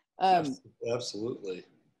there. Absolutely.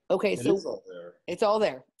 Okay, so it's all there. It's all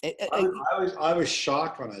there. I was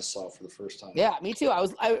shocked when I saw it for the first time. Yeah, me too. I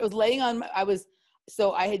was laying on.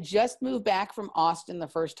 So I had just moved back from Austin the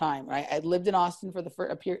first time. Right, I'd lived in Austin for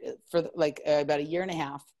about a year and a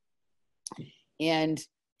half, and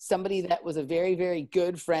somebody that was a very, very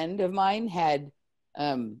good friend of mine had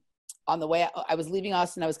on the way I was leaving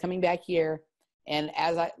Austin, I was coming back here, and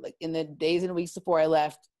as I in the days and weeks before I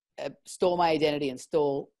left, stole my identity and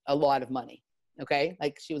stole a lot of money. Okay,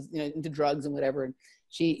 like she was, you know, into drugs and whatever, and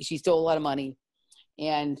she stole a lot of money,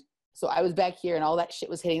 and so I was back here, and all that shit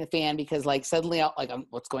was hitting the fan because, like, suddenly,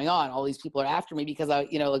 what's going on? All these people are after me because I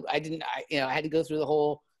had to go through the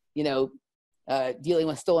whole, you know, dealing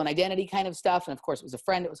with stolen identity kind of stuff, and of course, it was a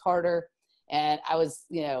friend; it was harder, and I was,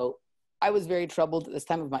 you know, I was very troubled at this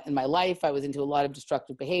time in my life. I was into a lot of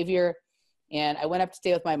destructive behavior, and I went up to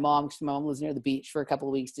stay with my mom because my mom lives near the beach for a couple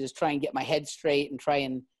of weeks to just try and get my head straight and try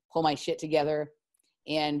and pull my shit together.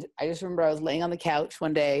 And I just remember I was laying on the couch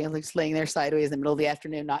one day, and just laying there sideways in the middle of the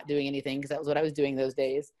afternoon, not doing anything because that was what I was doing those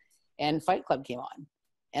days. And Fight Club came on,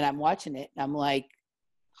 and I'm watching it, and I'm like,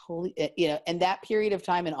 holy, you know. And that period of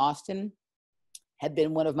time in Austin had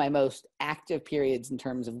been one of my most active periods in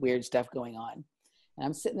terms of weird stuff going on. And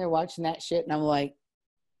I'm sitting there watching that shit, and I'm like,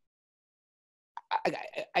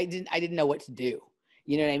 I didn't know what to do.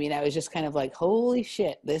 You know what I mean? I was just kind of like, holy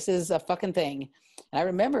shit, this is a fucking thing. And I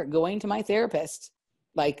remember going to my therapist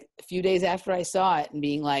like a few days after I saw it and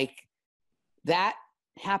being like, that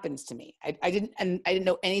happens to me. I didn't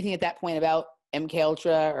know anything at that point about MK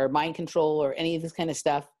Ultra or mind control or any of this kind of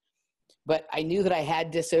stuff, but I knew that I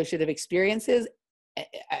had dissociative experiences.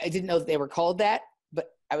 I didn't know that they were called that, but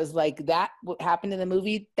I was like, that what happened in the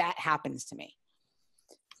movie, that happens to me.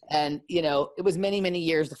 And, you know, it was many, many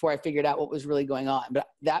years before I figured out what was really going on. But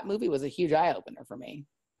that movie was a huge eye-opener for me.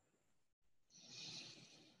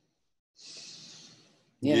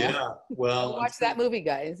 Yeah. Well, watch that movie,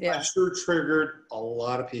 guys. Yeah. I'm sure triggered a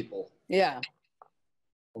lot of people. Yeah.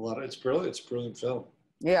 It's brilliant. It's a brilliant film.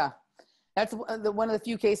 Yeah. That's one of the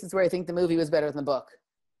few cases where I think the movie was better than the book.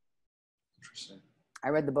 Interesting. I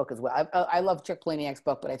read the book as well. I love Chuck Palahniuk's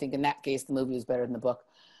book, but I think in that case, the movie was better than the book.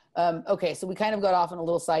 Okay, so we kind of got off on a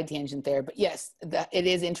little side tangent there, but yes, it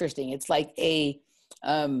is interesting. It's like I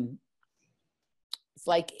don't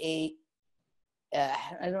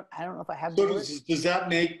know if I have. So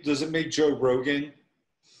does it make Joe Rogan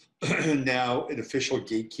now an official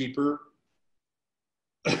gatekeeper,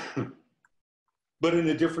 but in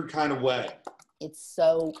a different kind of way? It's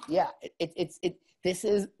so, yeah. This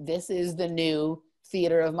is the new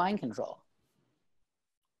theater of mind control.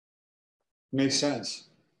 Makes sense.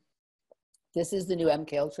 This is the new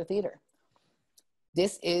MK Ultra theater.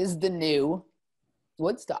 This is the new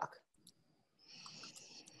Woodstock.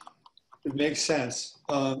 It makes sense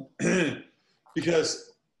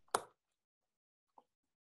because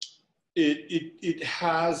it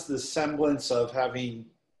has the semblance of having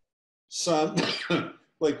some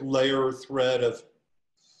like layer or thread of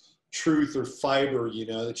truth or fiber, you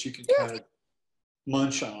know, that you can kind of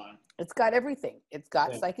munch on. It's got everything. It's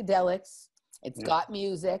got psychedelics. It's got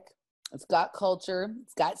music. It's got culture.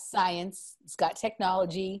 It's got science. It's got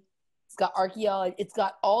technology. It's got archaeology. It's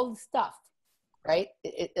got all the stuff, right?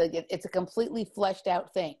 It's a completely fleshed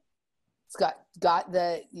out thing. It's got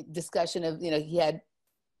the discussion of, you know,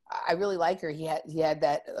 I really like her. He had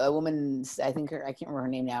that woman, I can't remember her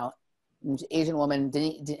name now, Asian woman,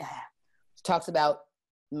 talks about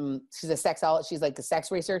She's a sexologist. She's like a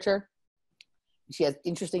sex researcher. She has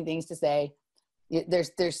interesting things to say.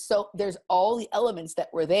 There's all the elements that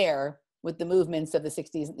were there with the movements of the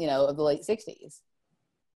 60s, of the late 60s.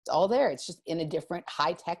 It's all there. It's just in a different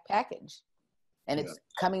high-tech package. And it's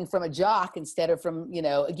coming from a jock instead of from,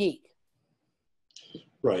 a geek.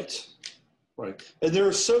 Right. And there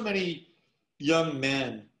are so many young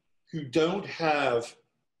men who don't have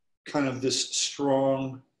kind of this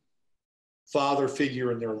strong father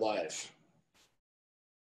figure in their life.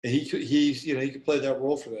 And he could play that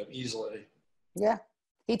role for them easily. Yeah.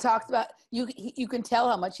 He talks about, you can tell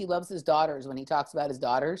how much he loves his daughters when he talks about his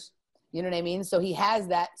daughters. You know what I mean? So he has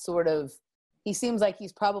that sort of, he seems like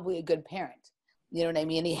he's probably a good parent. You know what I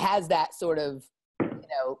mean? He has that sort of,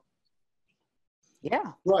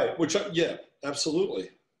 yeah. Right.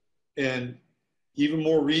 Absolutely. And even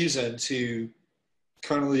more reason to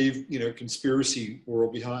kind of leave, conspiracy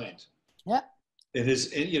world behind. Yeah. And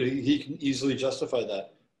he can easily justify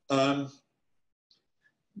that.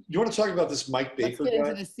 You want to talk about this Mike Baker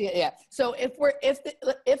guy? Yeah. So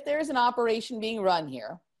if there's an operation being run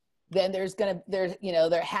here, then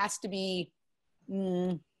there has to be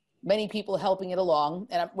many people helping it along.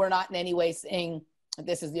 And we're not in any way saying that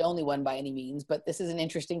this is the only one by any means, but this is an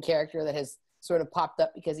interesting character that has sort of popped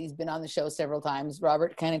up because he's been on the show several times.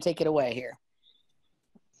 Robert, kind of take it away here.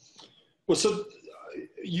 Well, so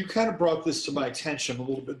you kind of brought this to my attention a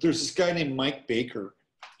little bit. There's this guy named Mike Baker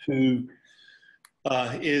who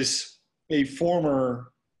is a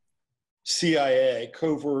former CIA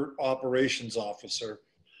covert operations officer.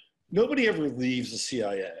 Nobody ever leaves the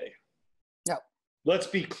CIA. No. Let's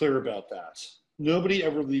be clear about that. Nobody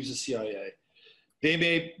ever leaves the CIA. They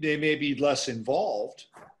may be less involved.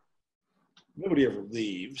 Nobody ever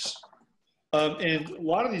leaves. And a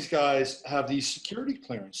lot of these guys have these security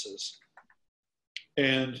clearances.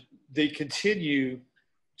 And they continue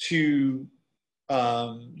to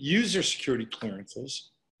use their security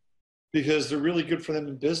clearances because they're really good for them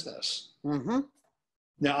in business. Mm-hmm.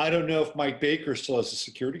 Now, I don't know if Mike Baker still has a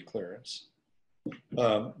security clearance,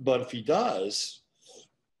 but if he does,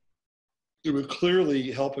 it would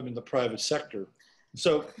clearly help him in the private sector.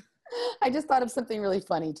 So I just thought of something really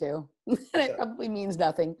funny too. It probably means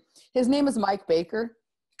nothing. His name is Mike Baker.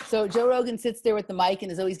 So Joe Rogan sits there with the mic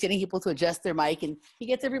and is always getting people to adjust their mic, and he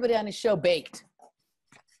gets everybody on his show baked.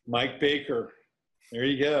 Mike Baker. There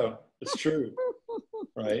you go. It's true.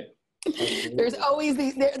 Right? Absolutely.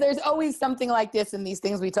 There's always something like this in these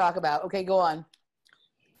things we talk about. Okay, go on.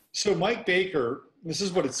 So Mike Baker, this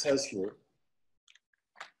is what it says here.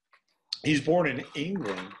 He's born in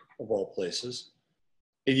England, of all places,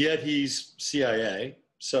 and yet he's CIA,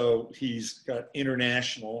 so he's got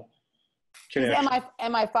international connection. He's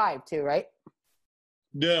MI5 too, right?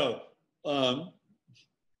 No.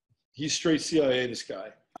 He's straight CIA, this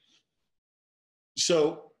guy.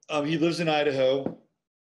 So he lives in Idaho.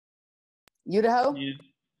 Idaho?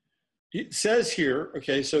 It says here,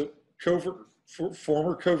 okay, so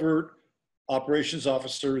former covert operations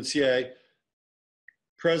officer at CIA,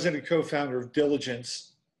 president and co-founder of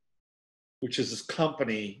Diligence, which is this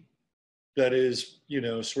company that is,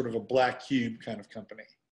 sort of a black cube kind of company.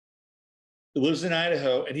 He lives in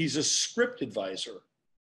Idaho, and he's a script advisor,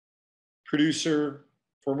 producer,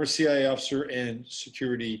 former CIA officer, and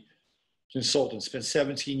security consultant. Spent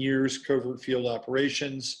 17 years covert field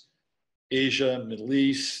operations, Asia, Middle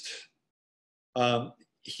East.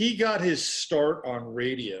 He got his start on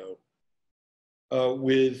radio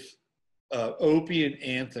with Opie and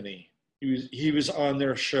Anthony. He was on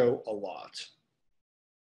their show a lot.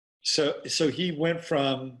 So he went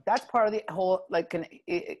from... That's part of the whole,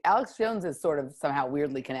 Alex Jones is sort of somehow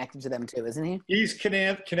weirdly connected to them too, isn't he? He's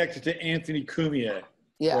connected to Anthony Cumia.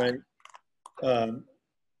 Yeah. Right?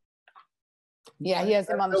 He has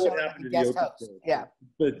him on the show as a guest host. Yeah.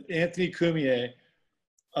 But Anthony Cumia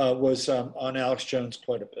was on Alex Jones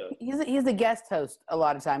quite a bit. He's a guest host a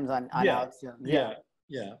lot of times on Alex Jones.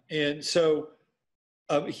 Yeah. And so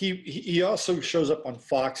he also shows up on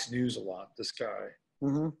Fox News a lot, this guy.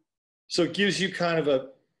 Mm-hmm. So it gives you kind of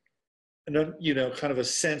a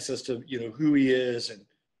sense as to, who he is and,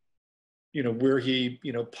 where he,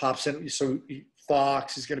 pops in. So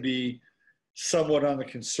Fox is going to be somewhat on the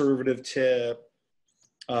conservative tip.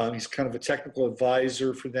 He's kind of a technical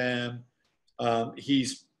advisor for them.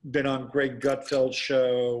 He's been on Greg Gutfeld's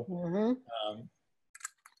show. Mm-hmm.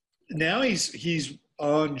 Now he's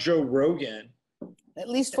on Joe Rogan. At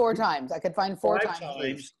least 4 times. I could find 4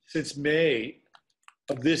 times since May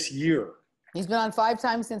of this year. He's been on 5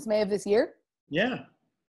 times since May of this year? Yeah.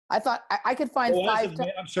 I thought I could find 5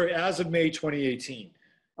 times. I'm sorry, as of May 2018.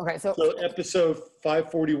 Okay, so episode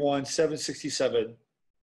 541, 767,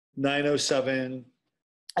 907.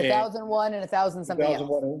 1001 and 1000 something else.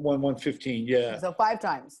 115, yeah. So 5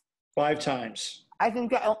 times. 5 times. I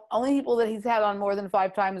think the only people that he's had on more than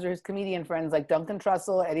 5 times are his comedian friends like Duncan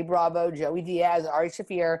Trussell, Eddie Bravo, Joey Diaz, Ari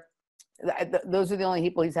Shaffir. Those are the only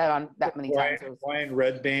people he's had on that many times. Ryan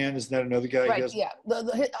Redband, isn't that another guy? Right, yeah.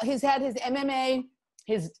 He's had his MMA,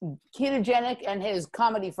 his ketogenic, and his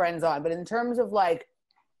comedy friends on. But in terms of like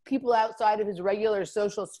people outside of his regular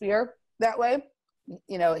social sphere that way,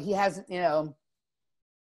 he hasn't,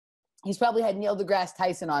 he's probably had Neil deGrasse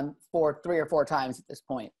Tyson on 3 or 4 times at this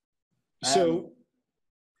point. So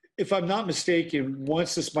if I'm not mistaken,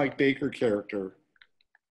 once this Mike Baker character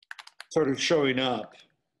started showing up,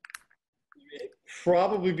 it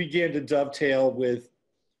probably began to dovetail with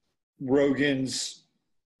Rogan's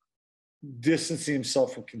distancing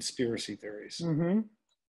himself from conspiracy theories. Mm-hmm.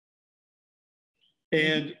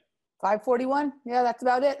 And 541? Yeah, that's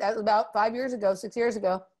about it. That was about 5 years ago, 6 years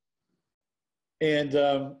ago.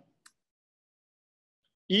 And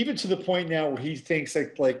even to the point now where he thinks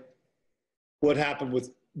like what happened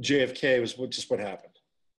with JFK was just what happened.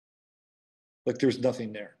 Like there's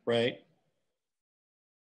nothing there, right?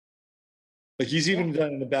 Like he's even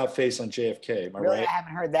done an about face on JFK. Am I really? right? I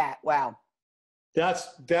haven't heard that. Wow.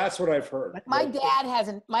 That's what I've heard. Like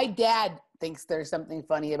my dad thinks there's something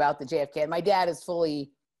funny about the JFK. And my dad is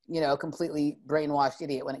fully, completely brainwashed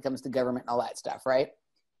idiot when it comes to government and all that stuff, right?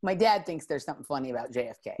 My dad thinks there's something funny about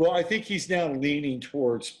JFK. Well, I think he's now Rogan's leaning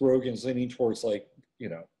towards the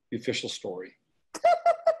official story.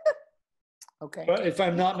 Okay. But if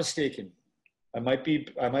I'm not mistaken, I might be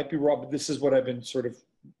wrong, but this is what I've been sort of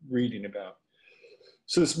reading about.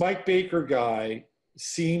 So this Mike Baker guy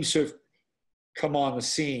seems to have come on the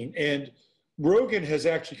scene, and Rogan has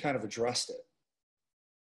actually kind of addressed it.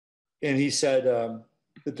 And he said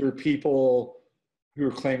that there are people who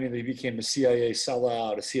are claiming that he became a CIA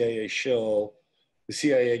sellout, a CIA shill, the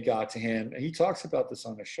CIA got to him. And he talks about this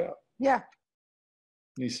on the show. Yeah.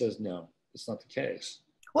 And he says, no, it's not the case.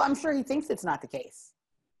 Well, I'm sure he thinks it's not the case.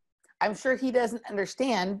 I'm sure he doesn't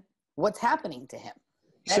understand what's happening to him.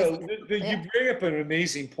 You bring up an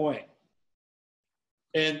amazing point.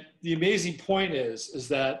 And the amazing point is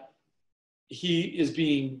that he is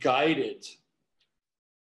being guided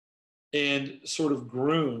and sort of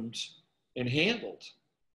groomed and handled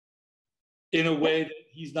in a way that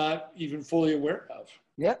he's not even fully aware of.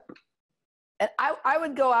 Yep. And I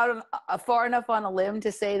would go out on far enough on a limb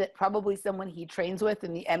to say that probably someone he trains with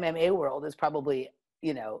in the MMA world is probably,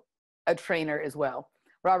 a trainer as well.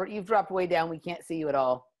 Robert, you've dropped way down. We can't see you at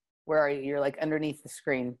all. Where are you? You're like underneath the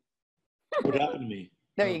screen. What happened to me?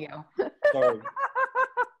 There you go.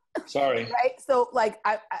 Sorry. Right? So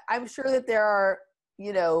I'm sure that there are,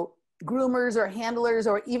 groomers or handlers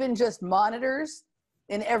or even just monitors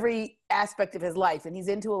in every aspect of his life. And he's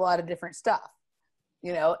into a lot of different stuff,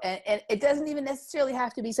 and it doesn't even necessarily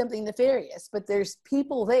have to be something nefarious, but there's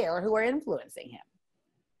people there who are influencing him.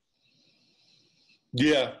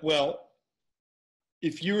 Yeah. Well,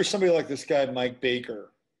 if you were somebody like this guy, Mike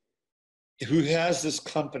Baker, who has this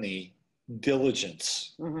company,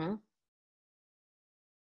 Diligence, mm-hmm.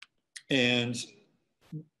 and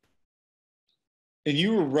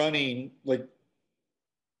you were running like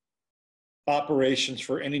operations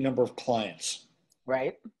for any number of clients,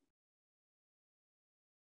 right?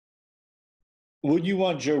 Would you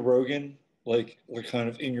want Joe Rogan like kind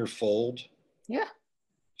of in your fold? Yeah.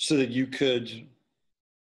 So that you could.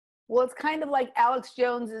 Well, it's kind of like Alex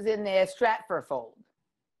Jones is in the Stratfor fold.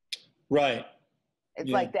 Right. It's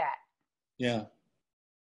like that. Yeah.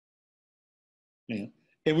 Yeah.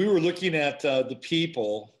 And we were looking at the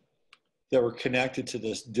people that were connected to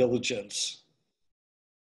this Diligence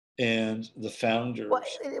and the founders. Well,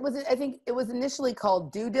 I think it was initially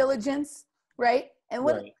called Due Diligence, right? And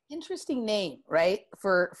what an interesting name, right?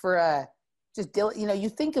 For you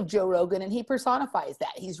think of Joe Rogan and he personifies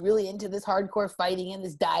that. He's really into this hardcore fighting and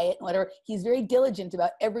this diet and whatever. He's very diligent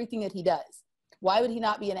about everything that he does. Why would he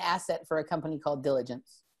not be an asset for a company called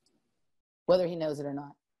Diligence? Whether he knows it or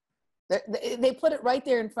not. They put it right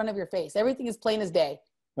there in front of your face. Everything is plain as day.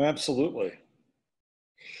 Absolutely.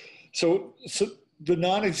 So the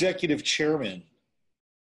non-executive chairman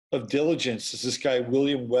of Diligence is this guy,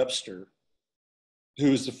 William Webster, who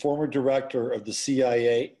is the former director of the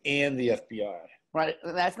CIA and the FBI. Right.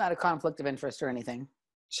 That's not a conflict of interest or anything.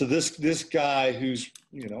 So this guy who's,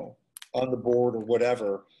 on the board or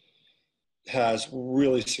whatever has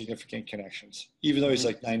really significant connections, even though he's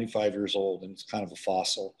like 95 years old and it's kind of a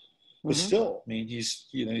fossil. But still, I mean, he's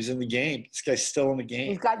in the game. This guy's still in the game.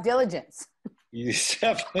 He's got diligence. He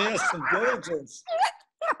definitely has some diligence.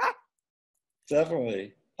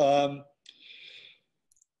 Definitely.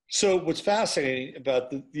 So what's fascinating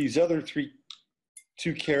about these other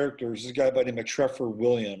two characters is a guy by the name of Trevor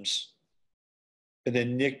Williams, and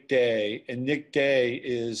then Nick Day. And Nick Day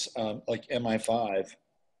is like MI5.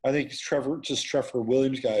 I think it's Trevor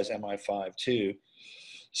Williams guy is MI5 too.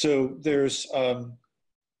 So there's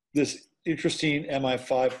this interesting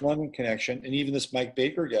MI5 London connection, and even this Mike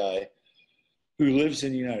Baker guy who lives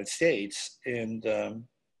in the United States and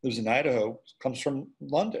lives in Idaho comes from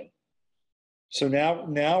London. So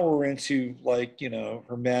now we're into like,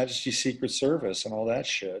 Her Majesty's Secret Service and all that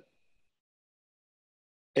shit.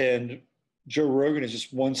 And Joe Rogan is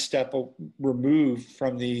just one step removed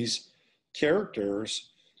from these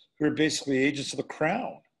characters who are basically agents of the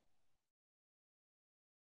crown.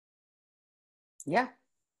 Yeah.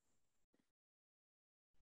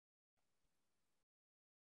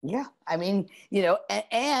 Yeah. I mean,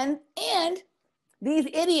 and these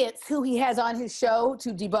idiots who he has on his show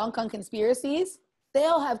to debunk on conspiracies, they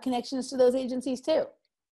all have connections to those agencies too.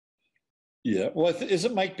 Yeah. Well,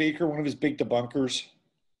 isn't Mike Baker one of his big debunkers?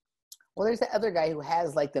 Well, there's that other guy who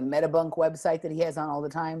has like the Metabunk website that he has on all the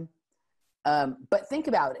time. But think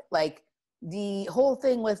about it. Like the whole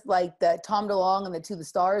thing with like the Tom DeLonge and the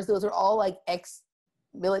Stars, those are all like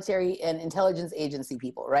ex-military and intelligence agency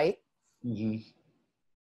people, right? Mm-hmm.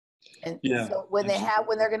 And so when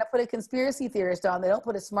they're going to put a conspiracy theorist on, they don't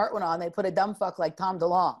put a smart one on. They put a dumb fuck like Tom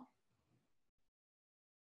DeLonge,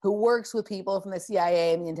 who works with people from the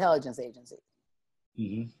CIA and the intelligence agency.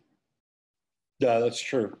 Mm-hmm. Yeah, that's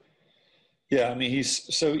true. Yeah, I mean,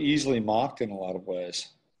 he's so easily mocked in a lot of ways.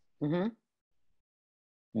 Mm-hmm.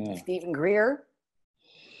 Yeah. Stephen Greer.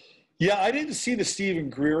 Yeah, I didn't see the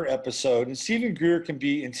Stephen Greer episode, and Stephen Greer can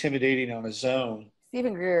be intimidating on his own.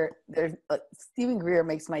 Stephen Greer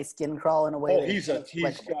makes my skin crawl in a way. Oh, he's got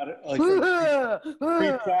like a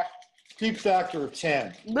creep factor of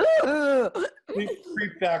 10.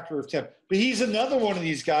 creep factor of 10. But he's another one of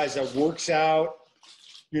these guys that works out,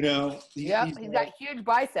 He's got huge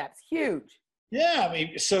biceps, huge. Yeah, I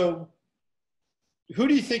mean, so who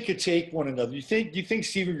do you think could take one another? Do you think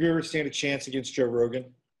Stephen Greer would stand a chance against Joe Rogan?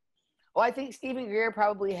 Well, I think Stephen Greer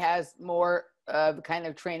probably has more of kind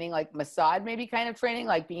of training, like Mossad maybe kind of training,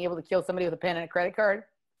 like being able to kill somebody with a pen and a credit card.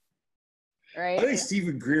 Right? I think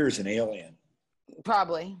Stephen Greer is an alien.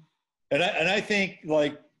 Probably. And I think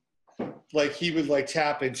like he would like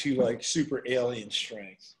tap into like super alien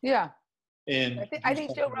strength. Yeah. And I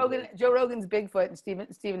think Joe Rogan's Bigfoot and Stephen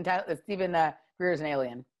Greer is an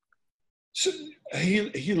alien. So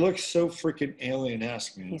he looks so freaking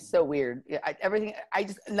alien-esque, man. He's so weird.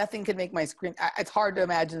 Nothing could make my skin. It's hard to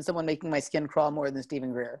imagine someone making my skin crawl more than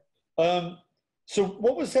Stephen Greer. So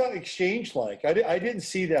what was that exchange like? I didn't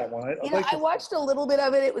see that one. I watched a little bit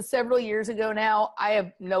of it. It was several years ago now. I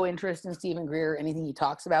have no interest in Stephen Greer or anything he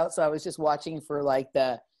talks about, so I was just watching for like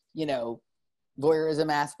the, voyeurism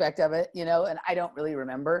aspect of it, and I don't really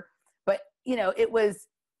remember. But,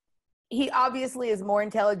 he obviously is more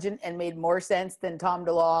intelligent and made more sense than Tom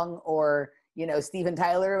DeLonge or, Steven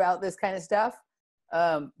Tyler about this kind of stuff.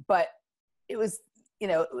 But it was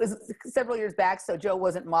several years back, so Joe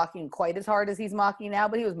wasn't mocking quite as hard as he's mocking now,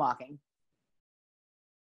 but he was mocking.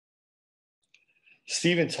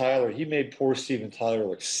 Steven Tyler, he made poor Steven Tyler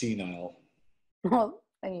look senile. Well,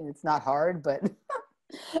 I mean, it's not hard, but...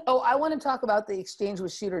 Oh, I want to talk about the exchange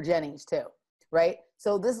with Shooter Jennings too, right?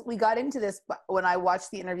 So we got into this when I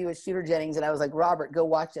watched the interview with Shooter Jennings, and I was like, Robert, go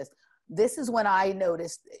watch this. This is when I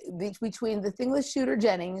noticed between the thing with Shooter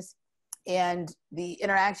Jennings and the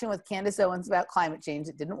interaction with Candace Owens about climate change,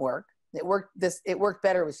 it didn't work. It worked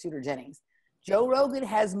better with Shooter Jennings. Joe Rogan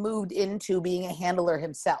has moved into being a handler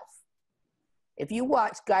himself. If you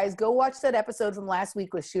watch, guys, go watch that episode from last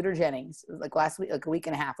week with Shooter Jennings. It was like last week, like a week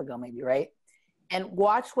and a half ago, maybe, right? And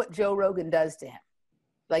watch what Joe Rogan does to him.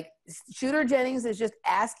 Like, Shooter Jennings is just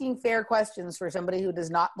asking fair questions for somebody who does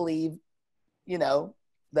not believe, the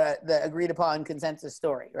agreed upon consensus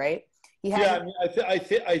story, right? I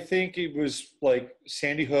think it was like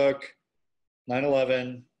Sandy Hook,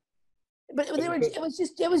 9/11. But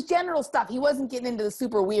it was general stuff. He wasn't getting into the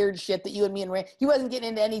super weird shit that you and me and Ray. He wasn't getting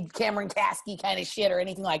into any Cameron Kasky kind of shit or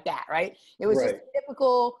anything like that, right? It was just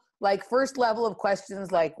typical. Like first level of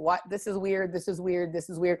questions, like what? This is weird. This is weird.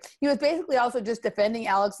 This is weird. He was basically also just defending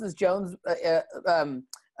Alex Jones'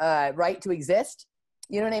 right to exist.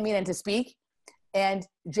 You know what I mean, and to speak. And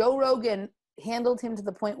Joe Rogan handled him to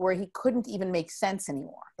the point where he couldn't even make sense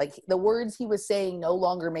anymore. Like the words he was saying no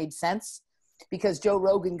longer made sense because Joe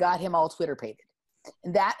Rogan got him all Twitter-pated.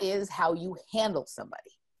 And that is how you handle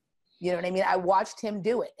somebody. You know what I mean? I watched him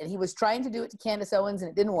do it, and he was trying to do it to Candace Owens, and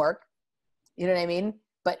it didn't work. You know what I mean?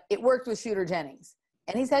 But it worked with Shooter Jennings.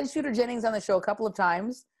 And he's had Shooter Jennings on the show a couple of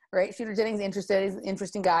times. right? Shooter Jennings he's an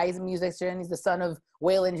interesting guy. He's a musician. He's the son of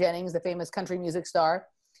Waylon Jennings, the famous country music star.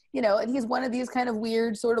 And he's one of these kind of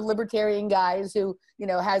weird sort of libertarian guys who,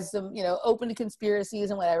 has some, open to conspiracies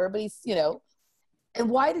and whatever, but he's, and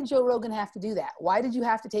why did Joe Rogan have to do that? Why did you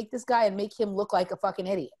have to take this guy and make him look like a fucking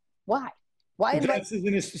idiot? Why? It's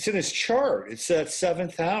in his chart. It's that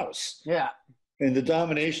seventh house. Yeah. And the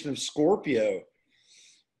domination of Scorpio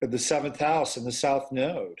of the seventh house in the South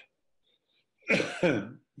Node.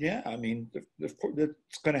 Yeah, I mean,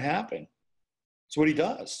 it's going to happen. It's what he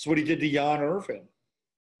does. It's what he did to Jan Irvin.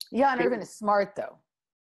 Jan Irvin is smart, though.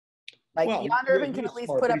 Jan Irvin can at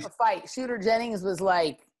least put up a fight. Shooter Jennings was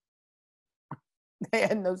like, they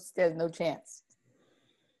had no chance.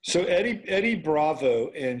 So Eddie Bravo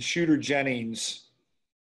and Shooter Jennings,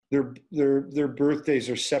 their birthdays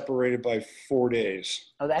are separated by 4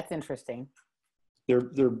 days. Oh, that's interesting. They're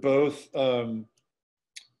both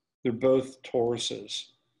Tauruses.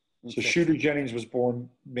 So Shooter Jennings was born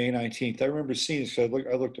May 19th. I remember seeing this. I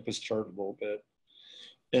looked up his chart a little bit.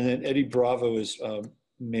 And then Eddie Bravo is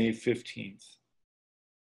May 15th.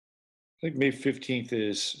 I think May 15th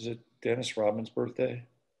is it Dennis Rodman's birthday?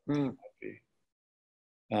 Mm.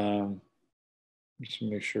 Just to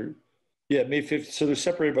make sure. Yeah, May 15th. So they're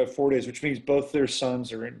separated by 4 days, which means both their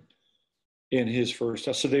sons are in his first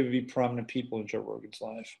house. So they would be prominent people in Joe Rogan's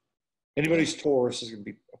life. Anybody's Taurus is going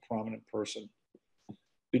to be a prominent person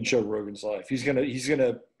in Joe Rogan's life. He's gonna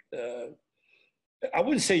I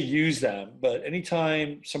wouldn't say use them, but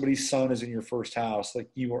anytime somebody's son is in your first house,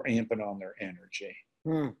 like you are amping on their energy.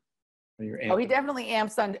 Mm. He definitely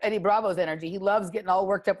amps on Eddie Bravo's energy. He loves getting all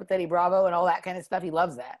worked up with Eddie Bravo and all that kind of stuff. He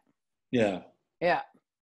loves that. Yeah. Yeah.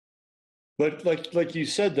 But like you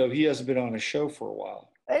said, though, he hasn't been on a show for a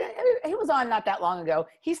while. He was on not that long ago.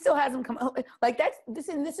 He still hasn't come.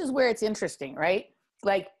 This is where it's interesting, right?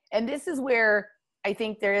 And this is where I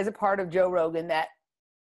think there is a part of Joe Rogan that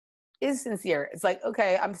is sincere. It's like,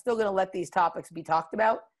 okay, I'm still going to let these topics be talked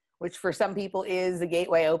about, which for some people is the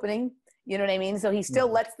gateway opening. You know what I mean? So he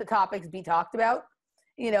still lets the topics be talked about,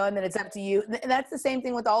 and then it's up to you. And that's the same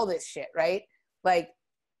thing with all this shit, right? Like,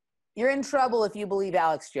 you're in trouble if you believe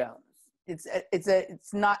Alex Jones. You're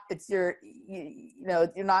not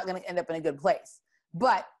going to end up in a good place.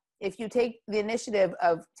 But if you take the initiative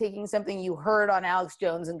of taking something you heard on Alex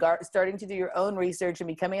Jones and starting to do your own research and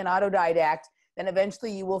becoming an autodidact, then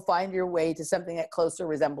eventually you will find your way to something that closer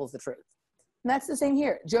resembles the truth. And that's the same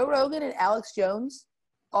here. Joe Rogan and Alex Jones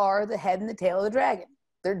are the head and the tail of the dragon.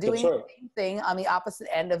 They're doing the same thing on the opposite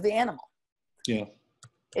end of the animal. Yeah.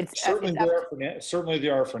 Certainly they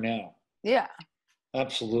are for now. Yeah.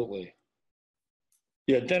 Absolutely.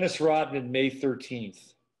 Yeah, Dennis Rodman, May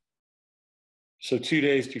 13th. So 2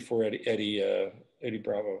 days before Eddie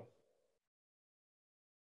Bravo.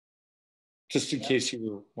 Just in case you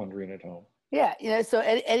were wondering at home. Yeah, so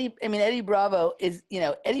Eddie Bravo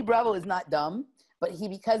is not dumb, but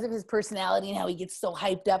because of his personality and how he gets so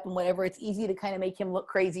hyped up and whatever, it's easy to kind of make him look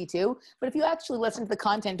crazy too. But if you actually listen to the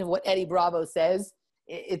content of what Eddie Bravo says,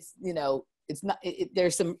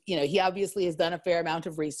 there's some, he obviously has done a fair amount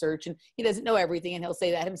of research and he doesn't know everything and he'll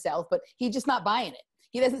say that himself, but he's just not buying it.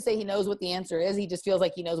 He doesn't say he knows what the answer is. He just feels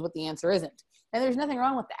like he knows what the answer isn't. And there's nothing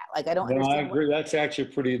wrong with that. I don't understand. I agree. That's actually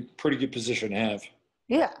a pretty good position to have.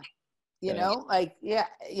 Yeah.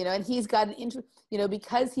 And he's got an interest,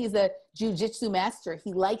 because he's a jujitsu master,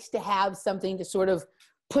 he likes to have something to sort of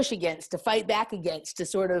push against, to fight back against, to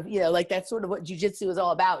sort of, that's sort of what jujitsu is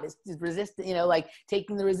all about, is resist,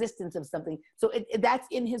 taking the resistance of something. So that's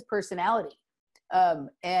in his personality.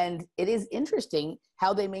 And it is interesting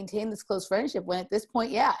how they maintain this close friendship when at this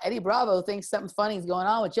point, Eddie Bravo thinks something funny is going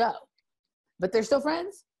on with Joe, but they're still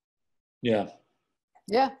friends. Yeah.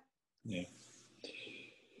 Yeah. Yeah.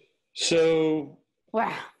 So,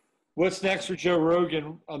 wow. What's next for Joe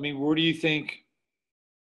Rogan? I mean, where do you think?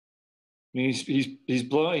 I mean, he's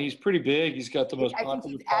blowing. He's pretty big. He's got the most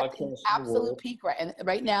popular podcast in the absolute peak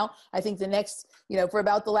right now. I think the next, for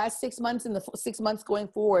about the last 6 months and the 6 months going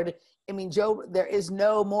forward, I mean, Joe, there is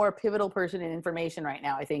no more pivotal person in information right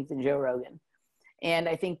now, I think, than Joe Rogan. And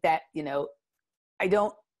I think that, I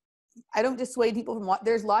don't dissuade people from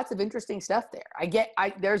there's lots of interesting stuff there.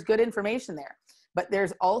 There's good information there, but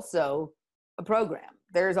there's also a program.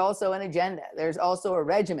 There's also an agenda. There's also a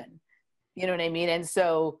regimen. You know what I mean? And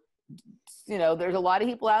so, there's a lot of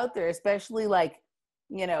people out there, especially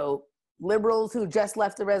liberals who just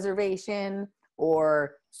left the reservation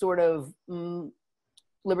or sort of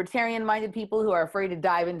libertarian minded people who are afraid to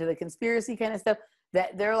dive into the conspiracy kind of stuff,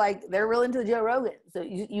 that they're real into Joe Rogan. So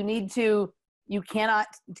you cannot,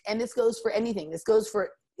 and this goes for anything. This goes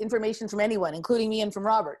for information from anyone, including me and from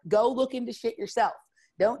Robert. Go look into shit yourself.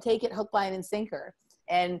 Don't take it hook, line, and sinker.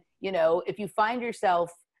 And, you know, if you find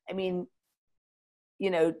yourself, I mean,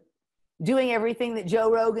 you know, doing everything that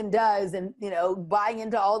Joe Rogan does and, you know, buying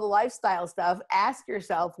into all the lifestyle stuff, ask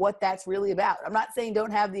yourself what that's really about. I'm not saying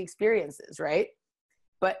don't have the experiences, right?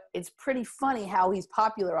 But it's pretty funny how he's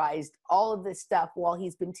popularized all of this stuff while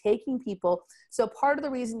he's been taking people. So part of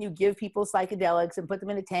the reason you give people psychedelics and put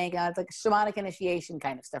them in a tank, and it's like shamanic initiation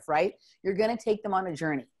kind of stuff, right? You're going to take them on a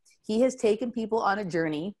journey. He has taken people on a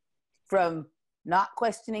journey from not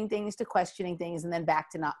questioning things to questioning things and then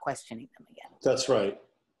back to not questioning them again. That's right.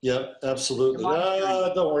 Yep, absolutely.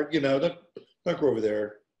 Don't worry, you know, don't go over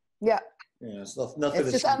there. Yeah. Yeah, it's nothing.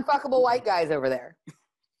 It's just unfuckable white guys over there.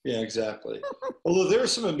 Yeah, exactly. Although there are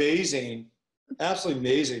some amazing, absolutely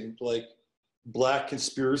amazing, like black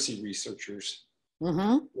conspiracy researchers.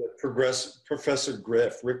 Mm-hmm. Professor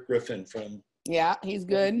Rick Griffin from. Yeah, he's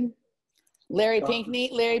good. Larry Pinckney,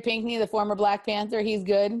 the former Black Panther, he's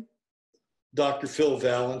good. Dr. Phil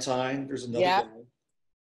Valentine, there's another guy.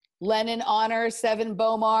 Lennon Honor, Seven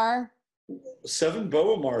Bomar. Seven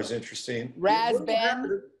Bomar is interesting. Raz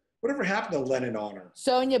Ben. Whatever happened to Lennon Honor?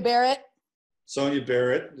 Sonia Barrett.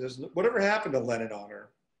 Whatever happened to Lennon Honor?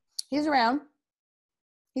 He's around.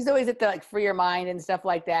 He's always at the like Free Your Mind and stuff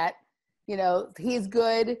like that. You know, he's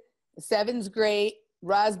good. Seven's great.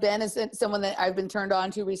 Raz Ben is someone that I've been turned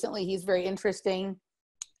on to recently. He's very interesting.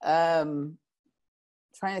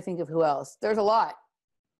 Trying to think of who else. There's a lot.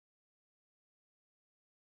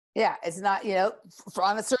 Yeah, it's not, you know,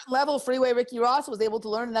 on a certain level, Freeway Ricky Ross was able to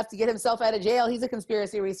learn enough to get himself out of jail. He's a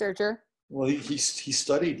conspiracy researcher. Well, he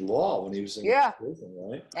studied law when he was in prison,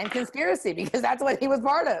 right? And conspiracy, because that's what he was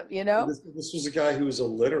part of, you know? This was a guy who was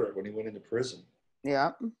illiterate when he went into prison.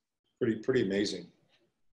 Yeah. Pretty amazing.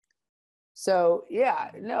 So, yeah,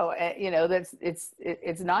 no, you know, it's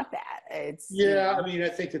not that. It's yeah, you know, I mean, I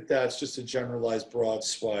think that's just a generalized broad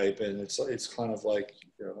swipe, and it's kind of like,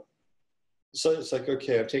 you know, so it's like,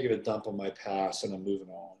 okay, I'm taking a dump on my past and I'm moving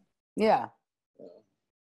on. Yeah.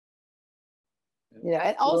 Yeah,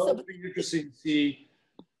 and also it'll be interesting to see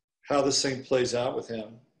how this thing plays out with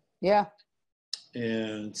him. Yeah.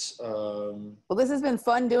 And well, this has been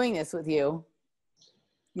fun doing this with you.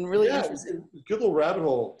 Been really interesting. Good little rabbit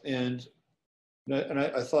hole, and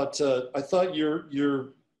I thought your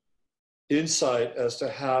insight as to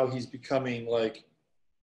how he's becoming like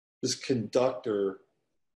this conductor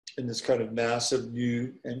in this kind of massive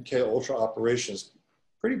new MK Ultra operations,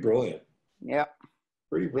 pretty brilliant. Yeah.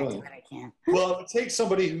 Pretty brilliant. I can. Well, it takes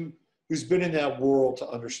somebody who's been in that world to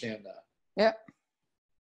understand that. Yeah.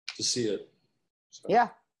 To see it. So. Yeah.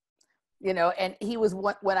 You know, and he was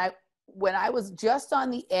when I was just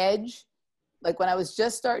on the edge, like when I was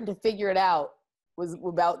just starting to figure it out, was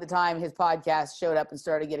about the time his podcast showed up and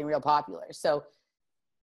started getting real popular. So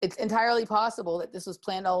it's entirely possible that this was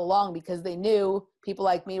planned all along because they knew people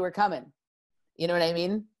like me were coming. You know what I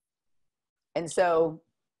mean? And so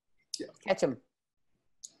catch them.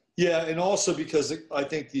 Yeah, and also because I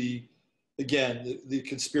think the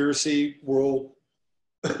conspiracy world,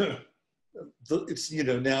 it's, you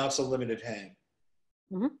know, now it's a limited hang,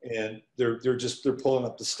 and they're pulling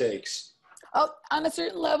up the stakes. Oh, on a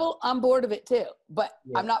certain level, I'm bored of it too, but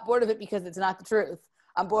I'm not bored of it because it's not the truth.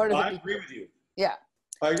 I'm bored of it. I agree with you. Yeah.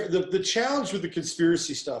 The challenge with the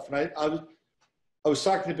conspiracy stuff, and I was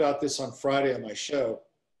talking about this on Friday on my show,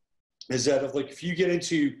 is that if you get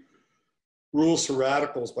into Rules for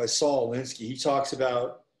Radicals by Saul Alinsky, he talks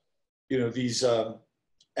about, you know, these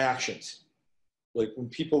actions. Like when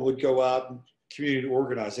people would go out and community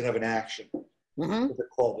organize, they'd have an action. What they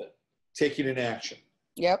called it. Taking an action.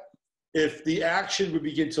 Yep. If the action would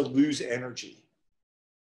begin to lose energy,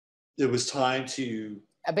 it was time to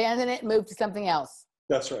abandon it and move to something else.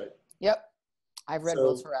 That's right. Yep. I've read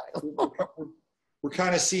Rules for Radicals. We're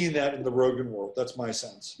kind of seeing that in the Rogan world. That's my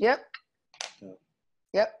sense. Yep. Yeah.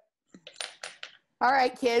 Yep. All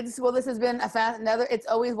right, kids. Well, this has been it's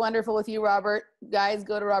always wonderful with you, Robert. Guys,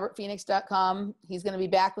 go to robertphoenix.com. He's going to be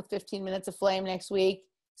back with 15 Minutes of Flame next week.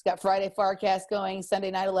 He's got Friday Farcast going,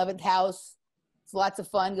 Sunday night 11th House. It's lots of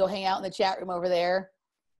fun. Go hang out in the chat room over there.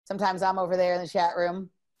 Sometimes I'm over there in the chat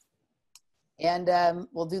room. And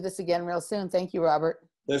we'll do this again real soon. Thank you, Robert.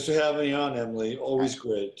 Thanks for having me on, Emily. Always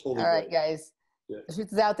great. Totally All right, great. guys. Yeah. The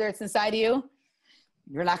truth is out there. It's inside of you.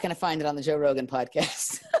 You're not going to find it on the Joe Rogan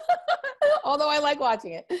podcast. Although I like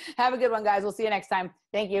watching it. Have a good one, guys. We'll see you next time.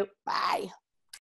 Thank you. Bye.